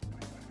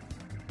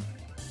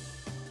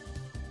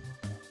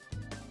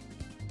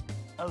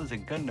 Oh, there's a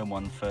Gundam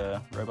one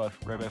for Robo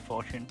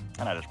Fortune,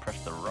 and I just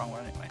pressed the wrong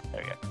one anyway.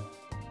 There we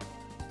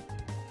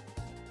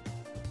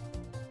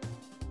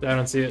go. I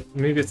don't see it.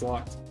 Maybe it's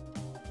locked.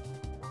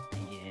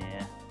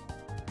 Yeah,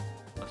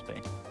 must be.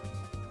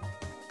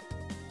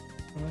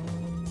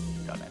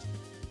 Got it.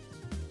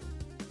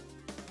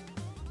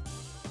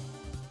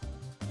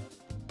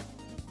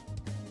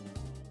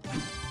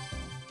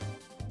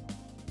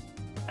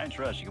 I just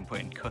realized you can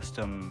put in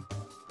custom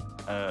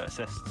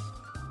assists.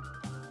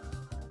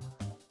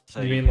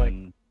 So You mean like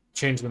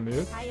change the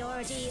move?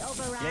 Priority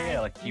override. yeah,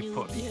 like you New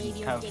can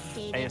behavior have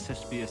dictated. A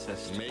assist, B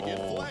assist, Make it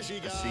or flashy,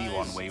 the C guys.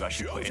 one where you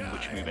actually put in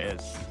which move it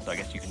is. So I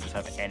guess you can just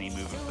have any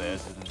move of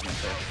theirs as an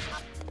assist.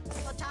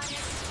 Photonic.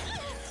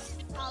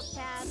 Alt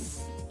tab.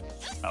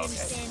 Oh, okay,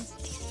 Instant.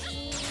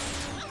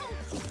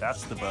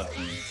 that's the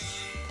button.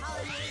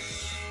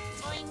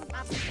 Going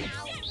up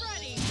now.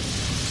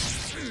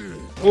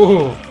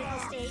 Ooh.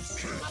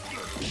 State.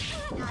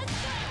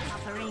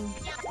 Offering.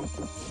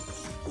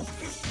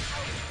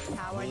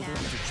 Power nap.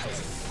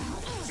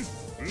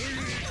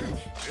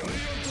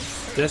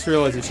 Just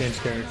realized you changed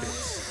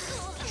characters.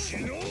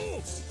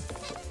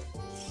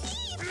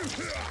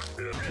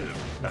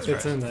 That's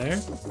It's right. in there.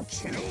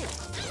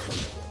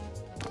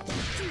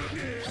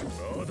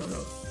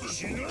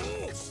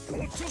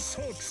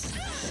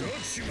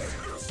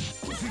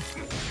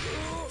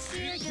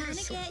 We're gonna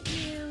get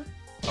you.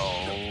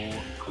 Oh,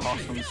 Hot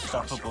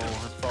Unstoppable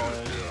has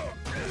followed.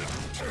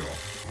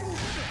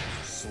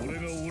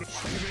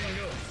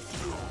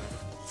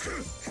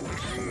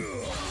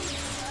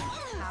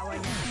 Power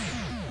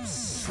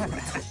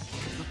nap.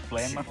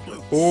 Playing my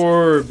flute.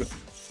 Orb. Boom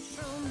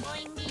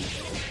boing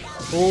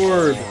beep.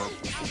 Orb.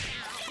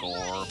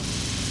 Orb.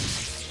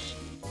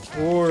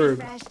 Orb.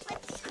 Crash.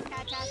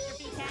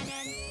 Catastrophe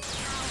cannon.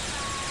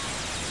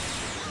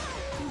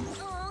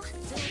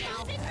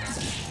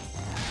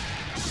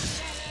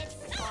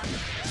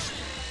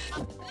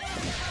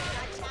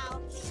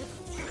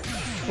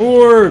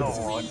 Orb.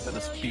 Oh, into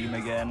this beam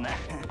again.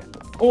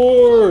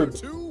 Orb.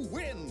 2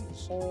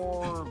 wins.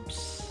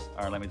 Orbs.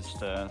 Alright, let me just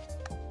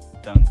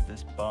dunk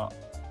this bot.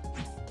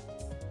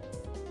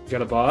 You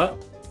got a bot?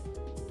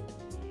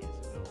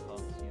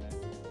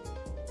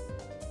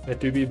 It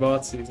do be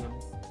bot season.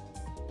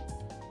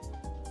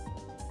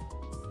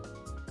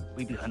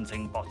 We be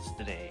hunting bots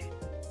today.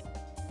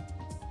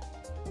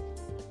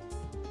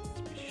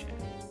 Let's be shit.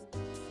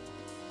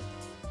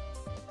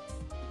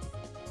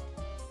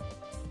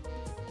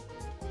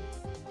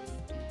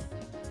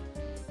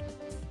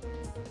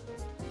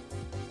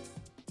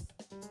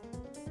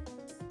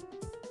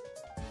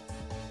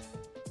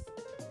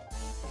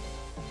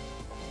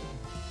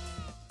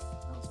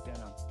 What's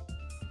going on?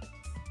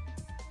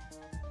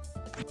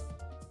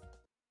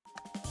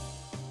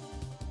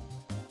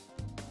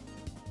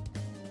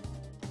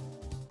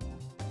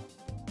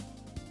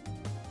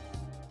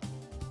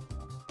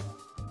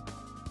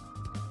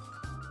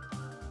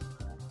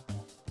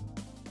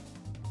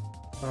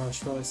 Oh, I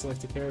should probably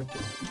select a character.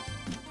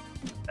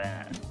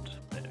 And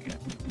there we go.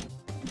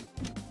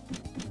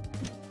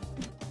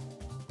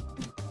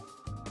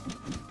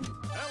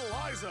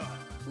 Eliza.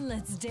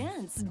 Let's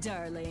dance,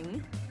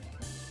 darling.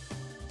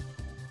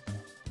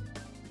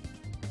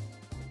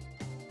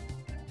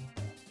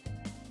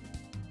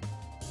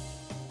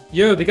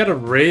 Yo, they got a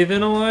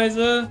Raven,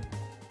 Eliza?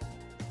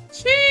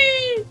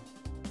 Chee!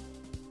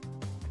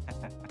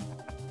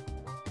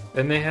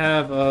 And they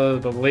have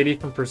the lady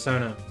from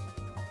Persona.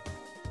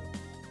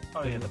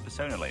 Oh yeah, the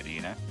Persona lady,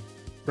 you know.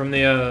 From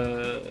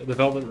the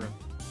Velvet Room.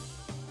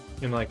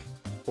 In like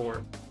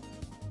 4.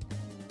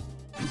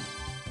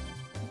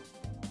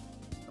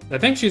 I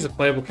think she's a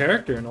playable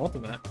character in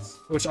Ultimax,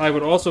 which I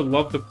would also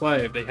love to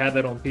play if they had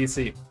that on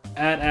PC.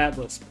 At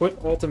Atlas, put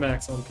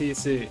Ultimax on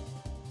PC.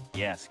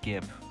 Yes,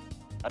 Gib.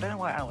 I don't know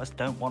why Atlas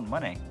don't want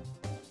money.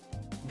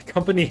 The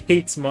company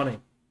hates money.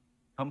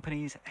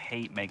 Companies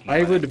hate making I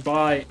money. would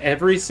buy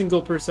every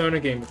single Persona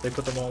game if they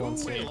put them all on Who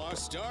Steam. will our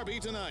star be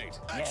tonight?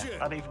 Yeah, Action.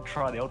 I'd even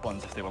try the old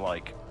ones if they were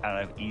like, I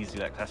don't know,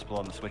 easily accessible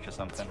on the Switch or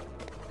something.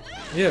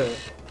 Yeah.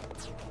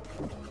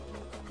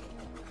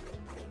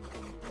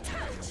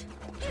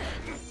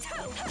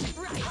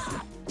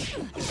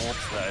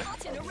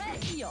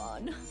 Also,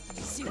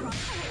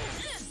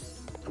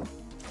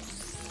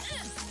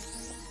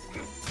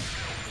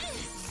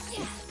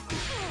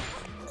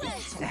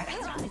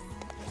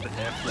 the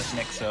hair flip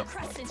mix up.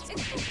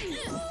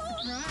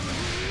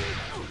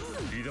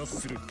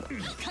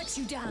 Cut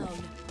you down.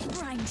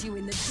 Grind you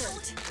in the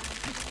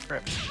dirt.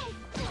 Rip.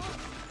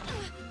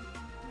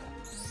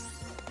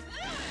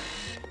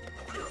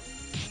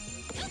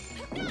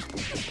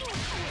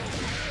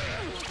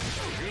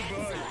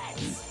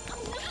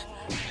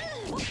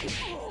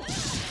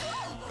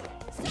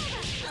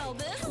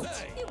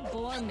 Elvis, you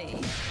bore me.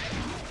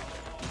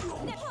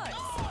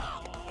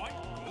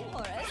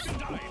 Horace.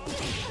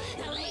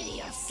 The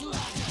Lady of Slaughter.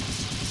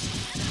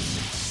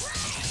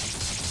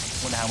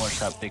 Wonder how much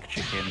that big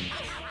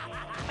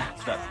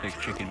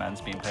chicken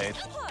man's being paid.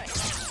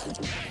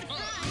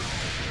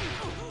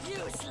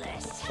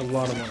 Useless. A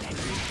lot of money.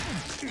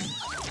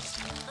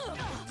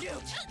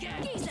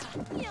 Giza.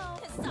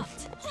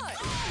 Soft.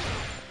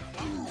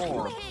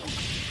 Or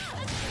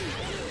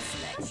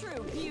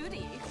True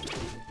beauty.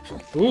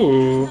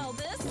 Ooh.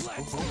 Elvis.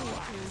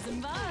 Cruise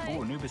and by.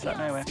 oh, Anubis out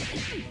nowhere.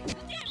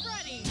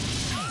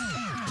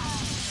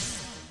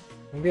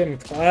 I'm getting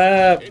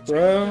clapped, It's your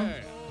bro. turn.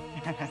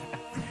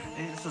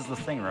 This is the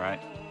thing,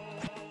 right?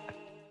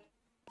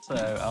 So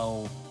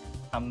I'll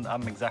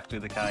I'm exactly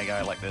the kind of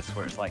guy like this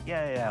where it's like,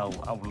 yeah,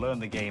 I'll learn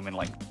the game in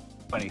like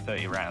 20,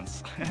 30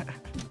 rounds.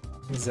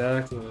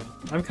 Exactly.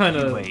 I'm kind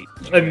of Wait.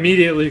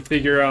 immediately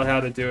figure out how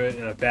to do it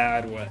in a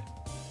bad way.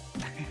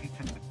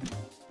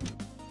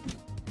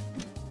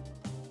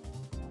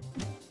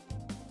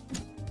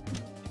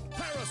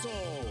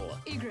 Parasol.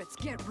 Egrets,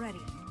 get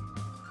ready.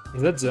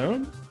 Is that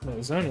Zone?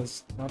 No, Zone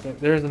is not that.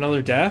 There's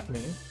another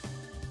Daphne.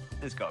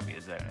 There's got to be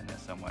a zone in there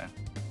somewhere.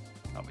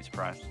 I'll be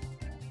surprised.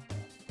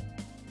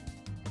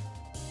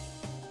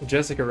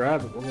 Jessica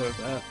Rabbit, we'll go with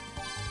that.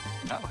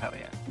 Oh, hell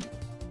yeah.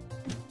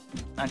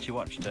 I actually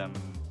watched,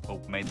 or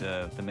made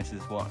the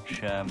missus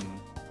watch,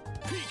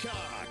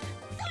 Peacock.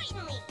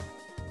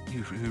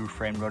 Who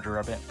Framed Roger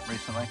Rabbit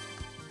recently.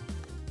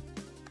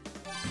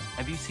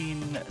 Have you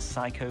seen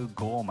Psycho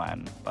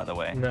Gorman, by the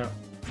way? No.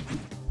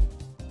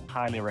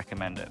 Highly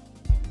recommend it.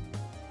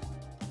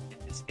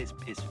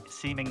 It's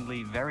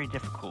seemingly very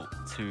difficult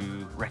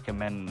to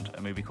recommend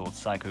a movie called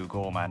Psycho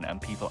Gorman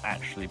and people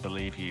actually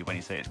believe you when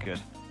you say it's good.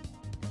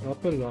 I'll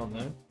put it on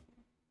there.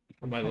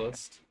 On my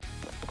list.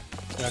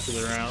 After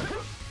the round.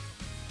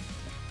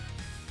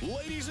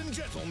 Ladies and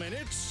gentlemen,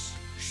 it's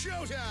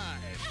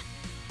showtime.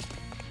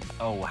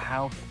 Oh,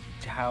 how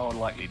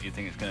likely do you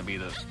think it's going to be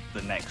that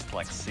the next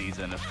like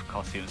season of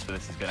costumes for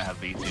this is going to have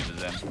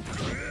VTubers in?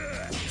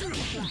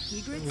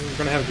 We're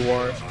gonna have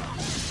Dwarf.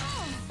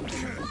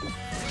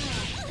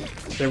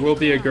 There will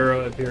be a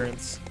girl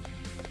appearance.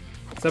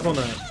 Step on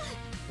that.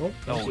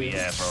 Oh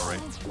yeah, probably.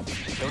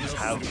 They'll just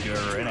have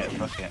Gura in it,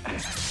 fuck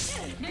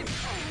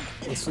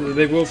it. So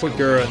they will put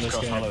Gura in this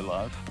Cross game. Hollow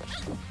Love.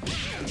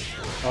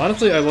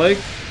 Honestly, I like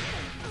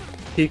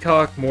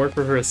Peacock more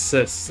for her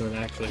assists than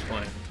actually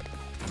playing.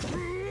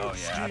 Oh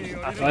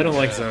yeah, I don't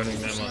like zoning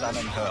that much.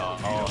 Standing her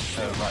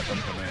right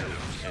bumper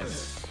move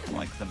is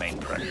like the main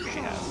trick she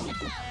has.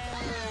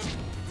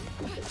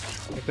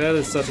 Like, that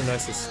is such a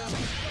nice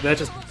that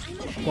just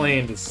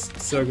plain is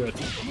so good.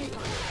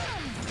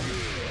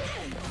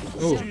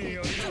 Ooh.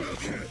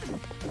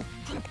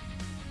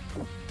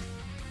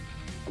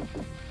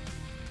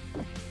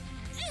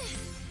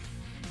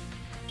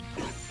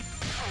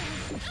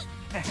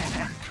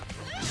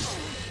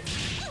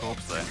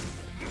 Corpse there.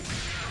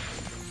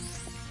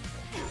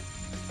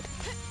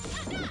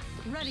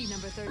 Ready,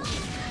 number 13.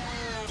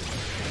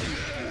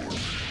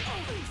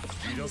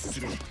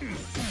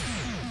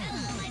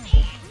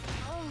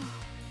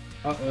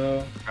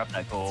 Uh-oh. Grab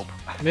that gorb.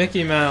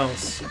 Mickey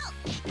Mouse.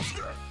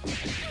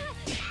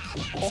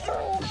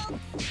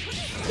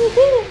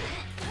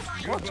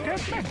 What's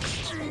good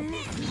next?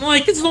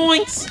 Like, it's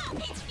Zoinks!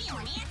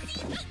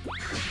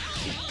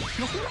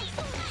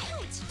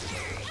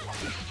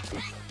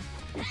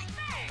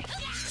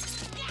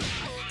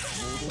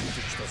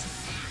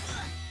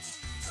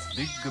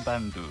 Big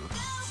Bandu.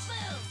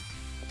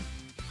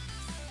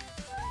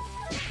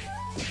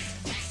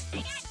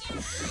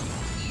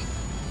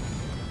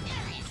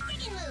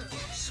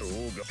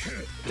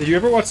 Did you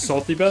ever watch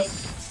Salty Bet?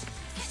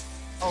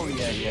 Oh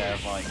yeah,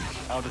 like,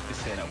 I'll just be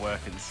sitting at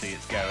work and see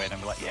it's going and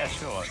be like, yeah,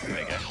 sure, let's give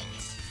it a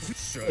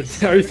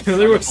go. Are you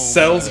familiar with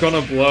Cell's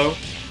Gonna Blow?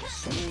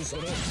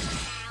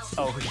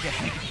 Oh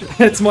yeah.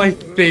 That's my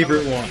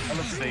favorite one. I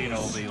love seeing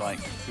all the like,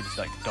 it's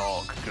like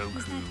Dog,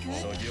 Goku,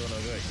 or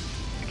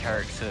the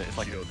character, it's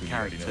like a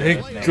character.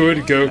 Good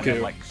name, Goku. and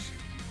then, like,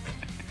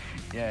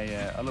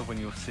 yeah, I love when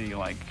you'll see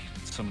like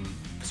some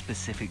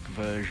specific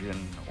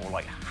version or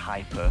like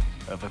hyper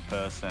of a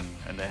person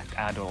and they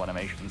add all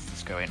animations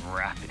just go in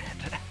rapid.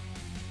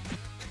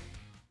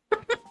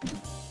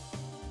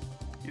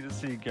 You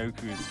just see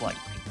Goku, it's like,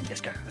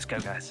 let's go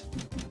guys.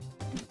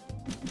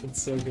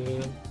 It's so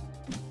good.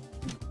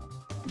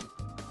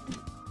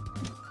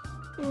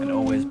 And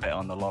always bet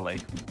on the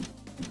lolly.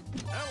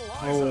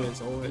 Always.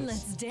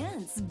 Let's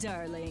dance,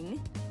 darling.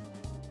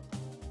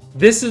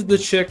 This is the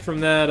chick from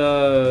that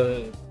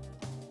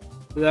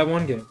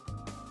one game.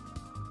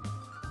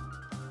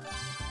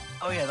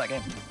 Oh yeah, that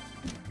game.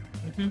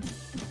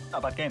 Not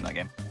a bad game, that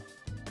game.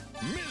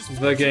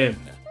 The game.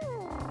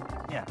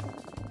 Yeah,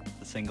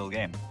 the single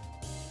game.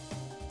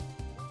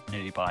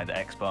 You buy the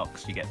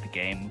Xbox, you get the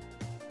game.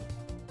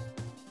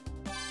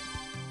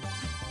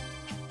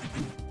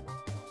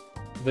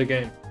 The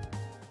game.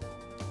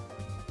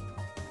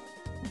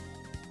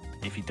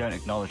 If you don't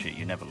acknowledge it,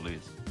 you never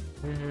lose.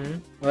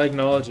 I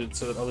acknowledge it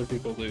so that other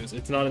people lose.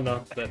 It's not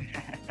enough that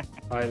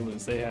I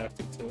lose, they have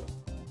to too.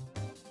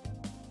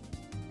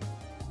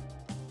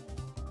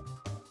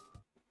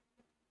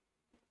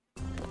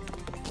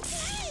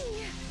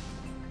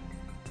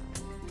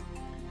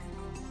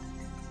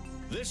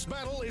 This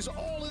battle is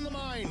all in the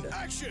mind.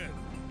 Action!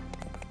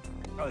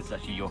 Oh, it's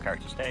actually your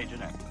character stage,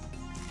 isn't it?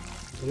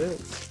 It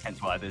is.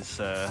 Hence why there's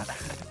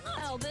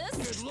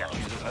Elvis.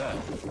 statues of her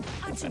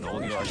and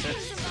all your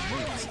assists and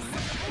moves.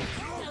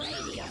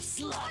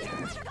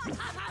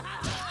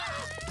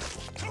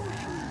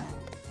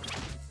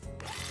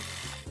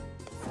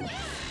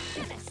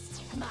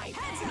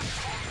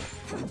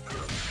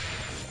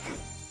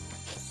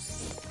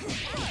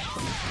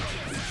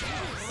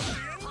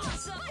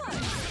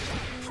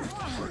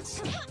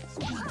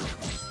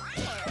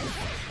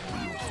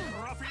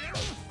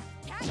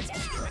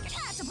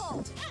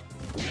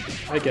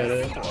 I get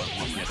it.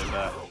 Looking at it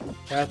there.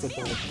 That's a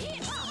pull.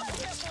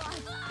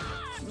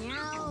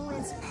 Now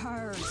it's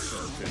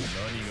perfect.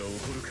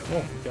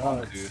 Oh my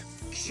god. Dude.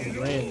 Some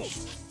range.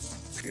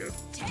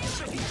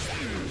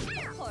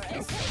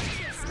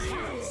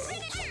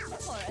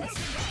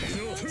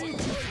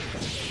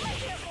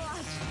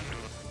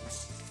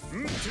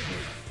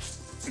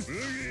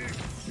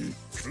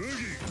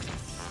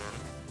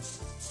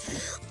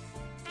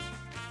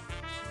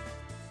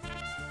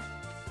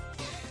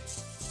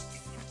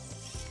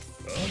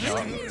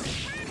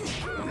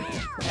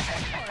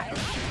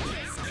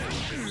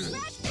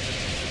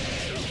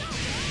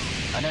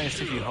 I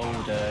noticed if you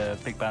hold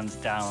big bands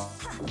down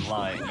and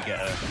light, you get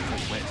a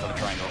width of a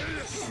triangle.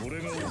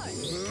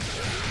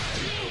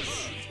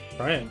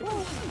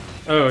 Triangle.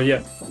 Oh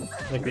yeah,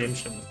 like the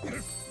instrument.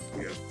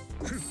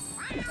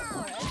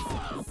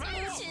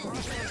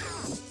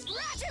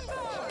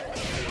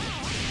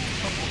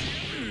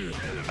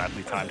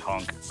 Badly timed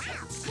honk.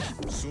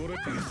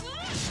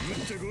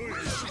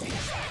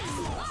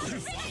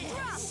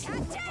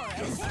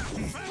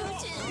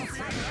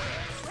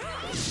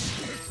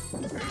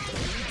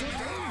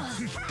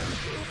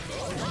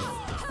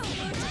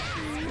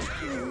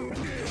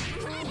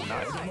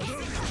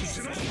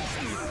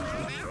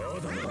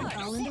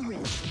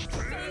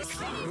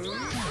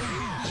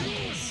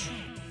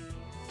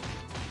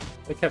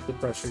 They kept the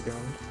pressure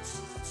going.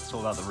 It's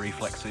all about the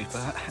reflex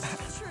sweeper.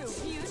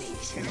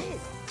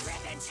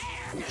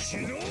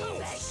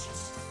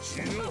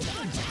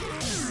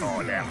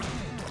 Oh damn.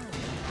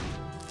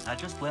 I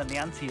just learned the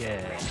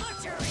anti-air.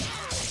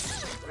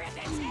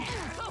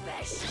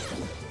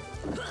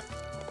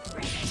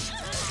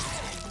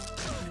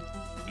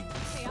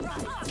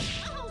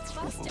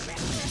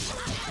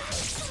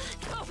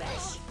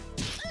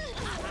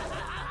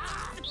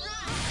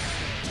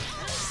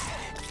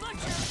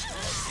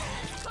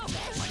 Oh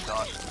my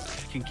gosh,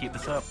 you can keep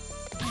this up.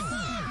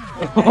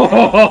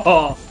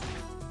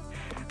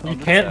 You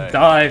can't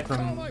die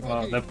from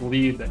the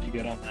bleed that you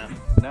get on that.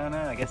 No,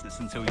 I guess it's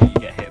until you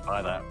get hit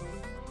by that.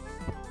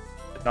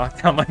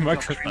 Knock down my Game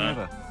microphone.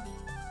 over.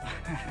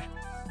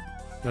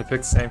 I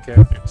picked the same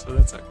character, so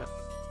that's okay.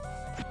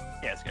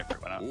 Yeah, let's go for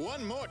it, why not?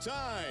 One more I'm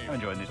time.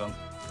 enjoying these ones.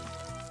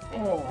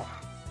 Oh,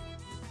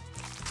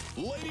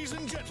 Ladies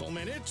and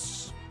gentlemen,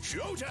 it's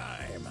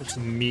showtime. it's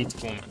meat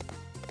woman.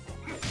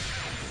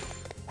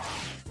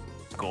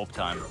 Gorb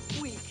time.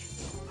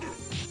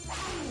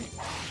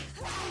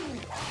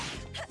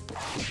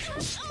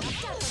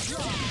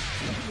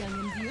 Young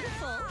and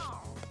beautiful.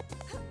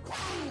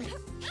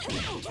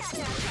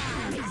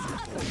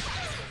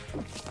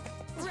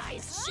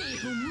 Rise, she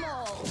who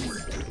molds.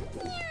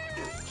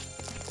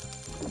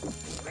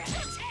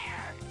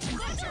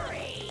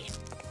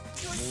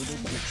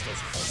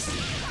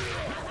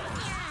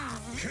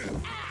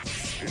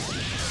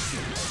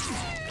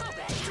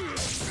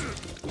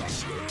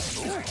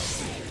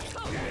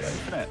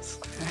 Infinites.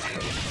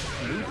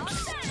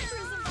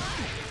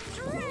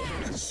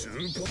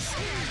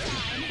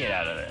 Get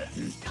out of there.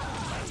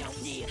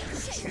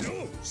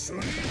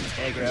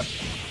 Hey, grab.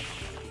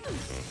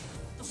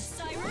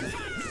 Siren,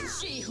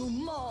 she who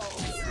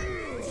molds.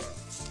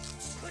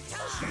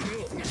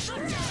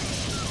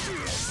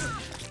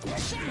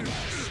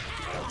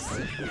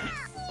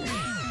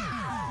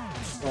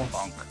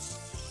 Bonk.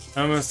 I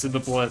almost did the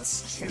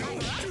blitz.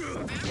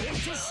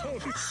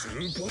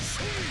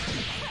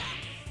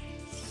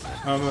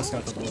 I almost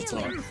got the blitz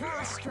off.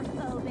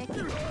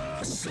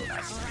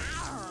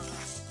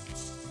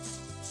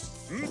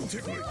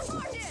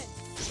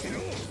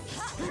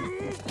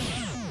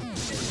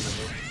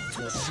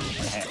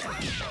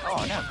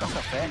 Oh no, that's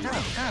not fair. No,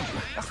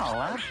 that's not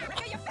allowed.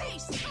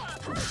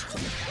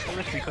 I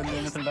literally couldn't do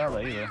anything about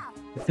that either.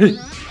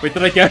 Wait,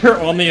 did I get her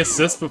on the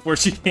assist before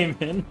she came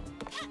in?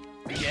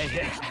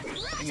 Yeah.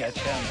 I didn't get a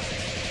chance.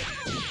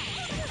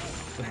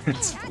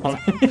 It's funny.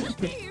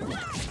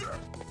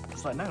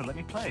 It's like, no, let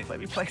me play that.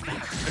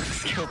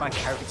 Just kill my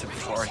character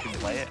before I can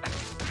play it.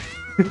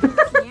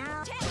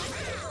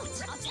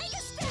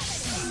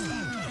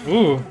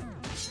 Ooh.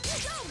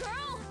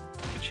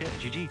 Good shit.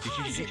 GG.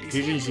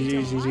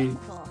 GG.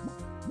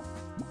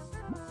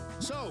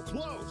 So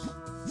close.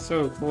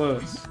 So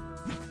close.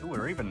 Ooh,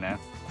 we're even now.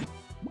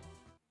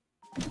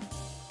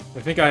 I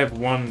think I have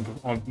one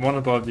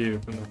above you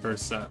from the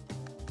first set.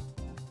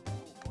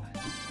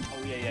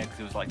 Oh yeah, because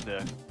it was like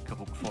the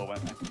couple before,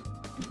 weren't they?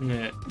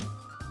 Yeah.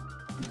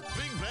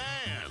 Big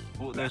Van.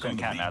 Well, those don't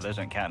count now,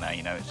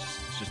 you know, it's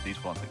just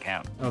these ones that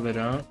count. Oh, they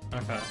don't?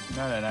 Okay.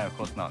 No, of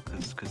course not,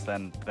 because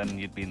then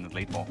you'd be in the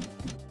lead more.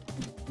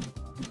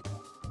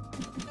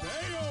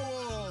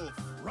 Beowulf.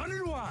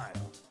 Running wild.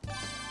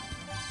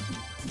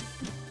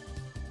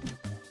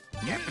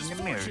 Yeah, bring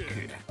the mirror,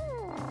 kid.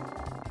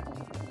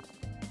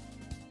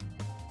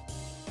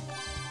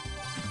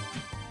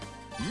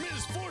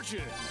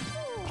 Misfortune.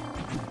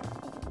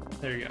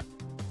 There you go.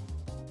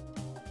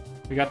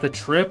 We got the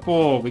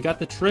triple.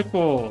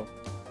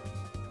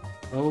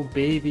 Oh,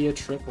 baby, a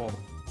triple.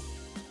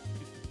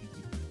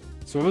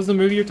 So what was the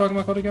movie you're talking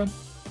about called again?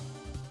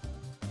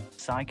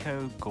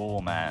 Psycho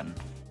Gorman.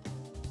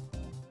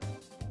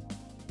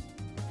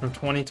 From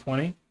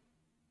 2020?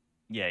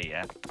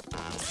 Yeah.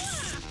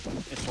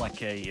 It's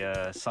like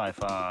a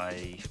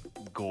sci-fi,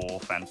 gore,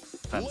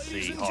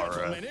 fantasy,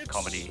 horror,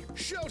 comedy.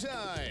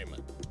 Showtime!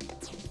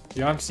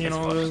 Yeah, I'm seeing It's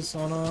all fun. those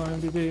on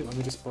IMDb. Let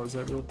me just pause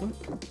that real quick.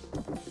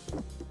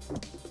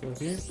 Go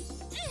here.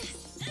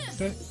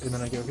 Okay, and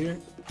then I go here.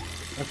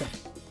 Okay.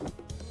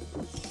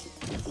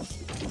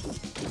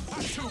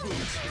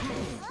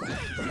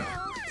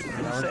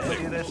 Now we're Do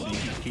clear. this and you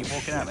just keep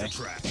walking at me.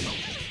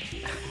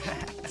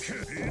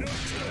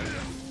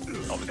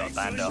 Oh, we got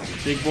banned up.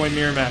 Big boy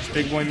mirror match.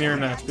 Big boy mirror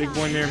match. Big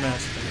boy mirror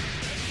match.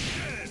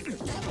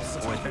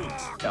 Boys,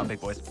 down big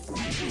boys.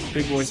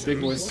 Big boys.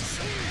 Big boys.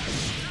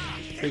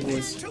 Big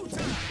boys.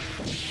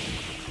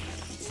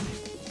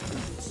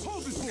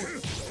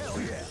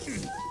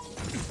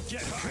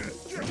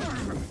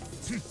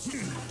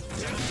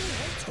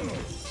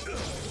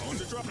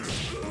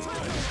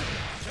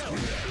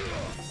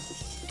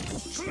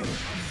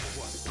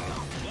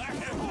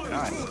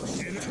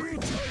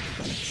 Nice.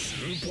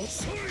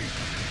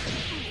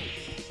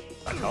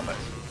 That combo.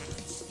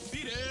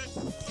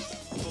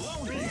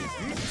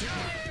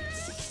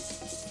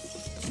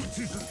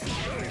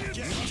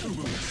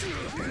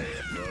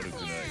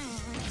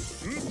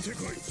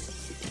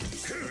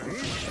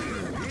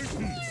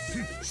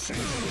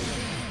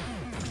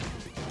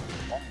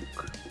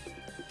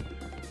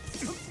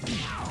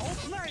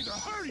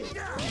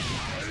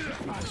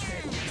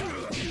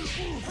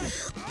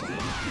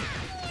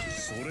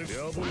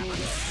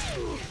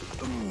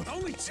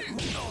 Only two.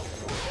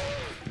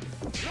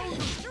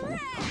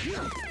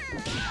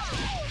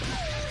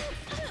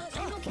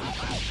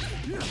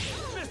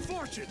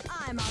 Misfortune.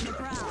 I'm on the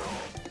prowl.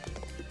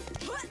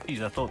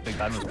 Jeez, I thought Big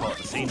Bad was part of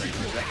the scenery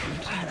for a second.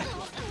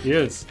 He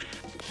is.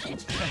 He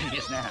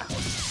is now.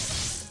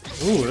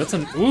 Ooh,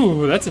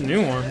 that's a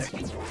new one.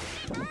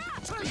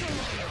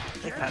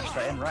 They patched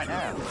that in right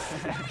now.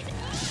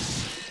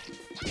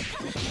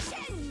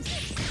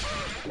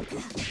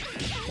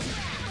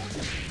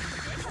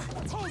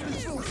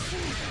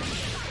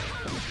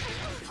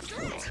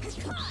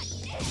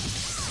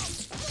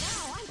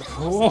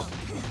 Oh.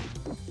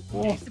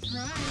 Oh.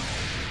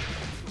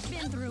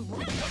 Been through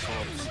one.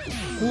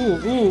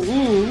 Ooh.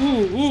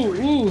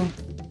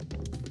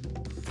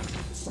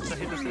 So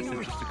he just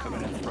literally just to come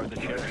in and throw the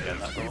chair again,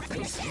 that's all.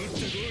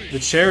 The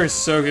chair is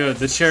so good.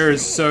 The chair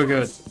is so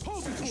good.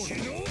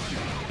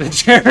 The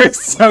chair is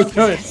so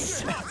good.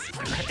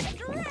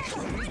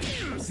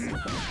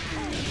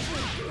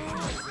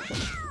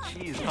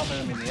 Jeez, popping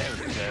him in the air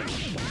with the chair.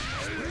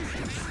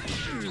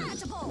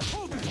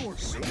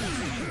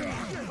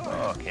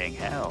 Fucking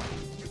hell.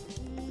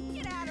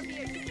 Get out of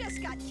here. You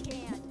just got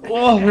canned.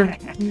 Oh, her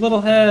little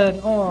head.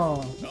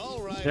 Oh.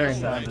 All right. Very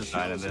Sound nice.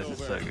 design of this is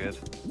so good.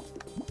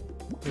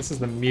 This is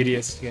the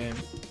meatiest game.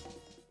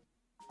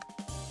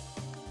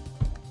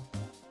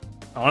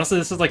 Honestly,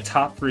 this is like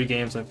top 3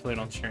 games I've played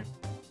on stream.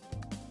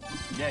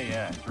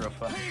 Yeah, it's real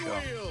fun,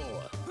 sure.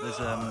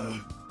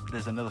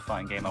 There's another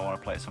fighting game I want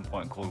to play at some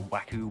point called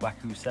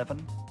Waku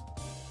 7.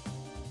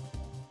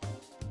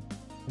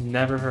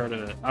 Never heard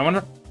of it. I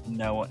wanna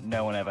No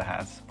one ever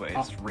has, but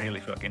it's really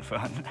fucking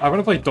fun.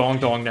 play Dong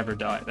Dong Never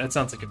Die. That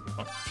sounds like it'd be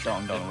fun.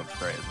 Dong Dong looks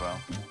great as well.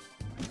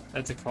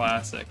 That's a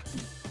classic.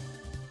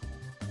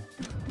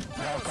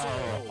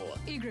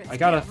 Egress. I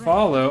gotta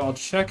follow. I'll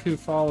check who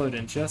followed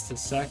in just a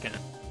second.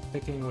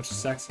 Picking which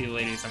sexy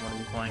ladies I'm gonna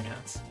be playing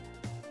as.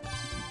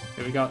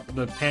 Okay, we got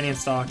the panty and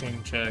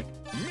stocking chick.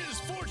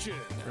 Misfortune.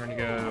 We're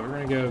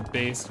gonna go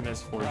base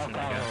misfortune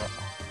again.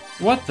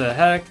 What the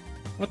heck?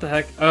 What the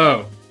heck?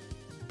 Oh.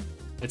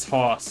 It's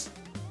Hoss.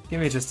 Give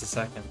me just a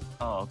second.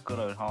 Oh, good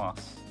old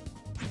Hoss.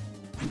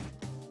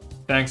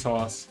 Thanks,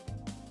 Hoss.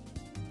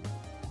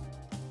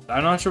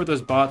 I'm not sure what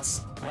those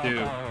bots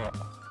do.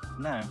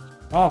 No.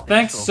 Oh,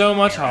 thanks Cool. so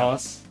much,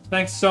 Hoss.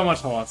 Thanks so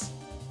much, Hoss.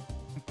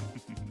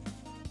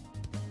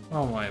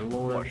 Oh my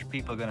lord. Watch,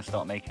 people are gonna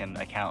start making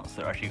accounts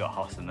that actually got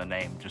Hoss in the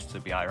name just to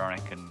be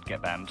ironic and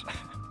get banned.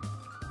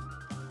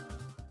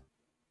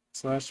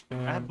 Slash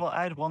ban. I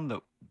had one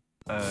that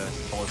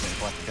was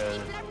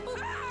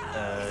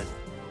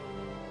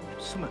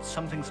like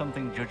something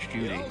Judge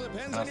Judy, It all and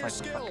depends I on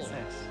was your like, what the fuck is skills.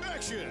 this?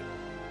 Action.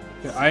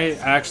 I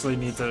actually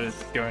need to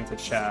go into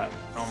chat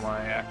on my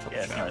actual Yeah,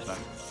 it's chat. nice, man.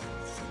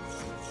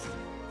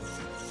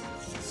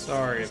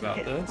 Sorry about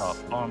Hit this. top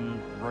on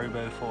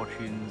Robo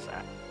Fortune's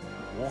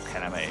walk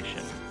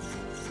animation.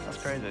 That's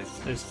crazy.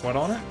 There's what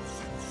on it?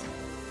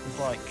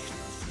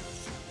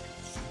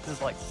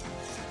 There's like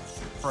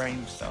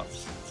frame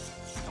stops,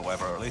 or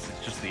whatever, or at least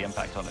it's just the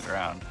impact on the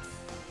ground.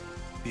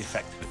 The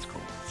effect of it's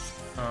cool.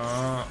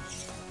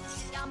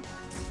 Jump.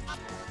 Up.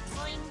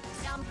 Boing.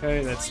 Jump.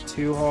 Okay, that's Boing.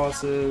 2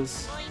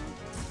 horses. Boing.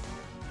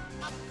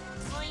 Up.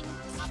 Boing.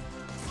 Up.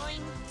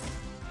 Boing.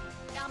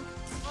 Jump.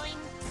 Boing.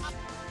 Up.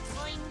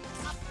 Boing.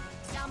 Up.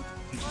 Jump.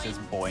 She says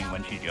boing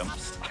when she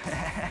jumps.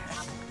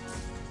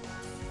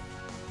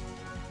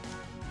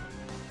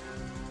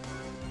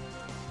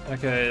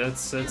 Okay,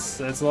 that's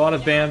a lot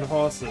of banned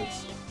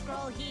horses.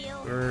 Roll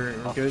heel. We're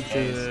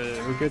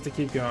good to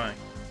keep going.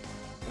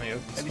 Let me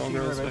open Have you seen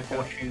Skullgirls Robo back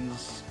up.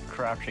 Fortune's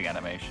crouching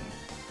animation?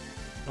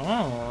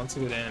 Oh, that's a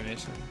good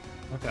animation.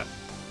 Okay.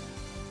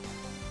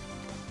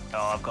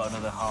 Oh, I've got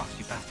another heart.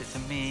 You passed it to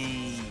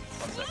me.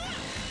 One sec.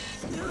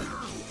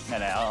 No,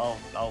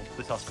 I'll.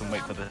 This house can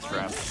wait for this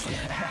round.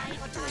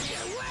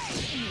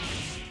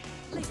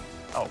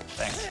 Oh,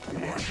 thanks.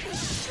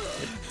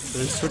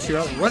 Did it switch you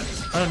out? What?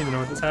 I don't even know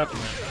what just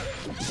happened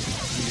You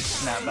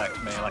just snapped back to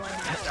me like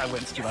I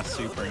went to do my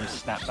super and you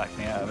snapped back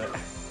me out of it.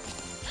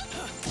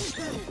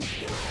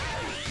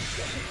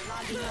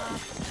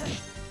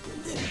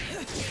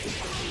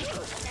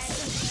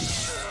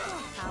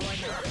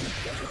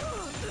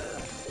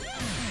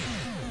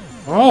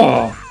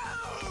 Oh!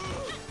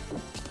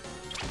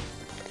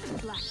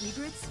 Black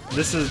egrets.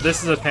 This is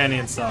a panty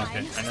and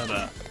socket. I know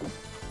that.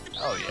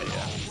 Oh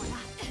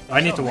yeah. I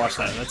need to watch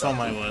that. That's on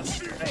my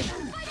list.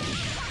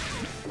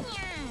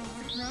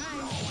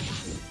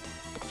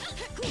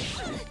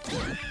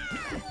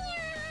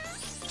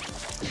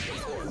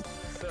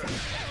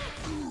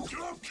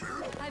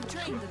 I've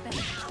trained the best.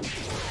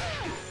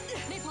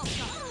 Napalm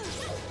shot.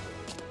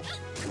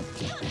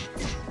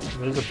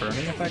 There's a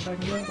burning effect I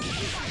can get?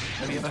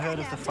 Have you ever heard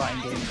of the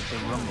fighting game The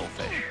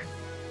Rumblefish?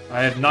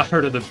 I have not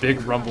heard of the big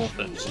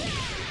rumblefish.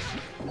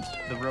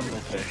 The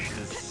Rumblefish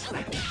is...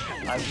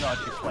 I've not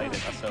actually played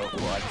it myself,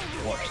 but I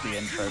just watch the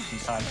intro from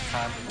time to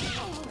time.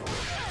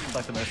 It's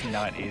like the most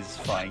 90s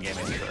fighting game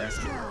intro.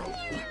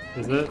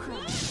 Is it?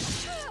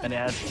 And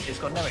it's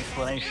got no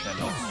explanation and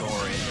no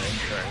story in the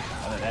intro.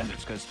 And at the end it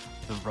just goes,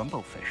 the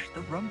Rumblefish,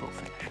 the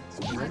Rumblefish.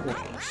 The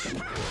rumblefish.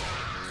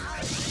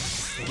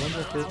 The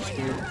rumblefish,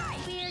 dude.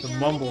 The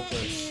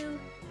mumblefish.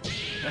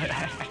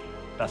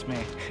 That's me.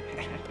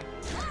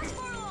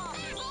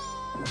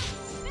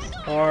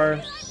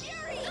 Or...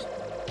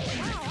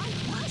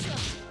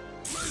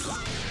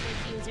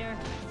 User.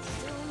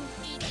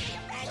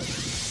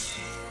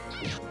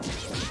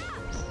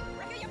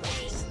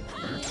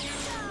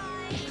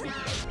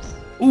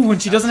 Ooh, when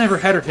she doesn't have her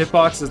head, her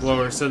hitbox is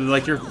lower, so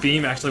like your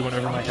beam actually went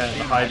over my head,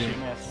 the high beam.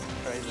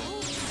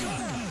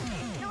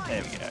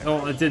 There we go.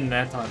 Oh, it didn't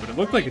that time, but it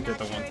looked like it did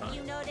the one time.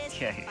 You noticed,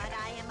 Yeah. but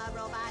I am a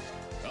robot.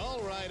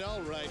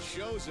 All right,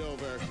 show's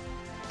over.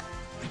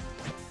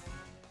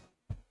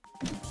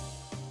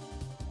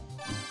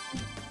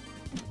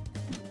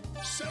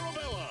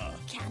 Cerebella!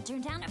 Can't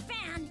turn down a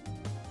fan.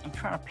 I'm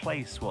trying to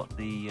place what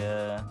the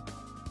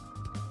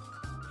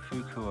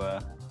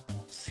Fukua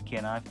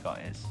skin I've got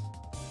is.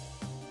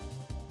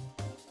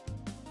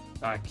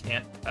 I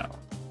can't tell.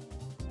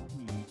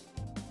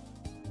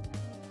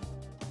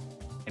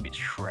 Maybe it's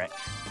Shrek.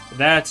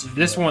 That's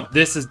this one.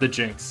 This is the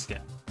Jinx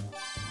skin.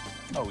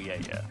 Oh yeah,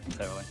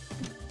 totally.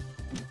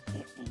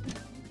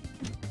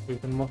 We've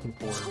been looking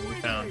for it. We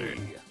found it.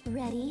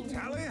 Ready?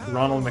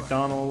 Ronald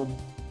McDonald.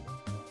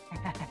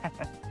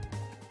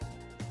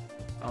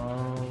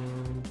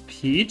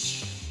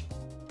 Peach.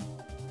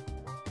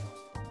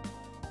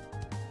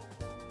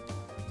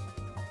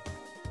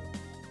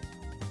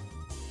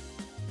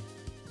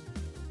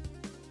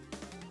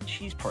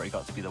 She's probably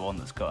got to be the one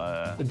that's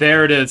got a.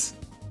 There it is.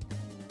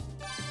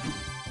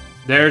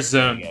 There's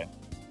Zone. Yeah.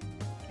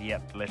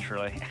 Yep,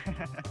 literally.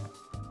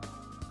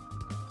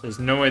 There's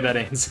no way that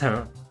ain't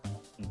Zone.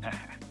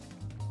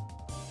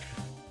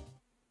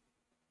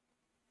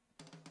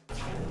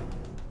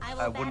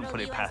 I wouldn't put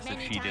it past if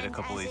she did a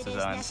couple of these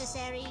designs.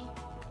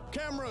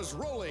 Cameras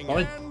rolling.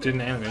 Probably and did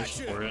an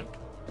animation for it.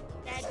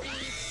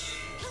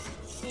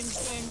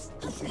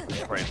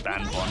 Probably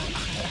banned one.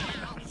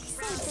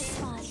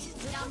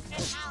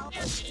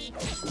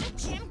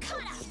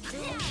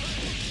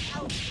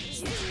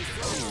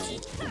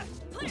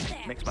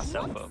 Mix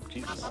myself up,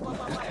 Jesus.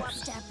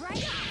 Step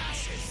right up.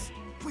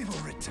 we will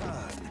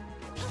return.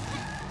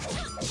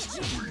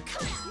 See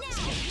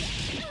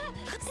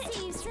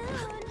you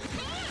soon.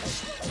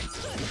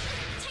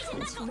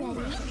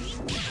 Ready?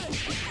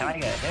 Can I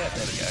get a hit?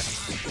 There we go.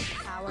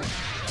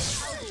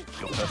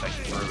 You're perfect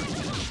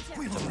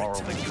through. It's a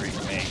moral victory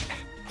for me.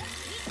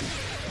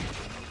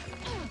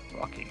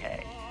 Rocking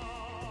hay.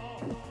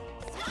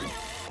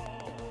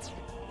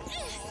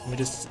 Let me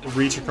just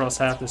reach across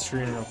half the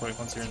screen real quick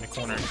once you're in the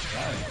corner.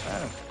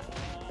 No.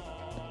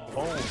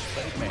 Oh,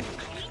 save me.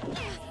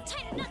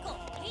 Tighten knuckle.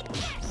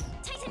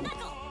 Tighten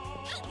knuckle.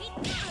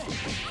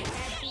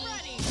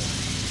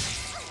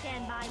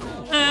 Stand by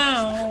me.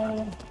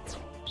 Ow!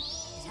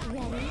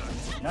 Ready?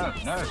 No.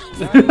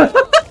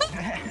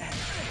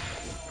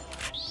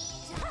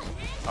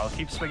 I'll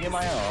keep swinging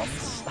my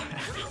arms.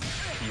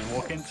 You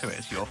walk into it,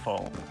 it's your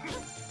fault.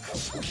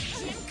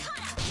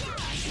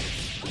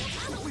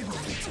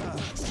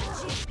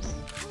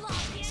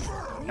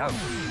 No.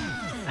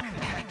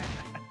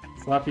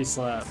 Slappy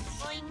slap.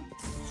 Boing.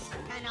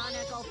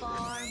 Canonical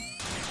form.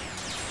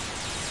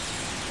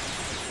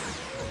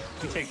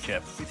 We take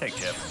Chip.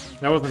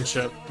 That wasn't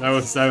Chip. That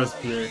was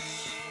Peter.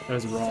 That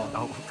was wrong.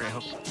 Oh,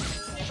 real.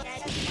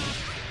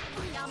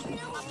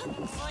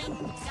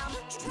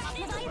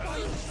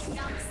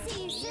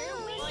 See you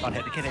soon. Can't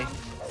hit the kitty.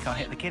 Can't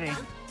hit the kitty.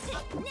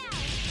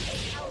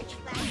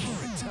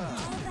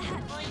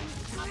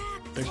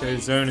 Okay,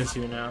 Zone is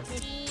here now.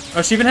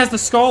 Oh, she even has the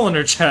skull in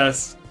her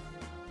chest.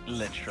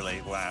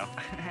 Literally, wow.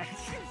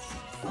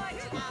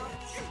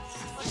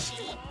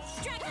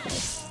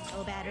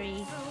 Oh,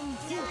 battery.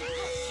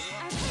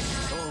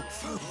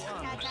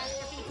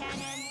 Catastrophe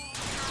cannon.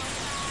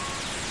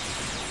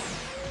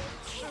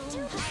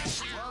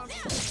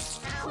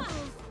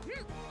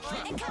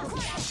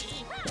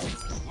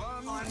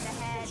 Form the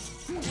head.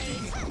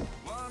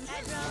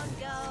 Headroom,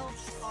 go.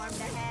 Form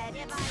the head.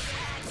 If I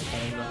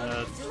On the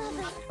head.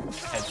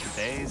 Heads for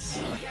days.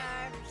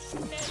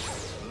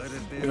 Let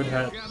it be. Good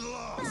head. Get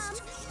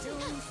lost.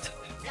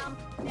 jump.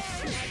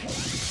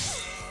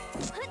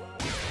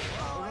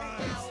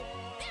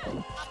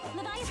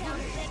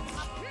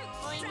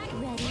 Ready?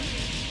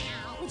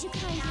 Would you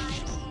kindly?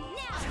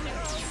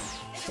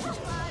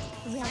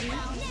 Ready?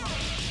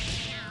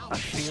 I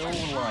feel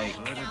like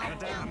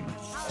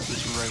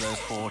this Robo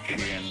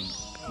Fortune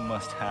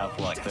must have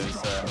like those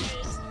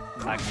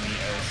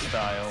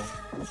Magneto-style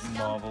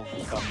Marvel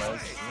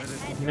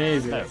combos.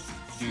 Maybe. No,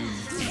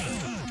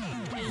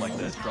 Doom, like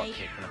the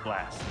dropkick and the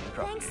blast and the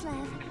Thanks, dropkick.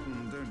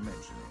 love. Don't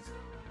mention it.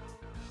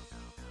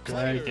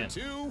 Dragon.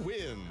 2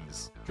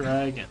 wins.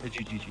 Dragon.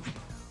 GG.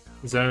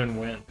 Zone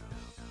win.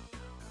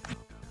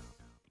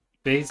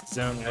 Based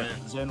zone win.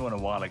 Zone won a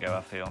while ago,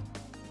 I feel.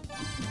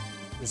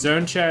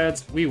 Zone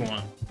chads, we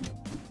won.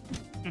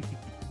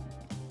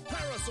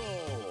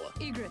 Parasol.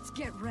 Egrets,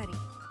 get ready.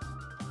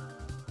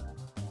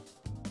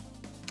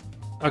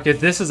 Okay,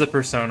 this is a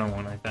Persona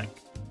one, I think.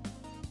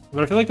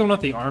 But I feel like the one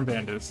with the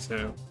armband is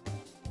too.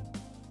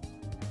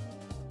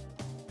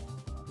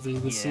 The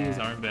C's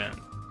Yeah. armband.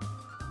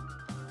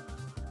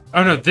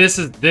 Oh no, this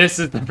is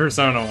the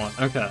Persona one.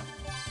 Okay.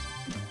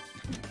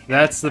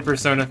 That's the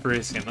Persona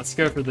 3 skin. Let's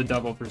go for the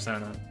double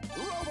Persona.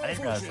 I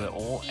didn't realize that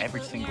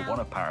every single one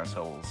of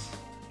Parasol's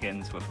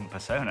skins were from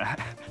Persona.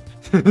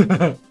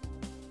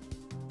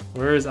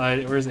 Where's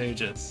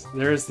Aegis?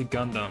 There's the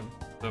Gundam,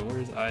 but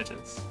where's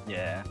Aegis?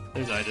 Yeah.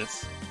 There's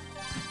Aegis.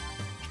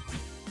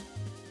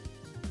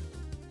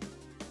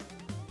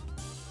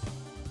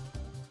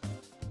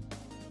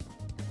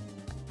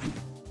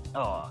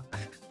 Oh.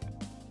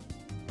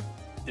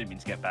 Didn't mean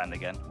to get banned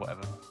again.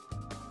 Whatever.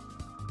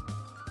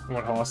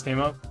 What Hoss came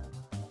up?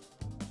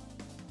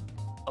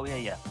 Oh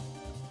yeah.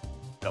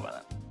 Go about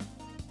that.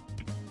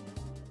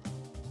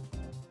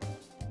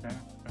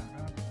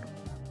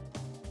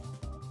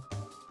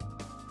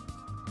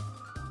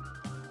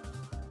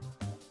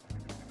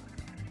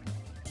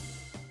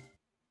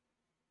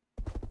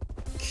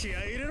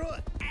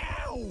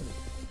 Ow!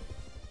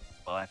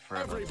 Bye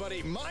forever.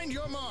 Everybody, mind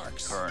your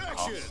marks. Current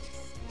Action.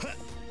 cost.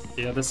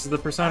 Yeah, this is the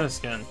Persona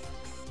skin.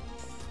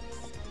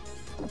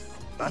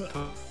 Logging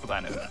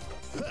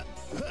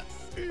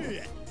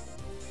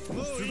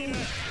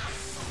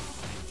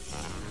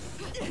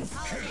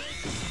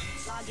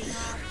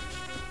off.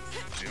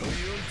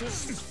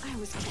 I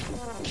was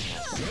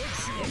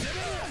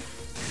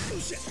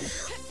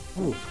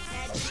Ooh.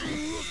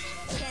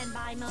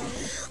 Standby mode.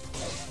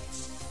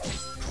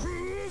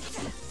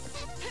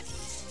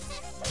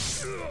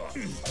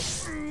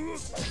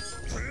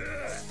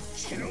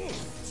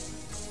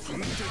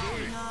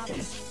 Logging off.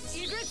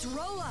 Egrets,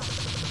 roll up.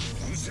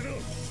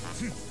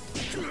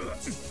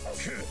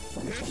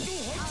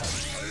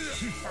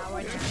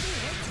 Power down.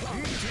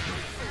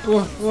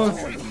 Whoa, whoa.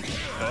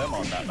 Firm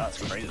on that. That's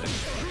crazy.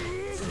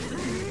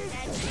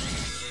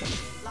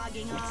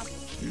 Logging off.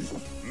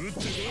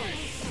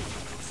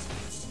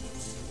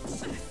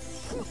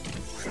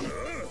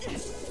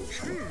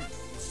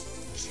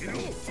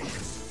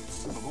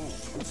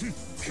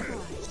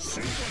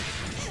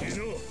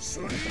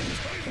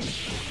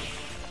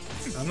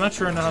 I'm not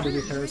sure I know how to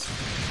do Paris.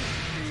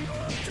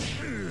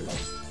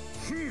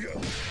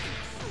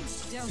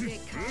 Don't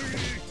get caught.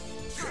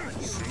 Cry.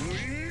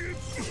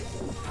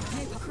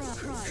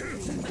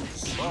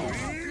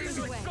 Clear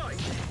the way.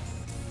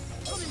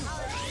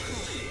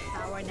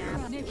 Power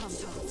now. Napalm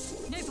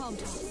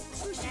toss.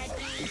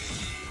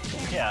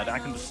 Yeah, I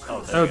can just.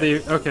 Oh,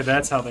 okay,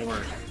 that's how they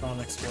work. On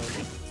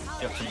explosion.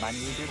 You have to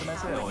manually do them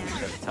as it, or you just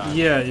have time?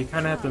 Yeah, you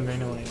kind of have to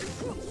manually.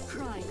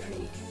 Cry,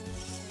 Creek.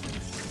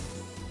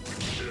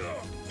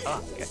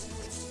 Ah, okay.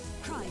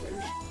 Cry,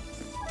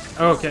 Creek.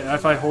 Oh, okay,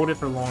 if I hold it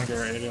for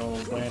longer, it'll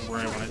land where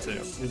I want it to.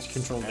 It's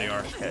controlled the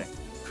arc. Okay.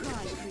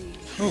 Cry, Creek.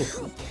 Oh,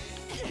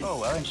 Oh,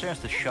 well, insurance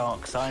the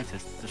shark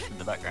scientist just in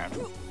the background.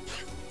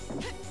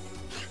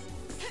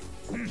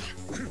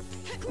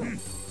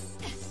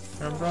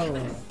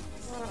 umbrella.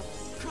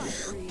 Cry,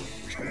 Creek.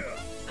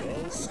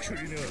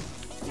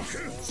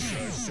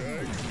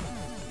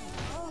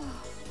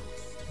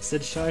 I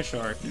said Shy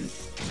Shark.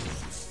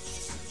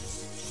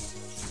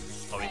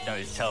 Oh, no,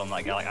 he's telling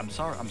like I'm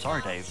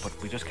sorry, Dave, but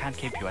we just can't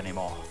keep you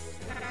anymore.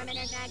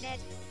 Permanent magnet.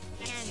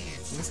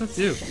 What does that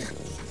do?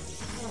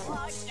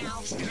 I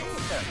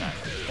don't know.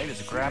 Maybe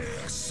it's a grab?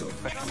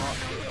 Question mark?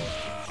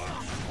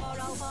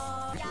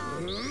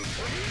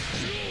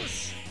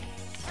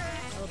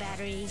 Oh,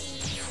 battery.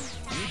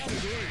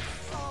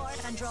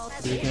 Control.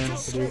 Hadouken,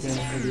 Hadouken,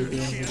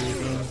 Hadouken,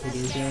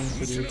 Hadouken,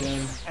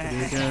 Hadouken,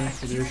 Hadouken,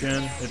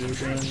 Hadouken,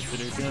 Hadouken,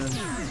 Hadouken,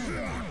 Hadouken.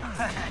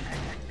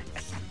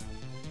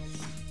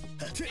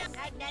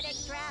 Magnetic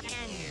trap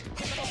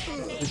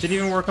and It didn't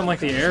even work on like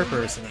the air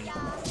person.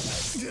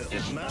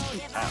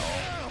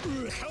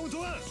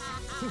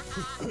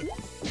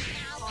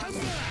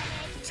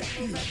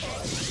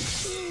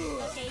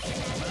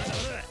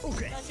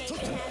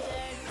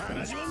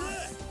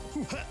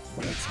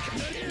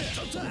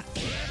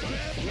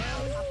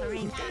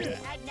 offering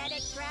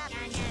magnetic trap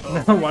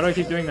and Why do I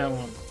keep doing that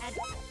one?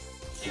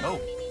 Oh.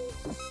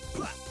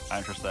 I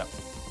interest that.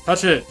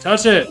 Touch it!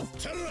 Touch it!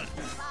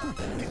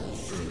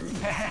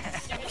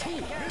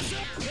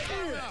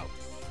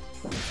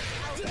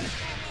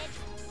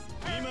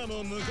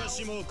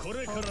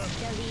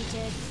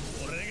 deleted.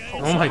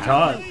 Oh my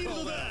god.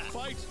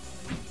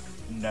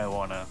 No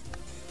honor.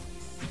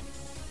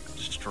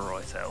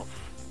 Destroy self.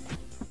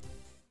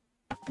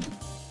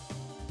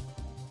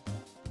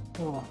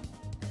 Oh.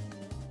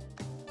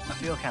 I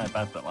feel kind of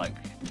bad that like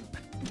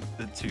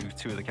the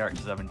two of the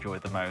characters I've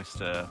enjoyed the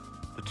most are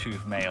the two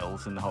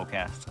males in the whole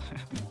cast.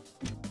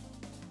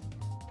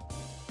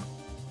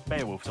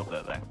 Beowulf's up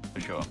there though,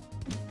 for sure.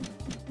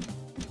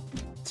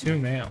 Two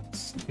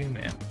males. Two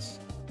males.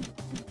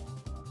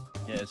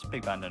 Yeah, it's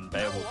Big Band and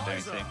Beowulf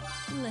doing thing.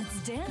 Let's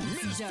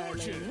dance,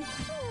 darling.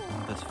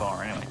 This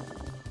far anyway.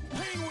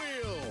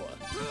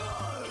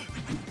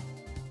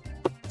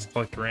 It's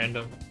like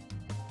random.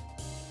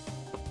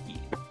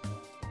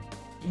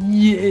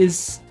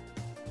 Yes!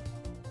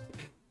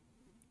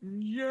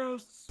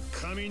 Yes!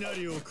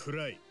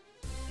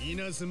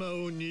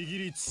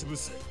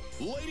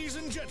 Ladies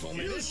and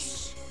gentlemen,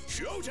 it's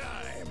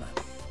showtime!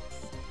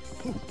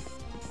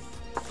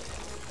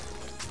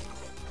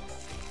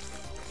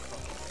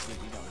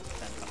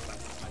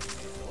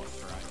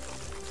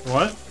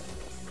 What?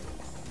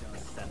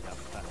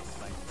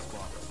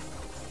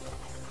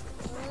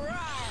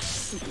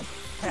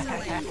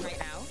 Right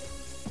now.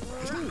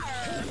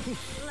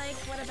 Like,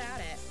 what about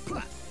it?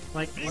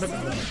 Like, what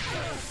about it?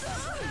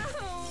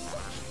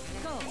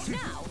 Go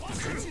now.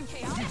 Too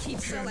chaotic. Keep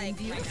feeling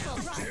beautiful.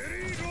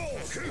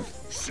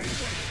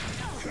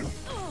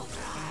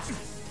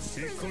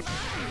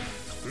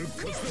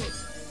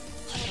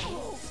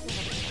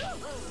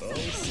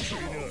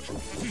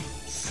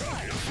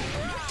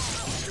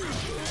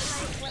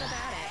 What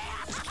about it?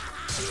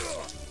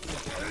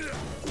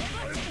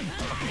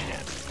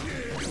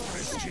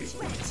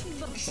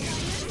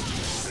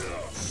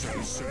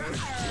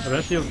 Oh,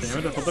 that feels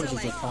damage? I thought that was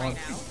just a taunt.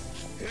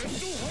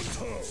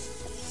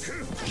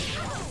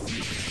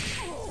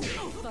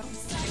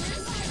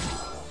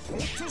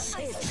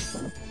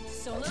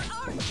 Solar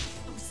arc.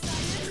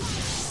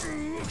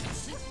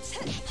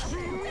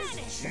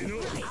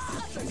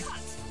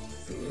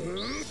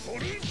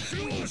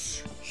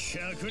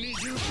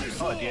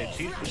 Oh,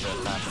 DHC for the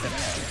first time.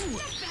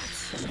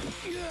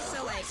 So,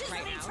 like,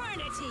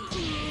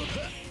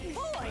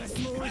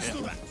 right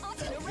now.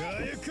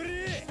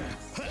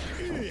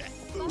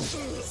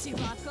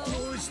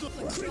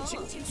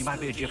 You might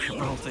be Egyptian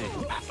royalty,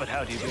 but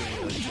how do you do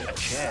it with a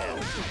chair?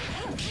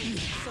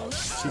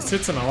 She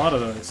sits in a lot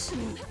of those.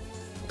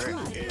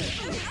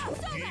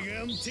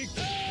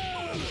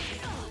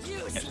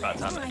 It's about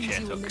time that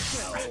chair took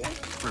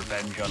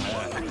revenge on her.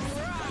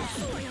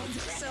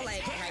 So,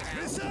 like,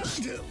 right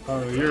now.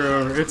 Oh, you're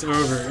over. It's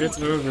over. It's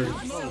over.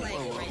 So, like,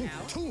 right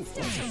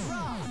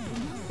now.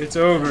 It's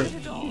over.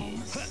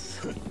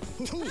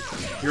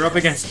 You're up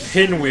against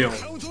Pinwheel,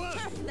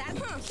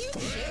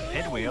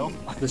 Pinwheel?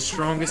 the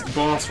strongest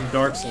boss from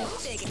Dark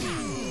Souls.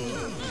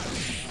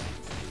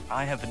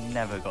 I have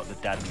never got the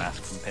dad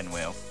mask from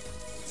Pinwheel.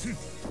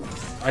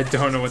 I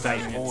don't know what that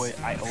I means.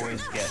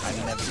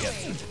 never get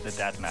the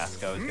dad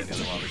mask. I always get the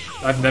other one.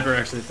 I've never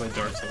actually played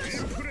Dark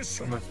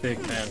Souls. I'm a big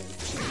fan.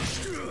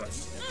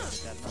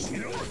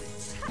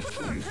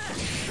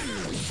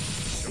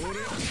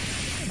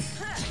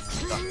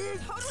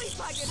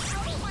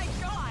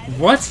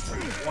 What?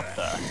 What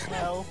the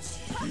hell?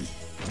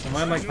 Am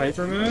I in like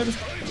hyper mode?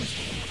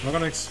 Am I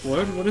gonna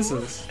explode? What is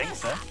this? I think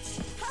so.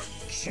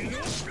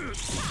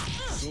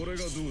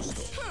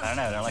 I don't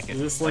know, I don't like it.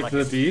 Is this I like the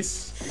it.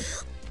 beast?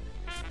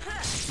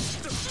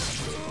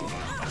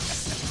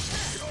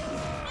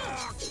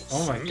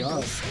 Oh my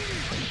god.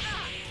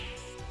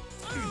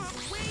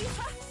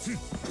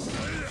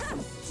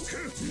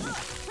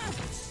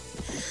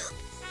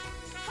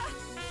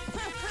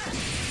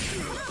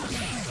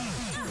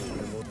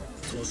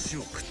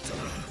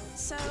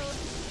 So,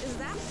 is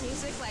that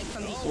music, like,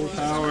 from the Full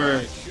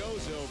power.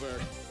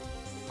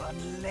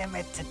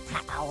 Unlimited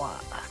power.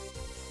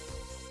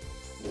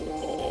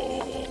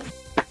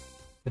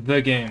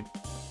 The game.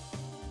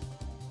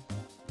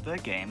 The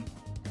game?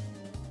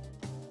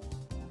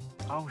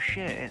 Oh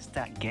shit, it's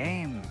that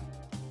game.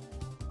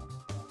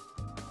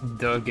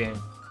 The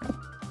game.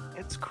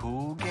 It's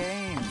cool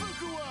game.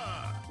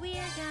 We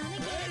are gonna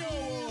get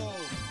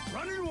you.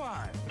 Running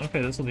wide!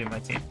 Okay, this will be my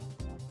team.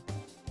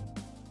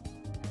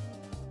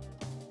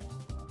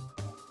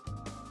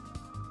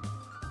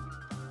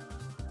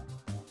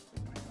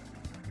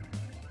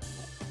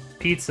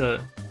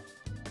 Pizza.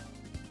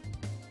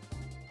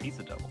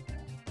 Pizza double.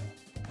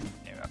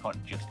 Anyway, I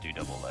can't just do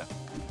double though.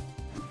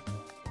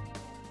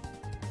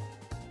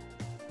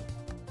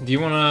 Do you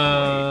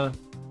wanna...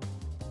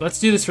 Let's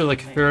do this for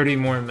like 30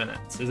 more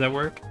minutes. Does that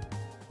work?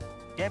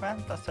 Yeah,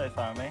 man, that's so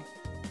fine with me.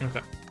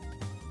 Okay.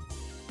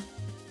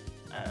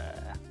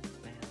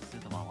 Where's the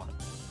other one?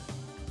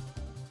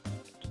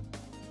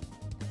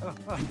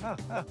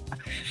 Oh.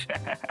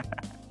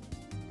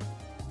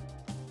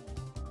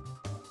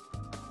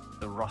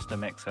 The roster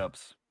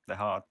mix-ups, they're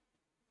hard.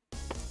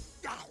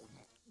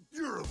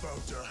 You're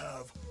about to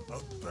have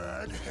a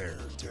bad hair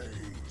day.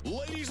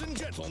 Ladies and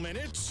gentlemen,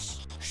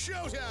 it's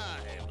showtime!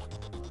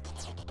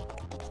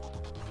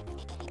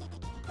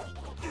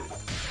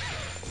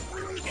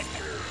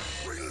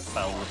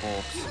 Battle with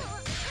orbs.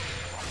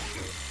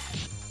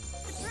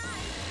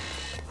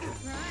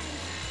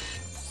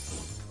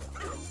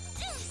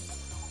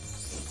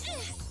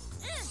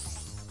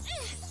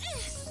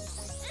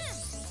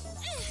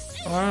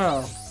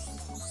 Wow.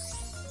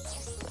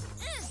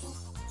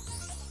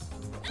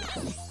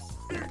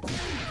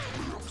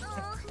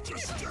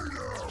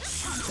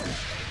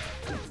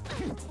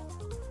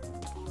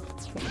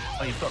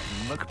 Oh, you've got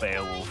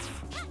Mugbeowulf.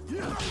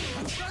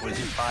 Or is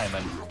it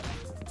Fireman?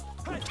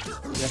 Yeah,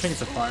 I think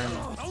it's a fireman.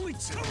 Only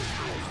two!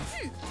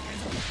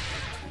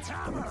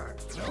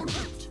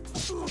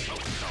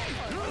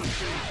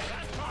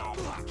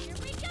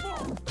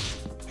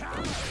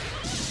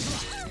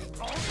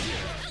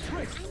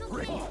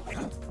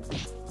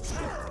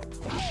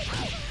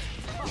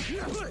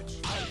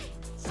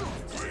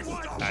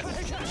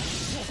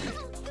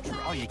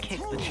 Oh, you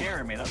kicked the chair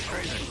at me, that's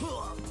crazy.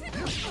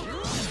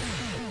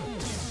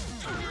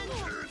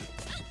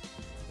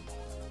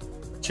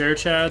 Chair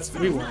chats,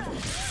 we won.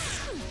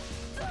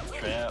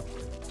 Straight up.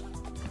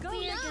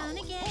 We're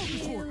gonna get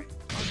you.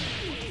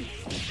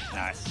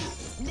 Nice.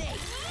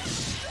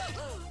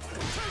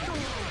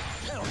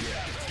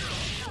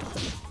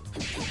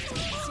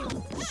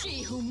 She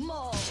who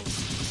mauls.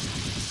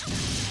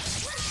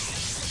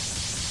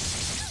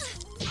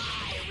 I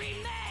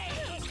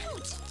remain.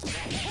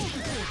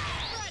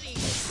 Ready.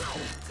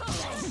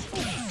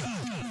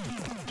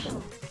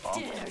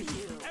 Dare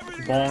you?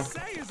 Bonk.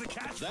 Say is a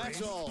catchphrase.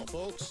 That's all,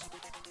 folks.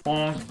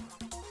 Bonk.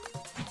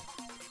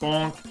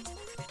 Bonk.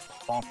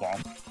 Bonk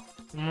bonk.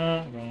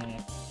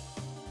 Bonk.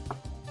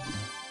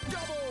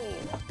 Double!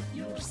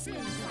 Your sins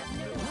have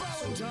no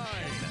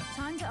Valentine!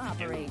 time to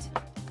operate.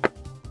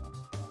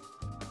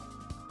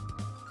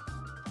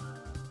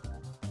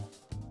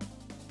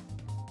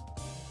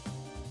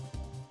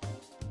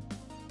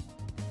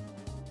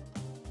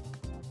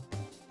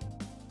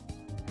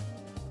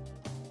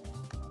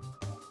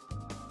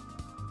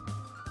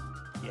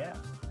 Yeah.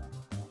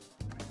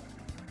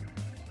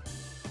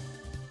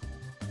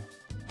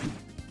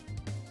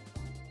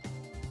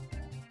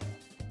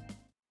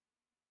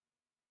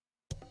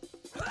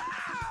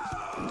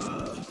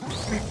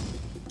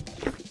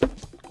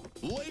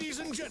 Ladies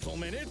and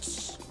gentlemen,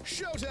 it's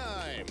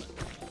showtime!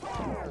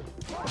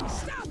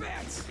 Stop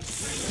it!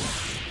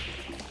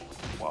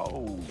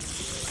 Whoa.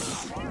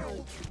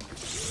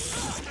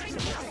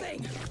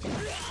 Nothing!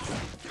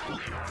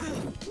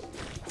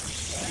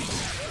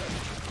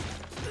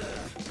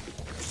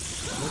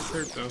 Let's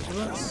hurt both of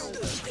us.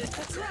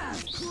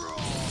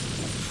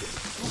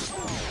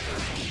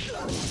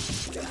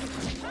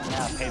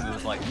 Now Payne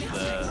was like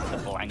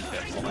the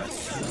blanket almost.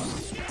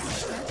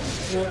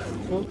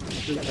 Oh,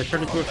 I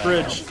turned into a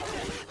fridge.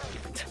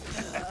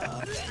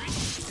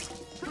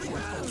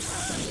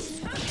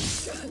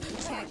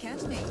 Can't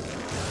catch me.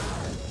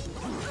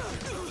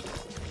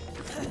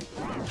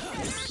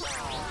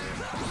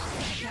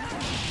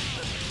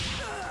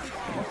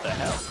 What the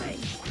hell?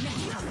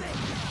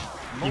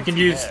 You can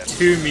use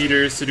 2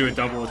 meters to do a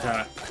double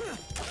attack.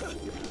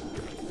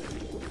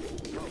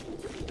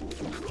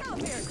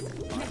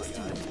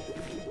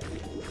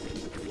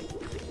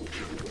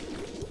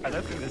 I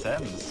don't think this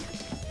ends.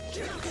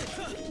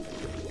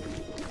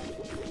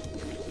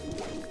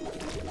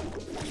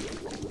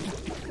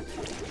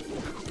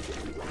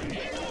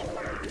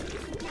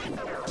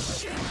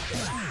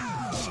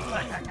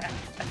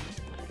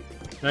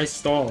 Nice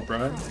stall,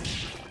 bro.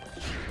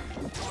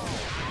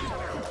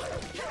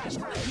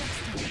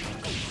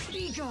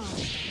 Be gone.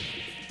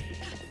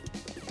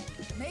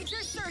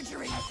 Major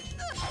surgery.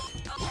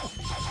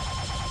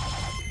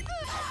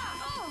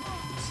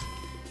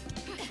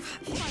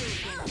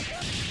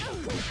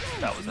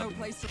 That was No a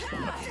place to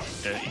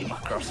dirty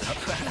cross up.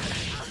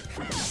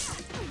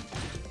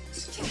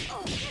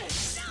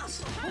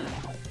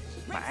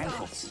 My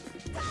ankle.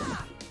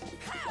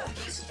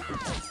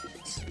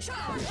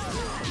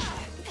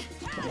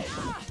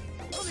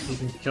 You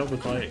can kill the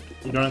bike.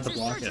 You don't have to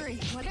block it. surgery.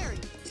 There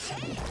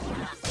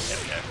There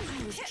we go.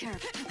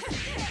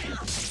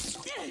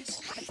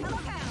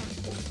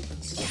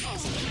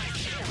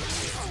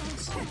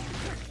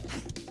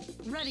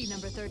 Ready,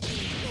 number 13.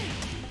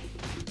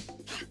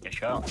 Get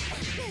shot.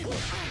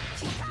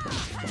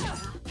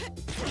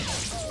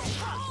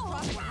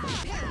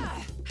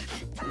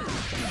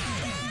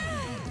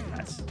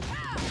 Nice.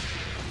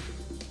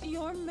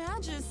 Your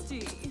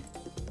Majesty.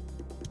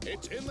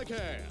 It's in the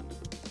can.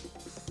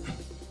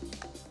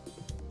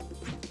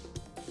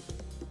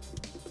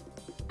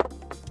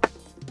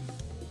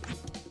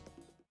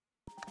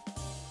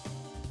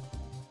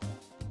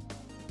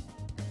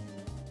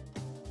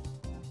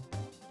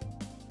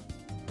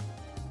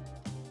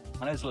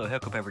 I know there's a little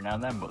hiccup every now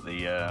and then, but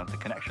the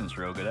connection's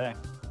real good, eh?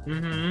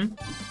 Mm-hmm.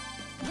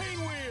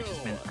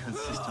 Painwheel. Been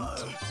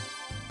consistent.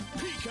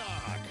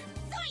 Peacock.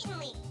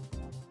 Certainly.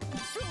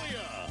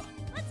 Philia.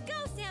 Let's go,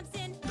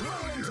 Samson.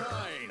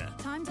 Valentine.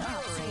 Time to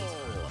operate.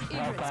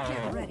 Parasol. Egrets,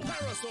 get ready.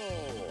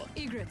 Parasol.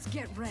 Egrets,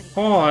 get ready.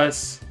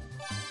 Pause.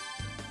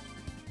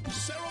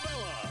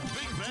 Cerebella.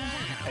 Big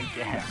Bang.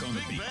 Again.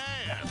 Big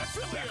Bang.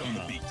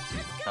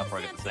 Philia. I'll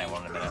probably get the same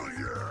one in a minute.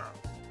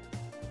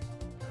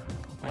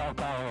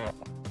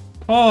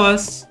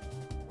 Pause.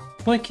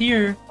 Click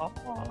here. Oh,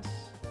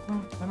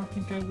 Oh, I don't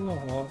think I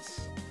will.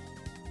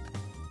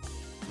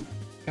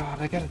 God,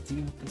 I gotta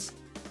deal with this.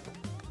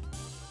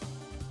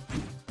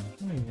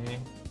 Anyway.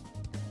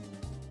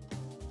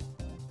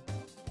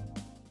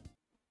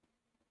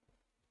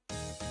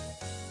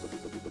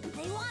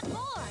 They want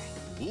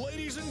more.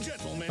 Ladies and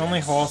gentlemen. Only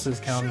horses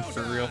counted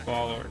for real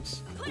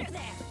followers. Put her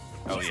there.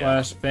 Oh yeah.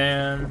 Slash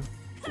ban.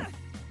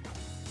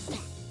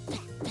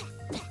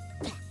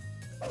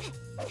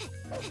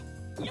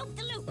 Loop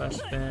the loop. Slash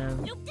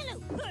ban. Loop the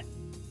loop.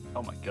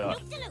 Oh my god.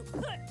 Loop the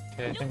loop.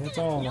 Okay, I think that's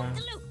all of them. Loop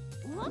the loop.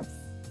 Whoops.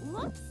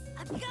 Whoops.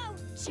 Up you go.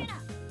 Chin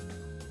up.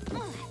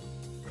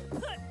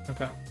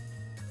 Okay,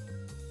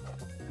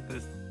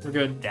 This we're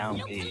good. down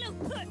Loop the B.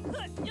 loop. Loop the loop.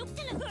 Loop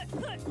the loop.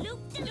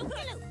 Loop the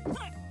loop.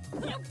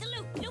 Loop the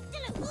loop. Loop the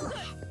loop.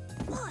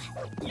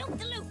 Loop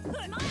the loop.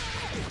 Smile.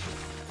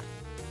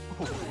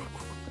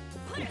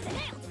 Put her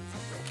down.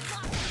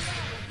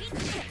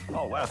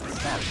 Oh wow, it's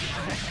snap.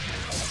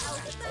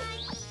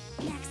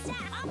 Next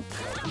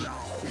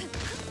step.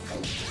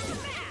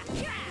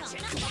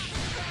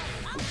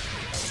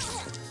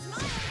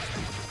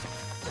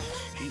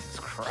 Jesus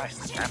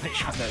Christ, the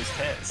damage on those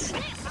hits.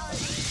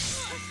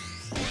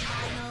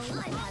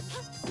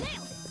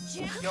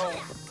 Yo,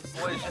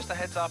 boys, just a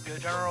heads up, your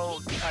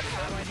general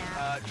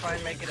try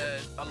and make it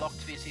a locked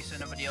VC so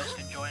nobody else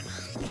can join.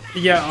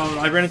 Yeah,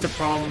 I ran into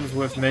problems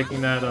with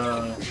making that,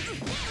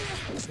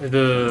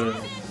 the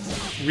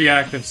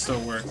reactive still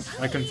work.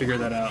 I couldn't figure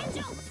that out.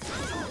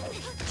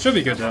 Should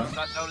be good though.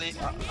 I'll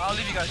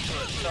leave you guys to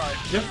it, sorry.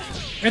 Yep.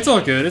 It's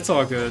all good, it's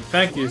all good.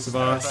 Thank you,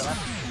 Savas.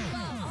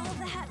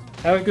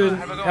 Have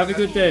a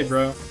good day,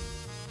 bro.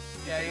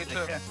 Yeah, you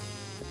too.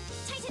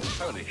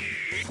 Holy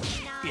shit.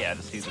 Yeah,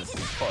 to see this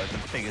spot, the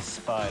biggest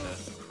spider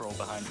crawl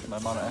behind my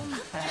monitor.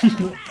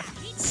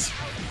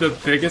 The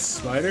biggest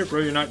spider? Bro,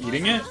 you're not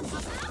eating it?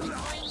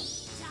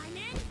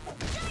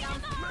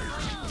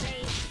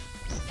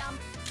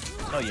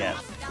 Oh yeah.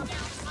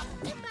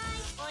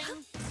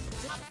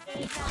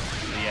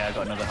 Yeah, I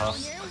got another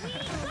horse.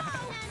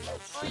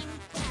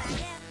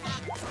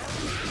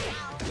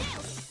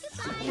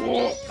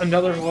 Oh,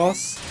 another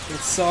horse? It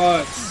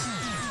sucks.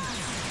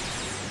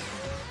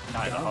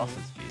 Nah, the horse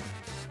is few.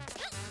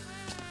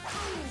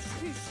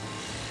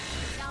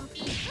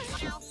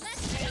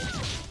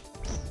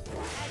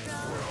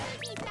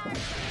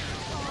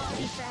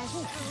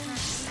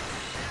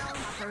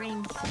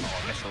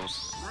 Oh,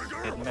 missiles.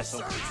 Hidden missile.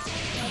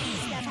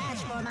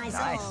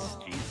 Nice.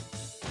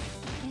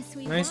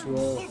 Jeez. Nice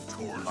roll.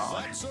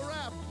 That's a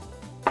wrap.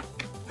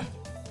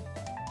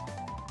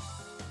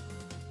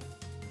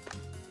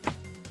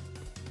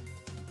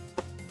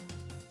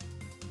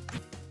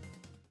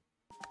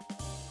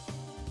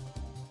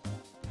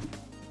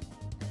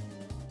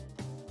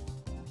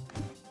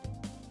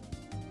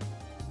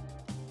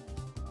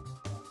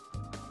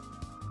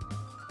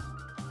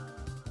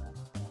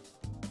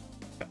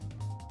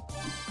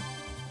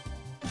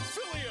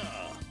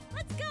 Philia.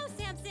 Let's go,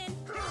 Samson.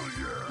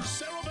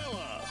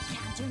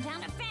 Cerebella. Turn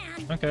down a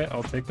fan. Okay,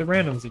 I'll take the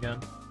randoms again.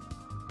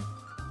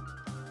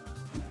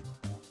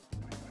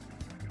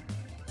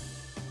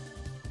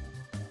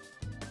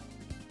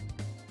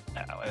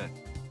 I'll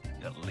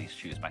at least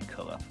choose my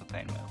colour for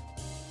paintwheel.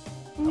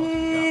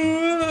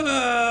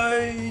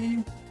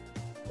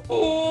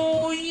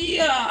 Oh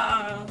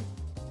yeah!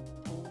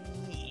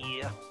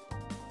 Yeah.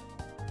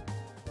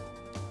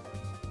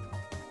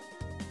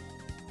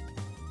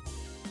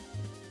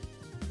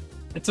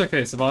 It's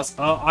okay, Savas.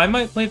 I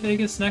might play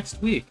Vegas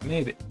next week,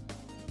 maybe.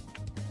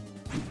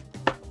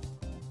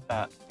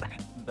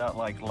 That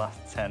like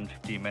last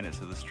 10-15 minutes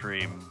of the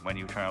stream when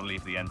you were trying to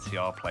leave the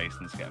NCR place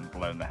and it's getting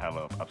blown the hell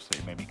up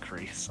absolutely made me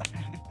crease.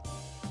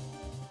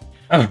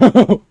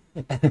 Oh,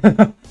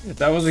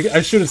 that was.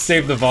 I should have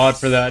saved the VOD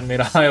for that and made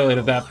a highlight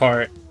of that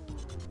part.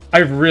 I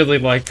really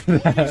liked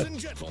Ladies that. and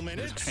gentlemen,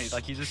 It's it's crazy.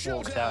 Like you just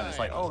walk down, it's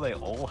like, oh, they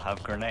all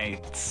have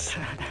grenades.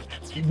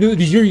 Dude,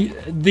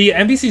 the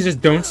NPCs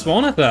just don't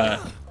spawn at that.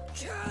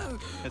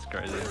 It's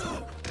crazy.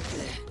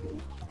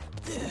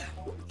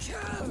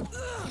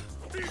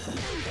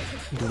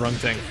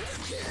 Grunting.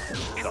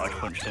 Charge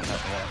punched in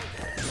that wall.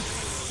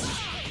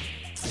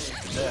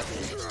 There.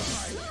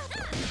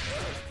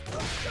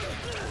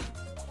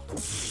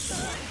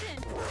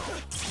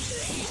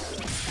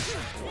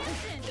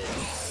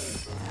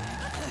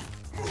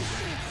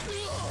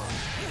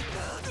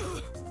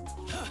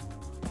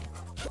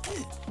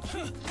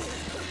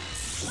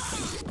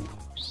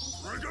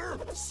 Trigger,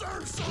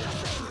 Sorrel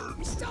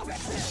burn! Stop it!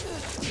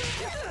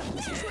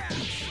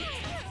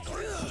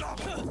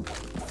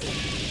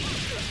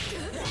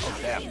 Oh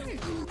damn.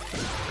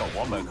 Got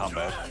one more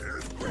combo.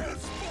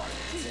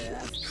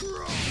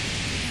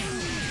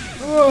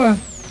 Flaws.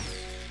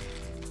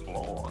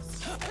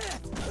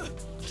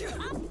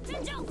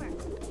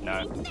 No.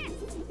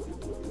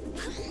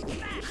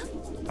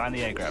 Find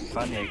the A grab,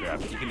 find the A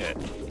grab. You can do it.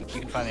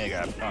 You can find the A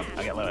grab. Come on,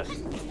 I'll get lower.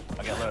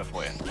 I'll get lower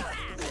for you.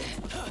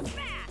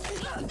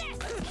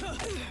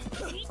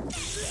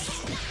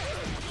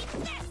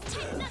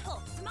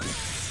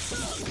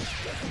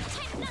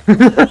 Oh,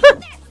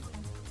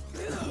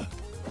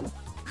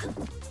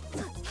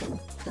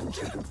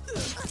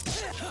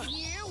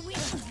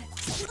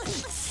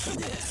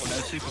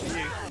 no super for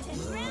you.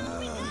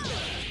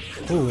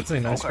 Ooh, it's a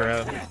nice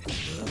grab.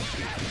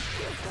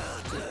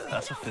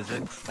 That's a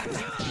physics.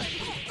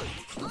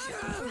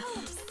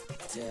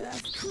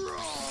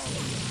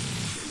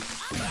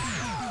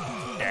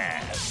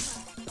 Yes.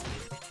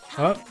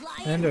 Up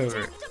and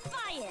over.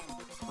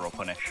 Roll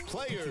punish.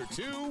 Player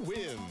 2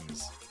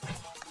 wins.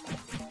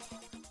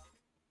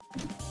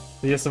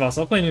 Yes, of us.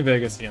 I'll play New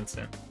Vegas against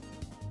him.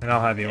 And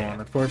I'll have you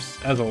on, of course,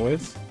 as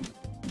always.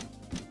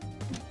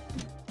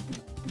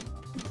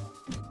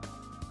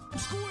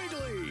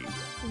 Squiggly.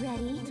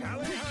 Ready?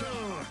 Peacock.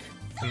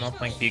 I'm not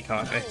playing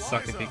Peacock. I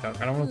suck at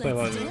Peacock. I don't want to play a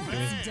lot of it.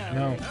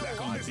 No.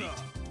 Back on the beat.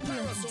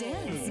 Let's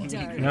dance,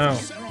 darling. No.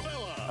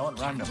 I want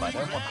random, I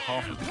don't want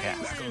half of the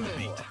cast.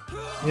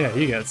 Yeah,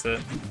 he gets it.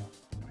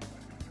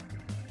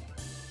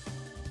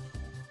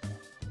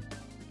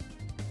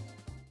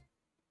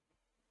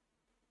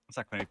 It's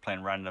like when you're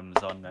playing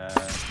randoms on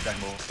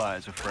Dragon Ball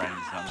Fighters with friends,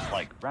 and I'm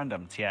like,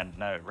 random Tien,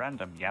 no,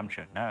 random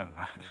Yamcha, no.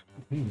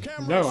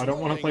 No, I don't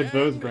want to play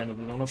those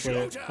randoms. I want to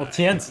play. Well,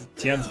 Tien's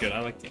good. I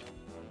like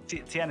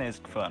Tien. Tien is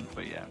fun,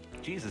 but yeah.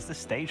 Jesus, this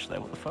stage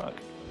though, what the fuck?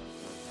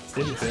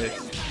 Stage is big.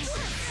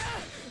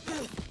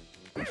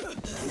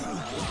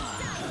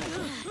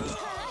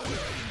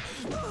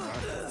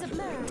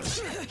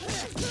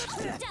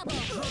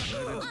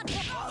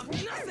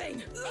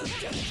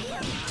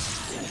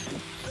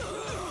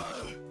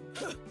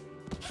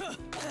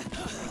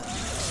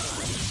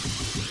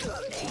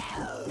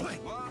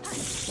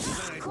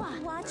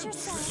 Watch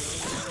yourself.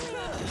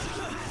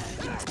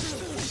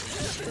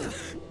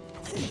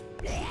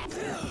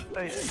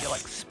 You're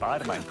like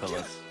Spider-Man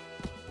colors.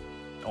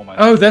 Almost.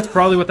 Oh, that's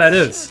probably what that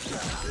is.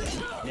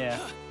 Yeah.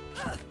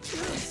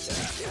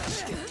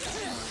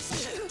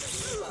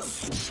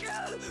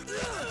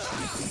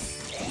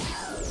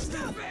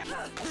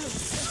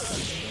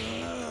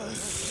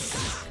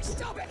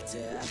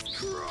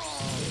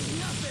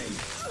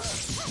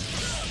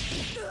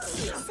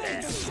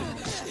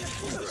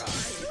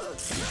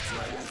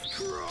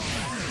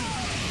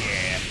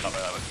 Yeah, cover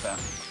that was fair.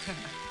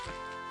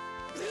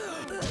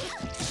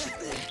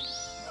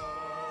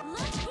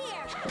 Look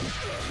here.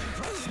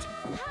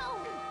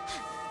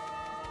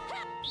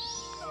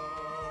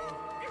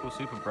 Cool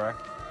super, bro.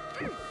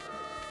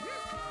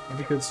 That'd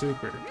be good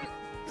super.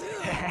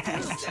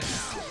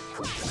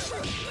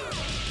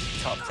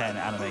 Top 10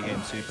 anime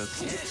game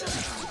supers.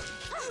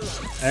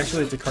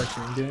 Actually, it's a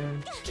cartoon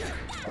game.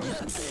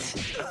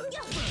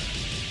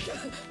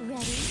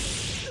 Ready?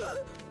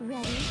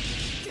 Ready?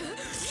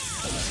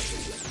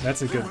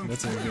 That's a good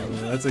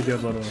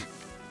little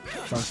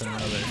something or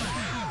other.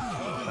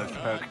 Poke,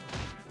 poke.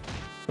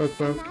 Poke,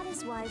 poke. That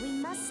is why we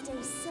must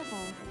stay civil.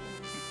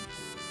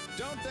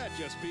 Don't that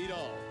just beat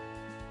all?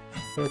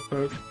 Poke,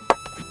 poke.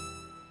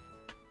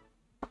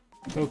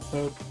 Poke,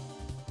 poke.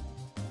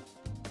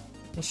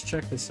 Let's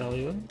check the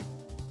cellular.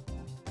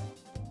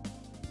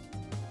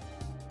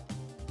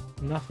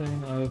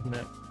 Nothing of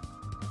note.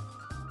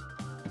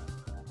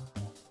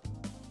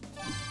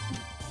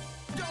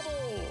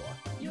 Double!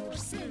 Your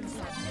sins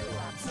have no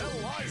absolute.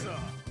 Eliza!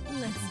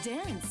 Let's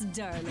dance,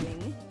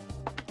 darling.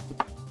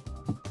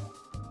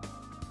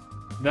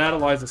 That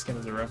Eliza skin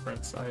is a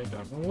reference. I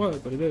don't know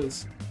what, but it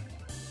is.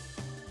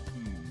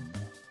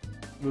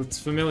 It's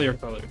familiar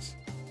colors.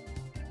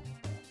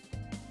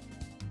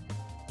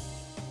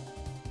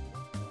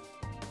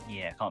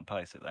 Yeah, can't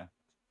place it though.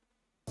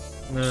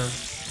 No.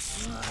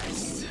 So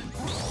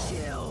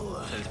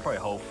there's probably a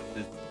whole,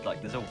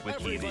 there's a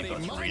wiki that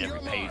you've got to read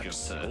every page of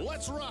to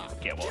Let's rock!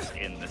 get what's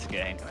in this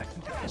game.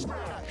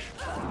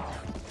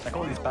 Like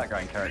all these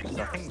background characters,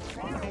 I think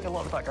a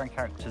lot of the background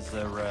characters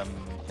are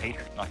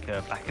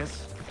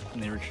backers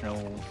in the original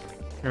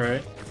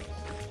Alright.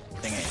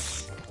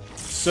 thingy.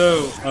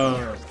 So,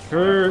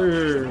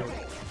 her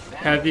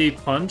heavy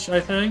punch, I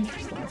think.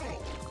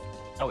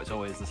 Oh, it's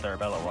always the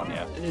Cerebella one,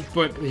 yeah.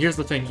 But here's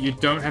the thing, you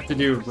don't have to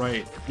do it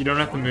right. You don't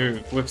have to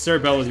move. With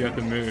Cerebella, you have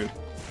to move.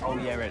 Oh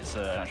yeah, it's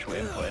an actual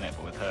input in it,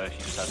 but with her, she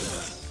just has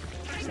this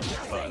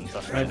buttons.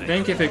 That's I crazy.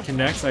 think if it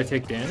connects, I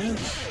take damage.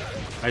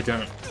 I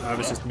don't. I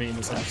was just me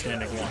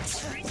misunderstanding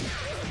once.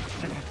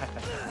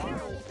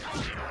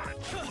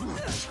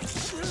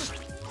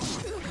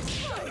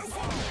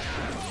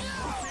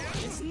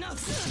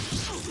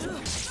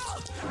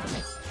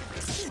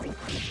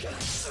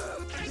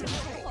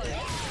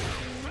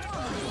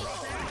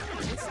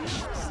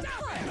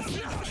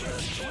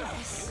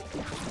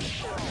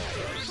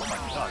 Oh my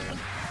god.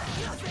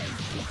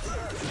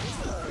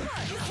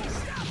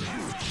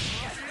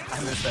 I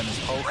miss them this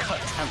whole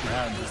goddamn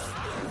round just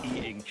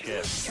eating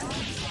chips.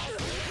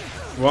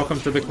 Welcome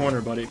to the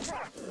corner, buddy.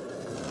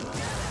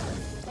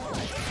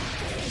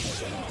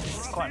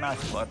 It's quite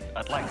nice, but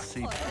I'd like to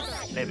see.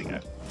 There we go.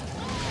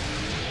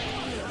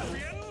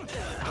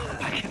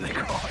 Back in the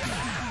corner.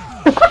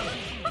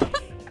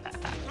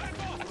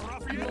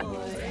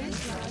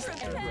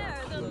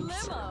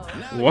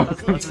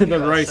 Welcome to the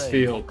rice Say-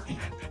 field.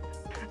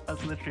 I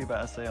was literally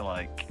about to say,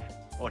 like,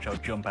 watch I'll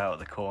jump out of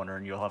the corner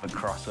and you'll have a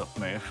cross-up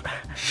move.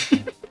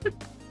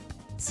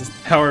 It's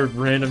just power of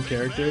random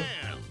character.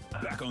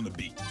 Back on the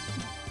beat.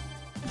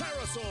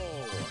 Parasol.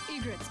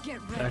 Egrets, get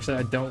ready. Actually,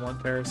 I don't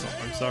want Parasol.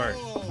 I'm sorry.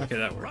 Okay,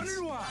 that works.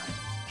 Running wide.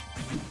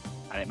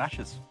 And it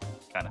matches,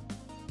 kinda.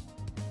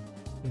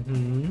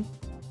 Mm-hmm.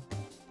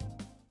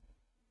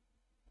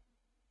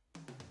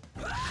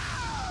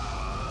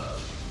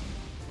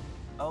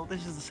 Oh,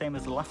 this is the same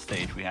as the last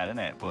stage we had, isn't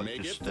it? But Make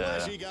it just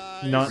flashy,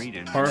 guys. Not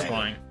Reading.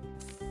 horrifying.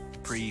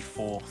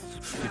 pre-4th,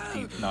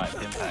 15th night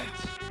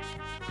impact.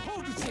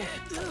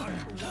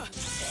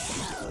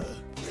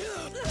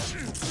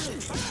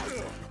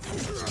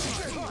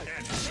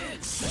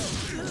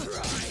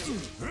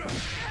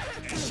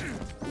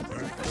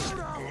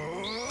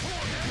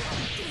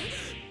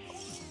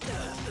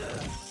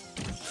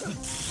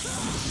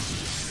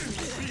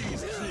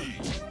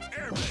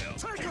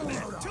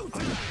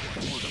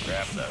 Ooh, the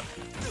grab though.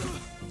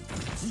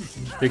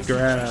 Big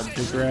grab,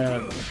 big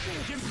grab.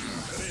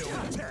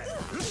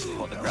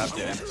 What the grab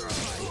doing?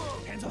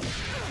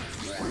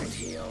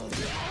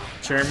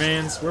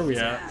 Chairmans, where we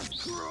at?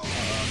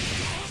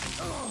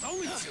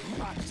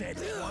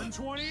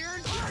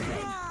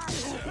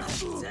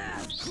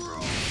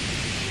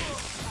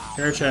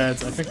 Hair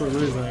chads, I think we're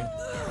losing.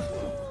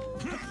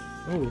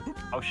 Ooh,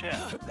 Oh shit.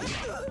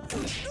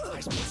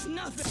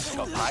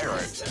 Got Pyro.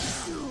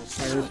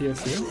 Pyro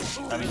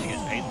TF2? That means he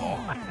gets paid more.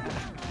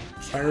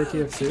 Pyro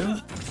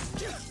TF2?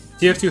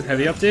 TF2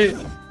 heavy update?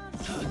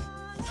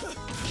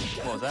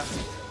 What was that?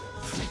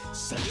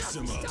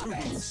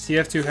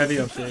 TF2 heavy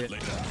update.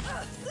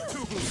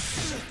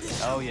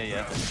 Oh yeah,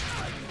 yeah.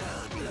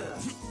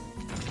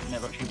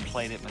 Never actually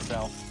played it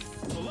myself.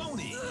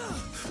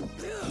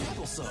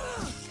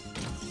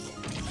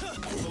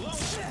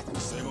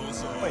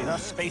 Wait,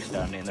 that's Space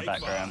Dandy in the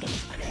background.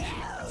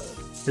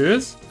 Who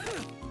is?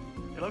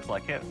 It looks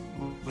like it.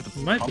 With the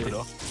Might be.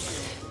 pompadour.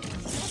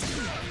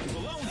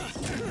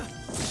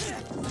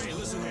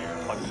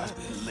 I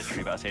was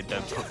literally about to say,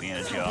 don't put me in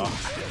a jar.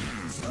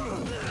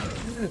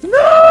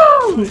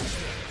 No!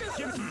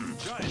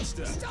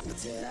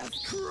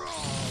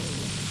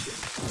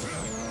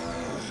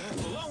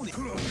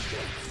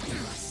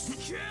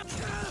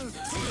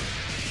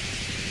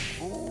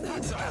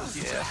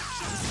 Yeah.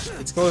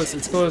 It's close,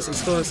 it's close,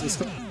 it's close, it's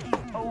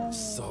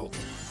close. Salt.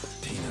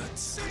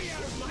 Peanuts.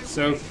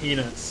 So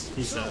peanuts,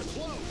 he said.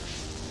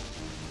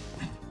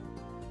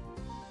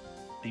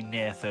 The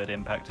near third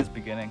impact is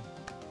beginning.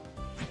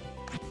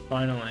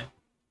 Finally.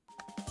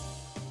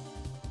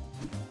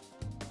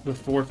 The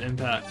fourth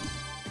impact.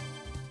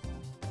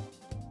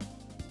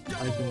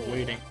 I've been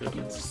waiting for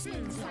this.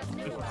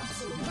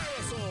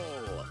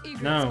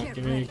 No,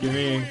 give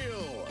me.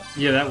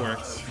 Yeah, that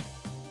works.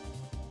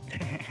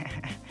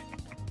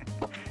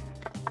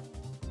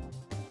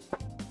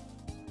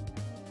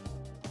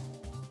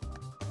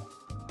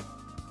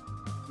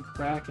 Be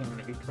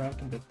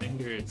cracking the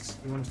fingers.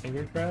 You want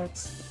finger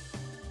cracks?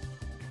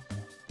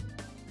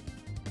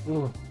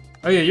 Ooh.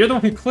 Oh yeah, you're the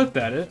one who clipped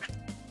at it.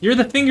 You're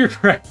the finger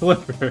crack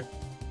clipper.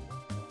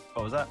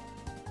 What was that?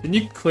 Didn't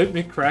you clip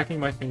me cracking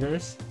my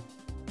fingers?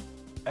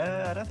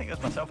 I don't think it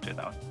was myself doing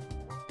that one.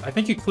 I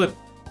think you clipped.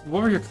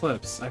 What were your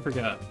clips? I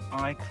forgot.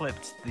 I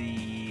clipped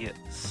the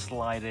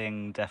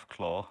sliding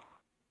Deathclaw.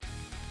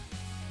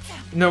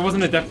 No, it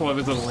wasn't a death claw, it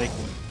was a lake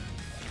one.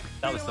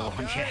 That was the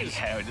one.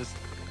 Yeah, it just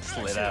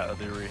slid out of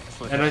the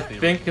And I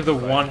think the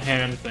one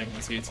hand thing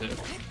was you too.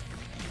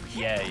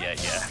 Yeah.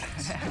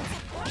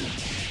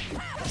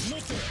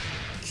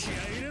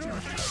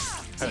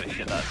 Holy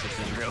shit, that assist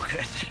is real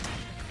good.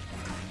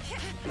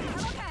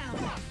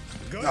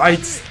 I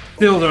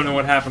still don't know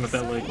what happened with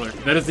that lake lurk.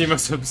 That is the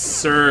most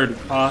absurd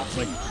pot.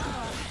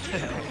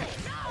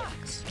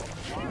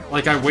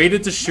 Like I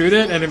waited to shoot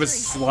it and it was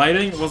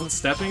sliding. It wasn't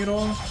stepping at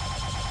all.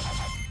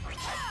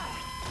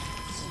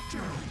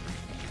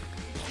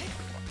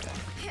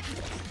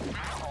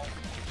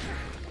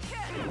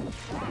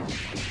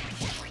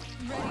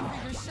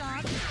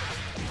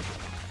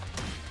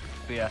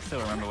 But yeah, I still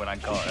remember when I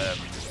got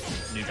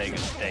New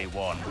Vegas day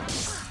one.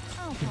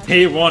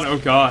 Day one, oh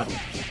god.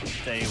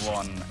 day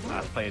one,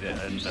 I played it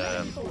and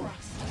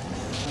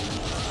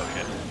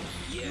okay.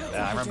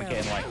 I remember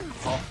getting like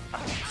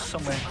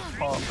somewhere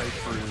partway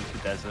through the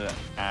desert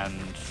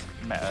and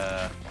met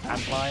a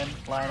lion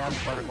ant,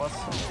 whatever it was.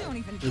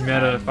 You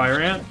met a fire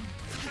ant?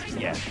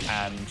 Yeah,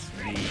 and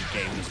the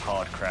game was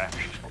hard crashed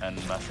and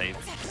my save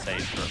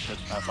corrupted.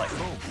 I was like,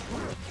 cool.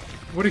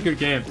 What a good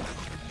game.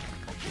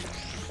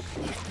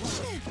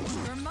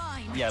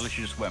 Yeah, I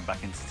literally just went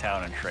back into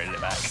town and traded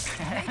it back.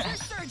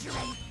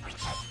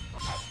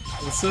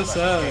 It's so It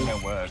sad.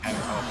 won't work. I'm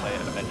gonna play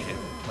it eventually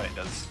when it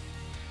does.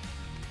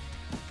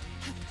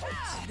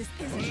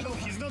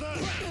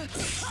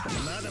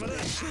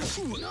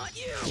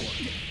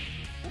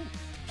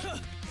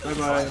 Bye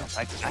bye.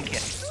 I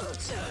can't.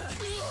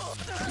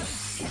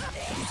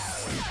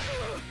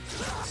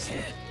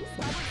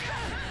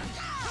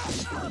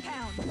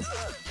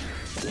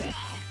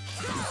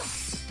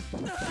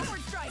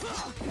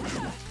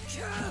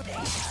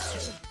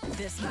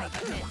 This might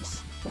pinch.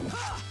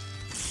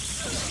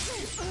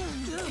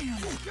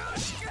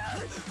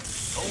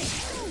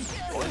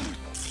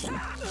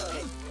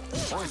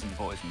 Poison.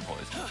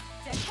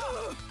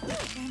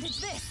 And it's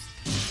this.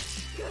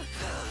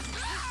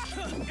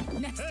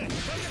 Next. I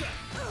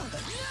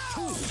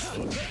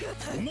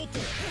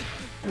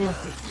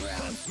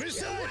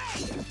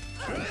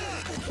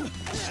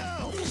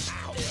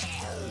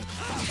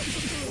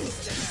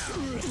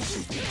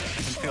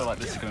feel like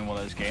this is going to be one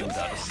of those games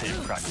that I just sit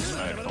in practice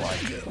mode for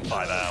like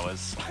 5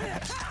 hours.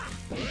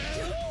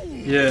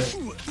 Yeah.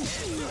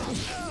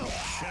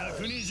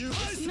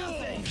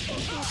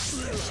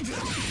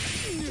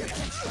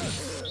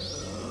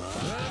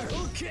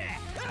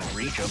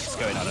 Rejumps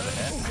going on over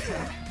here.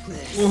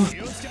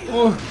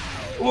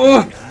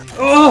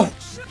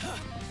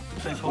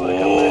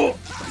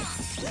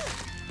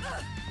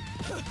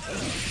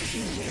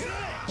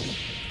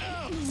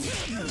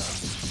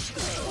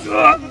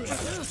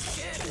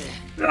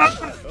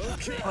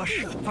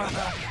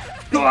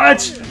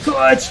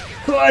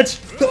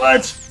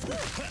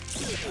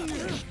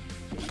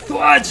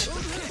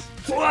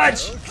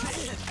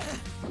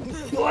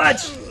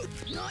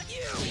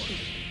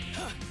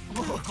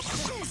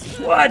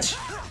 Clutch!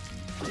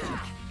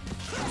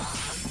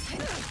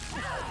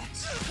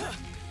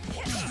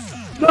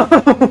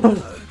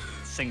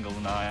 Single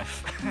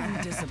knife.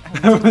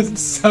 That was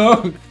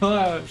so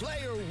close.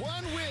 Player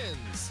one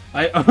wins.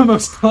 I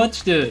almost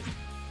clutched it.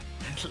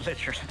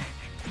 Literally.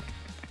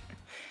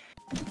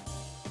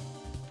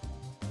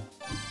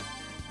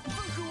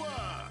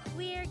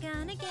 We're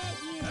gonna get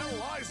you.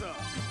 Eliza.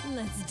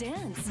 Let's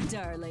dance,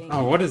 darling.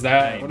 Oh, what is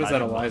that? Hey, What is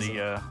that, imagine what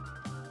Eliza?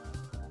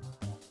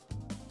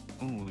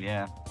 Ooh,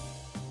 yeah.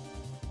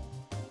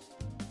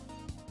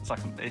 It's like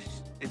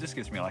it just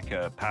gives me like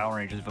Power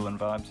Rangers villain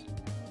vibes.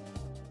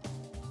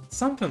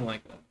 Something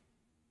like that.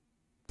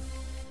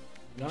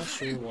 Not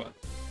sure what.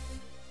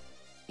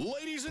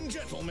 Ladies and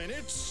gentlemen,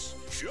 it's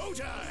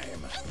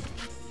showtime.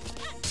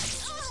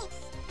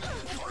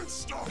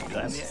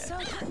 Damn, yeah. So,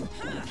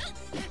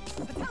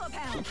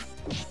 Telepound.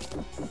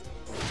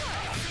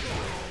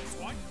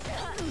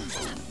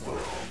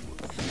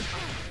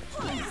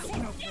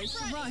 No place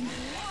to run.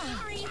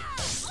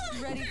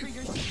 Ready for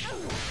your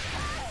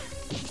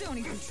don't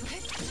even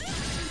trick.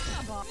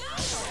 Come on.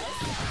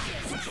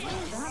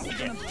 That's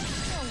gonna no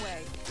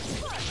way.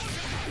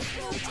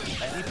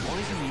 Let me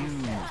poison you.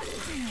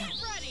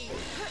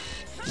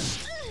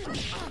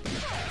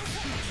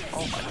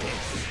 Oh my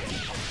days.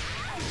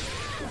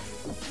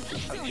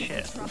 Oh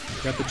shit.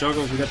 We got the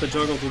juggles, we got the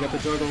juggles, we got the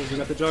juggles, we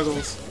got the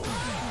juggles.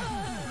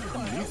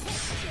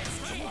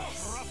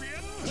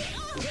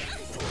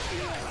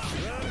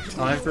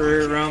 Time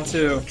for round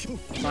two.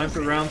 Time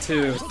for round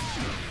two.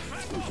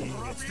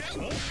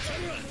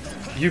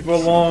 You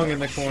belong in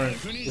the corner.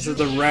 This is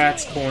the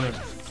rats corner.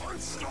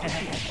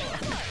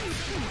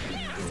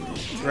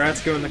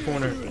 Rats go in the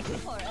corner.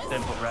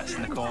 Don't put rats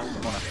in the corner.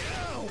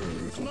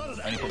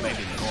 Only put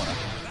baby in the corner.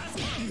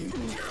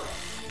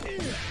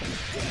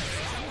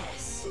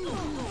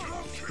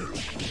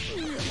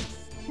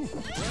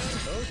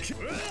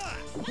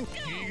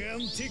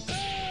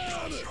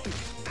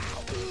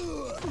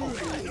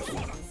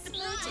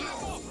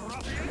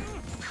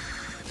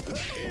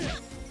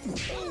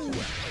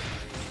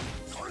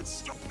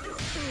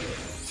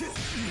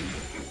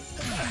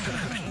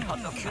 Not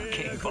the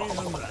fucking ball.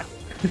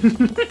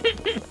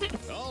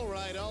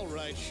 All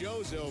right,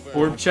 show's over.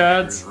 Orb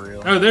Chads.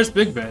 Real. Oh, there's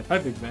Big Ben. Hi,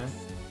 Big Ben.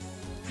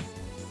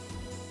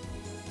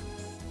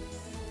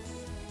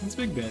 What's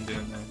Big Ben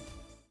doing there?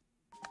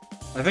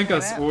 I think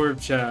us Orb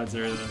Chads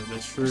are the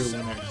true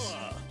winners.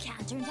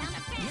 Can't turn down a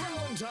fan.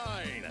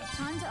 Valentine.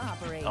 Time to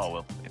operate. Oh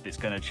well, if it's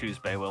gonna choose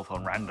Beowulf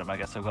on random, I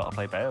guess I've got to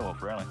play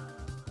Beowulf, really.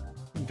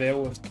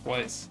 Beowulf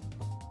twice.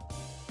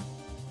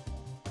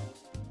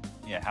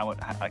 Yeah, why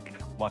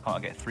can't I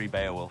get 3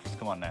 Beowulfs?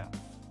 Come on now.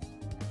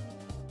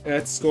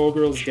 That's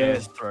Skullgirls dead.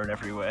 Chairs thrown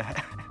everywhere.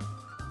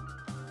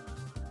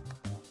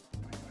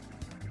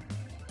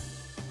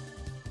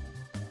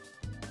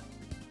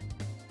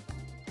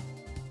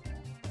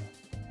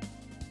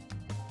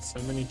 So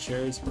many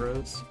chairs,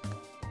 bros.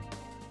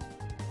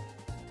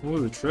 Ooh,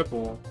 the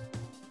triple.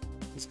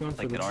 He's going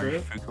for Like the an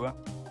orange trip. Fukua.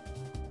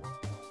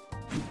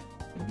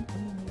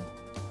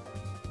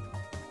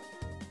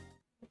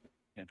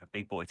 Yeah, a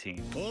big boy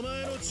team. Small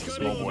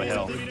boy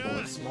hell.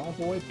 Small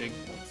boy, big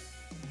boy.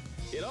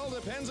 It all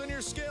depends on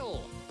your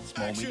skill.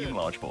 Small, medium,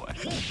 large boy.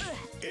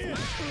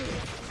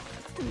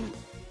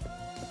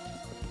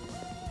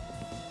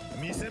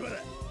 見せ場だ。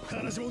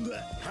話しもん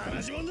だ。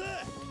話しもんだ。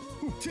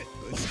て、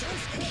打ち返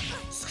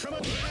す。捕ま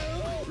った。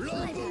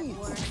ランボー。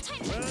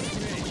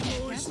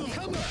もう一度カ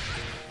バ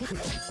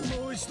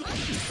ー。もう一度。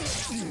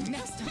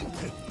Next time.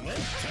 待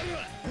ったるわ。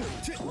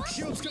て、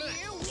気をつけない。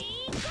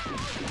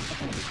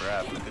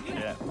 Grab, good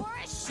shit. For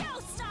a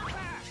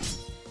showstopper!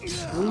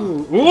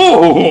 Ooh!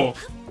 Ooh!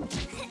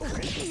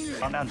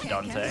 Calm down,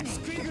 Dante.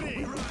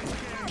 There.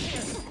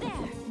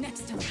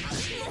 Next time.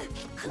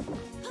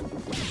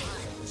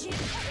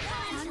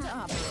 Time to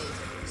operate.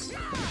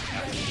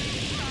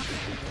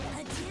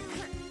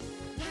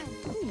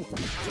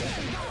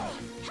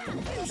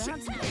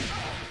 That's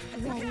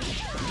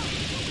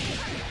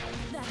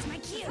That's my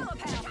cue!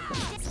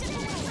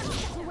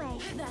 Step away!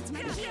 That's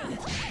my cue!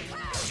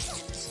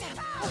 Step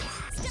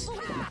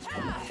away!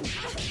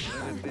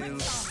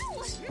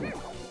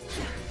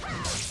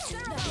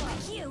 That's my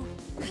cue!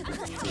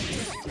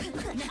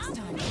 next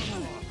time.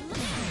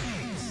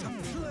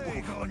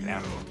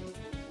 Yeah.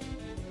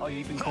 Oh, you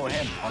even caught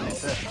him on this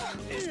set.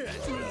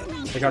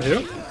 I got who?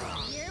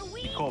 Here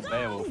we You caught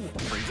Beowulf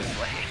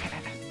previously.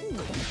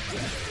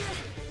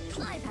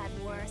 I've had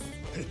worse.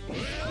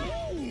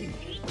 Eat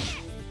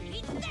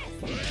this!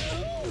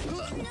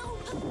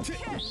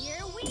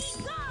 Here we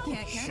go!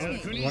 Can't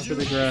catch me. One for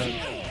the grab.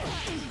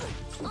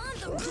 On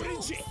the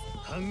road!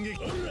 反撃。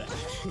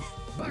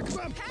バック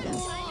バン。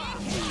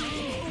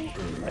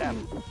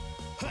 Damn.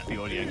 The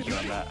audio cue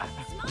on that.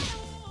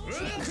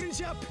 クリン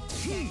チアップ。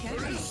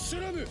フラッシ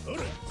ュラム。ほら。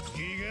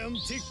ギガン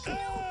ティックア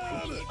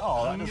ーム。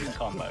 Oh, that doesn't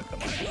combo,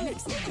 come on.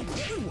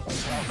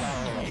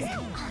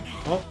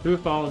 Oh, who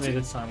followed me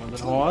this time?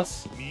 Was it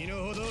Hoss? 身の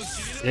程を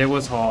知り It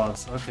was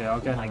Hoss. Okay, I'll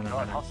get Oh my him in a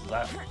god, minute. how is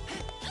that?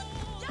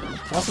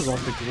 Hoss is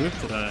off the group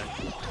today.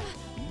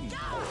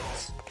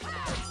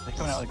 They're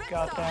coming out of the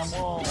goddamn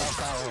wall.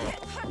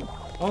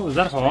 Oh, is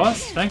that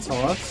Hoss? Thanks,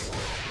 Hoss.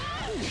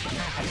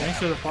 Thanks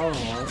for the follow,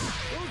 Hoss.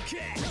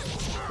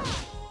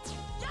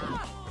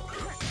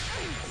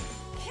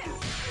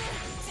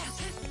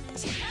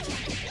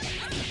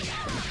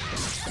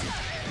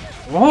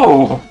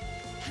 Whoa!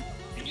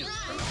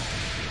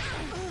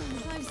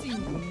 I've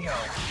seen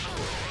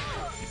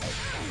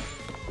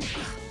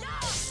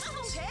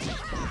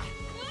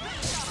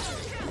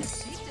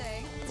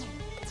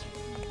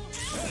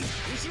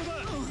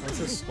That's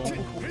a skull.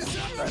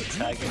 That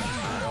tagging.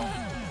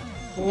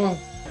 Whoa.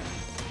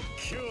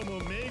 今日も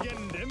名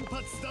言連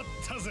発だっ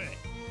たぜ。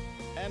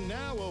And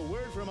now a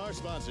word from our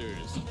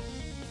sponsors.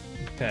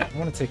 Okay, I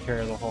want to take care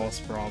of the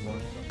Hoss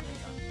problem.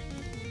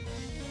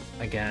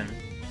 Again.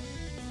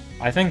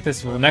 I think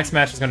this next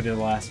match is going to be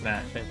the last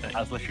match, I think. I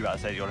was literally about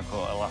to say, you want to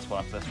call it the last one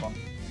after this one?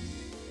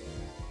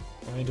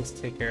 Let me just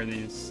take care of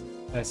these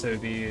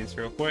SOBs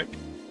real quick.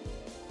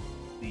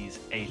 These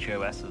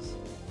HOSs.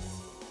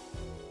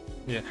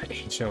 Yeah,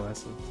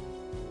 HOSs.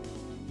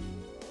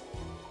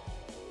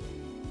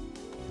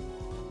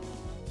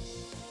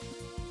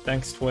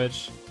 Thanks,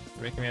 Twitch,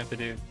 for making me have to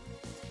do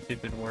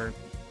stupid work.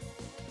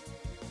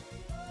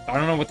 I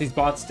don't know what these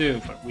bots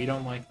do, but we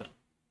don't like them.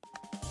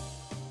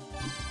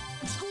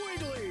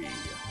 Squiggly.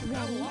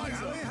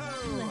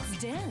 Let's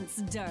dance,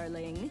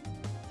 darling.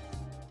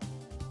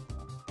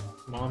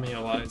 Mommy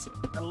Eliza.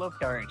 I love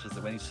characters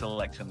that when you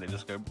select them, they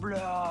just go,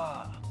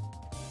 brah!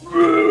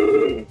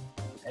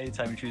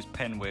 Anytime you choose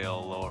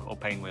Pinwheel or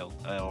Painwheel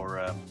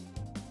or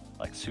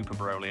like Super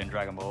Broly in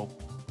Dragon Ball.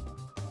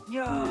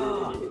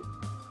 Yeah!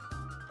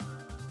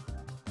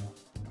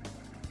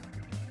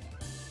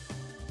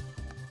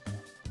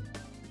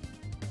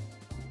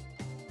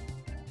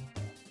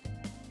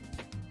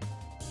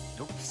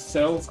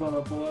 Cell's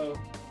gonna blow.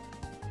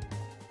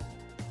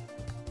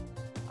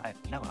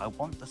 No, I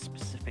want the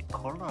specific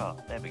color.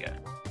 There we go.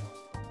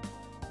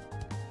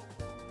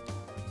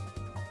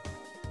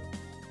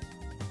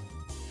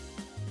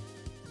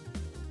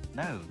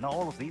 No, not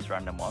all of these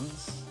random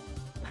ones.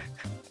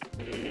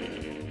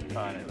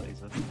 Tiny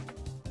laser.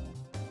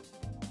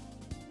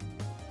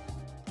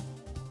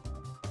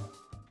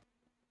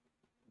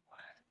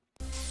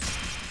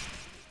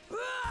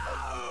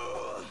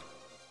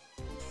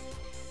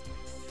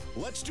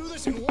 Let's do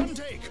this in one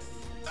take.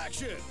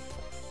 Action.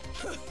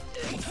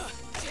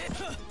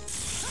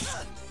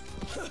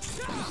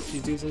 She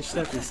does her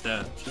steppy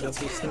step. She does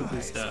her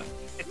steppy step.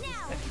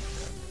 Now!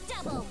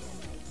 Double!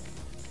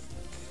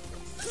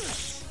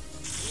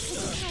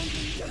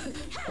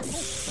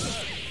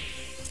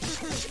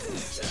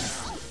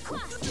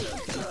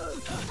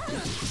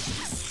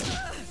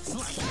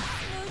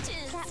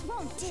 That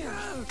won't do!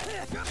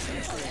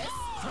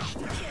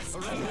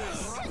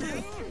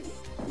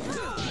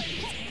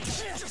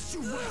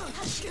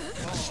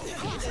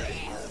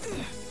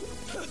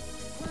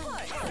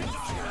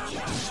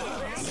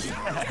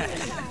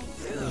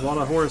 a lot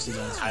of horses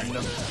on screen.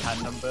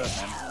 Tandem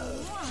Birdman.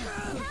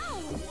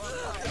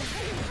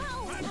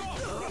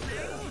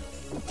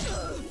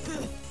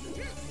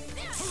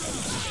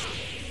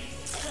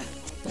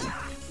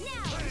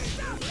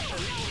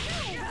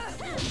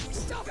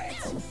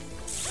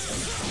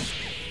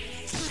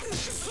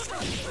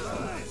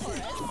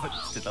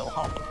 Just a little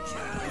hop.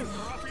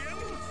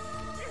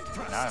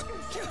 No.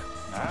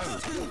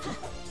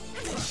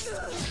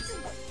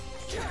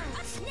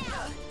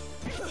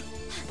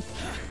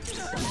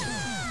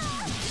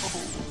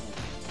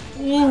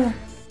 Ooh.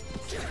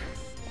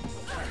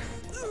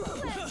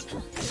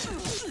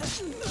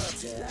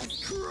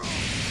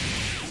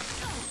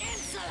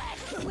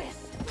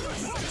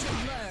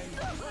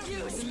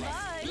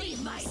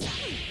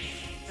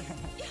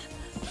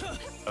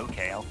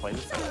 Okay, I'll play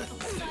this.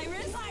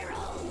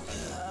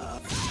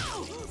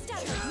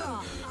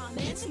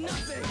 It's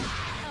nothing.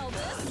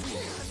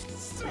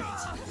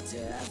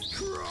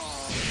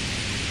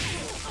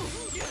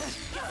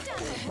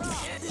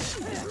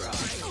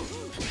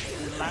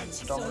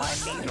 Landed on my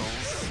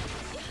needles.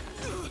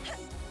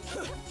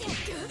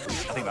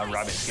 I think my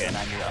rabbit's getting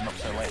angry that I'm up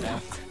so late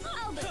now.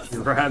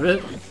 Your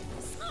rabbit?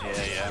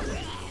 Yeah.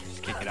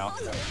 Just kicking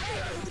off.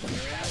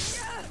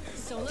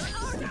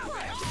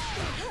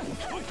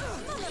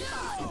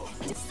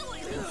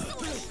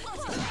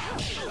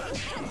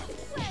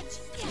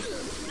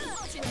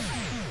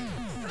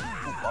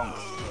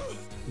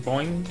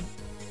 Boing.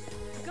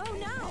 Go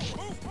now.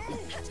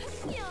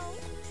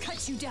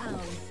 Cut you down.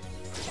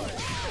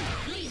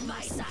 Leave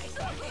my sight.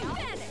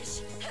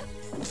 Vanish.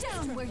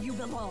 Down where you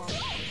belong.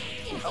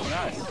 Oh,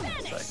 nice.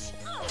 Vanish.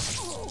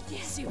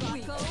 Yes, you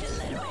weak.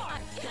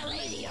 The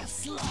lady of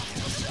slaughter.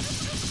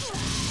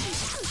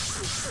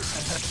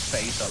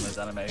 Face on those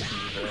animations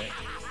are great.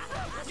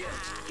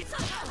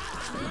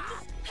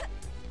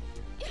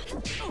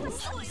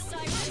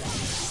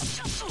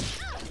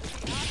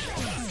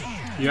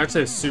 You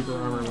actually have super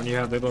armor when you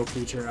have the little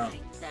creature out.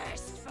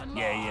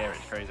 Yeah,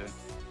 it's crazy.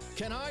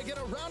 Can I get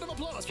a round of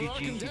applause for our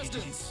GG.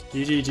 contestants?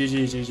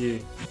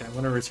 GG. Okay, I'm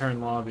gonna return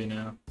lobby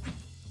now.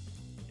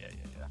 Yeah.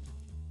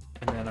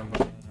 And then I'm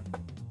gonna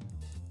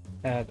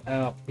add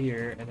out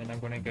here, and then I'm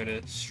gonna go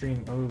to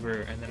stream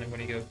over, and then I'm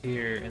gonna go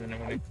here, and then I'm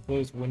gonna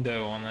close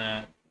window on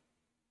that.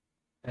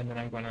 And then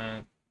I'm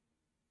gonna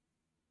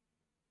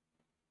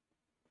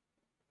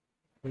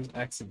where's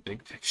exit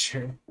big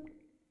picture?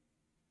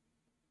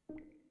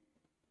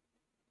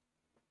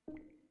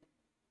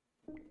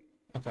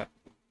 Okay.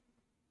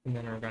 And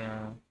then we're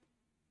gonna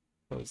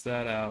close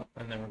that out,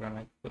 and then we're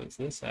gonna close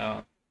this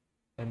out,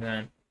 and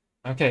then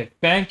okay,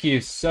 thank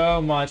you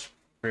so much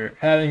for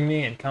having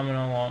me and coming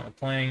along and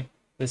playing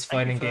this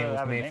fighting game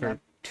with me for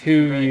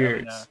 2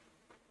 years.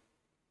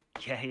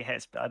 Yeah,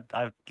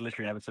 I've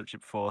literally never touched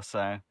it before,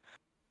 so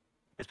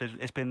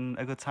it's been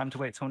a good time to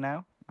wait till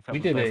now. I felt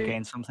we both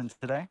gained something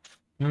today.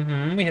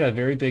 We had a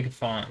very big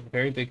fun.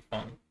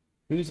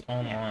 Who's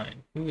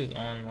online? Who is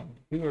online?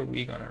 Who are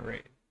we gonna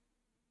raid?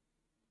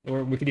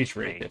 Or we could each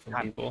raid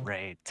different people.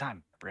 Raid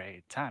time.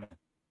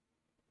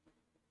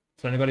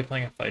 So anybody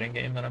playing a fighting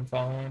game that I'm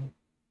following?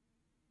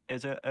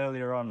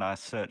 Earlier on, I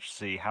searched to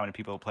see how many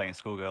people were playing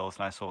Skullgirls,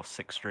 and I saw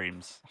 6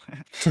 streams.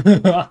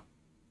 I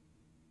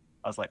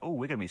was like, oh,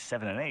 we're going to be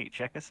 7 and 8.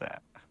 Check us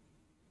out.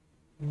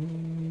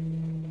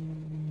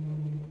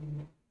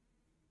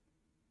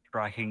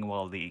 Striking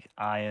while the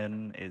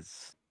iron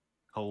is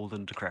cold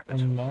and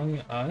decrepit. Among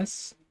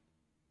Us?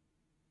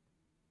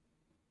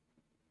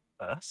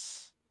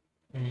 Us?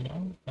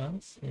 Among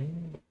Us?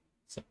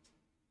 So,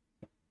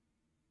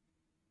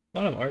 a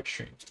lot of art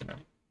streams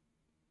tonight.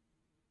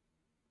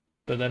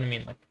 But then I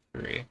mean like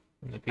 3.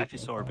 I actually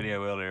saw a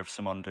video earlier of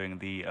someone doing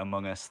the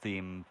Among Us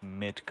theme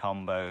mid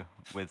combo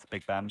with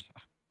Big Band.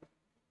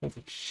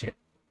 Holy shit.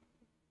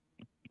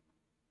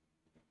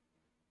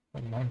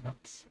 Among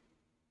Us.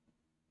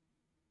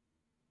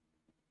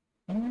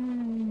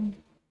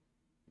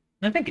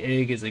 I think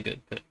Egg is a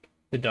good pick.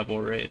 The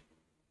double raid.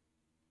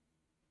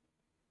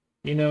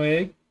 You know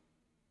Egg?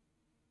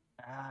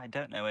 I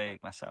don't know Egg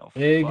myself.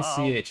 Egg Wow.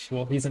 CH.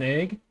 Well, he's an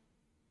Egg.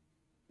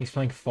 He's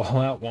playing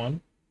Fallout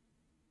 1.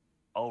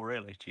 Oh,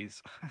 really?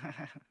 Jeez.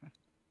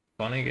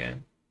 Funny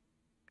game.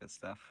 Good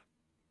stuff.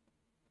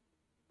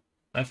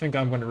 I think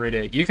I'm going to raid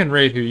Egg. You can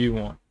raid who you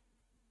want.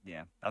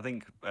 Yeah, I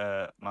think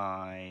I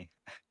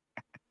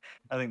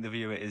think the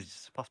viewer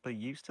is possibly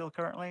you still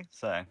currently,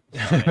 so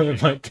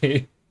It might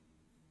be.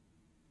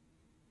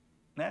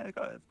 no,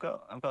 I've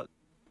got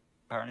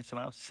apparently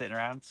someone else sitting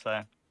around,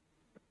 so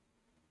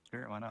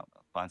sure, why not?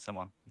 I'll find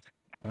someone.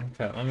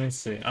 Okay, let me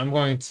see. I'm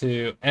going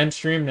to end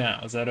stream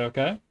now. Is that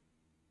okay?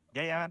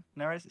 Yeah, man.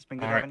 No worries. It's been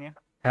good All right. having you.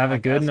 Have a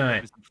Like, good as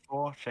night. mentioned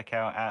before, check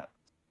out at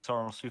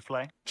Sorrel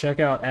Souffle. Check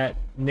out at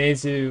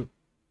NezuVT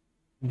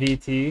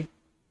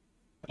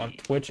on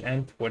Twitch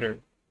and Twitter.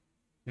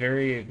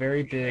 Very,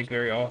 very big,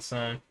 very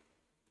awesome.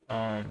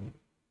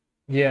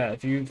 Yeah,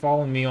 if you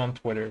follow me on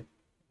Twitter,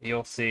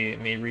 you'll see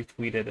me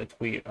retweeted a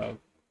tweet of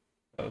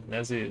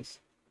Nezu's.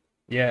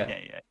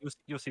 Yeah.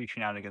 You'll see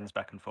shenanigans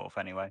back and forth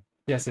anyway.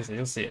 Yes,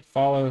 you'll see it.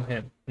 Follow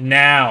him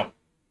now.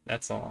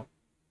 That's all.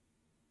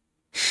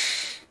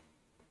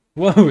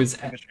 Whoa, is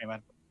Good stream,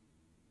 man.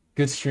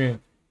 good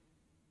stream.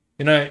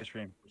 Good night. Good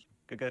stream.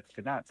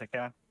 Good night. Take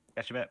care.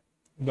 Catch you a bit.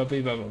 Bye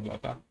bye bye bye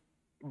bye.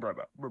 Bro.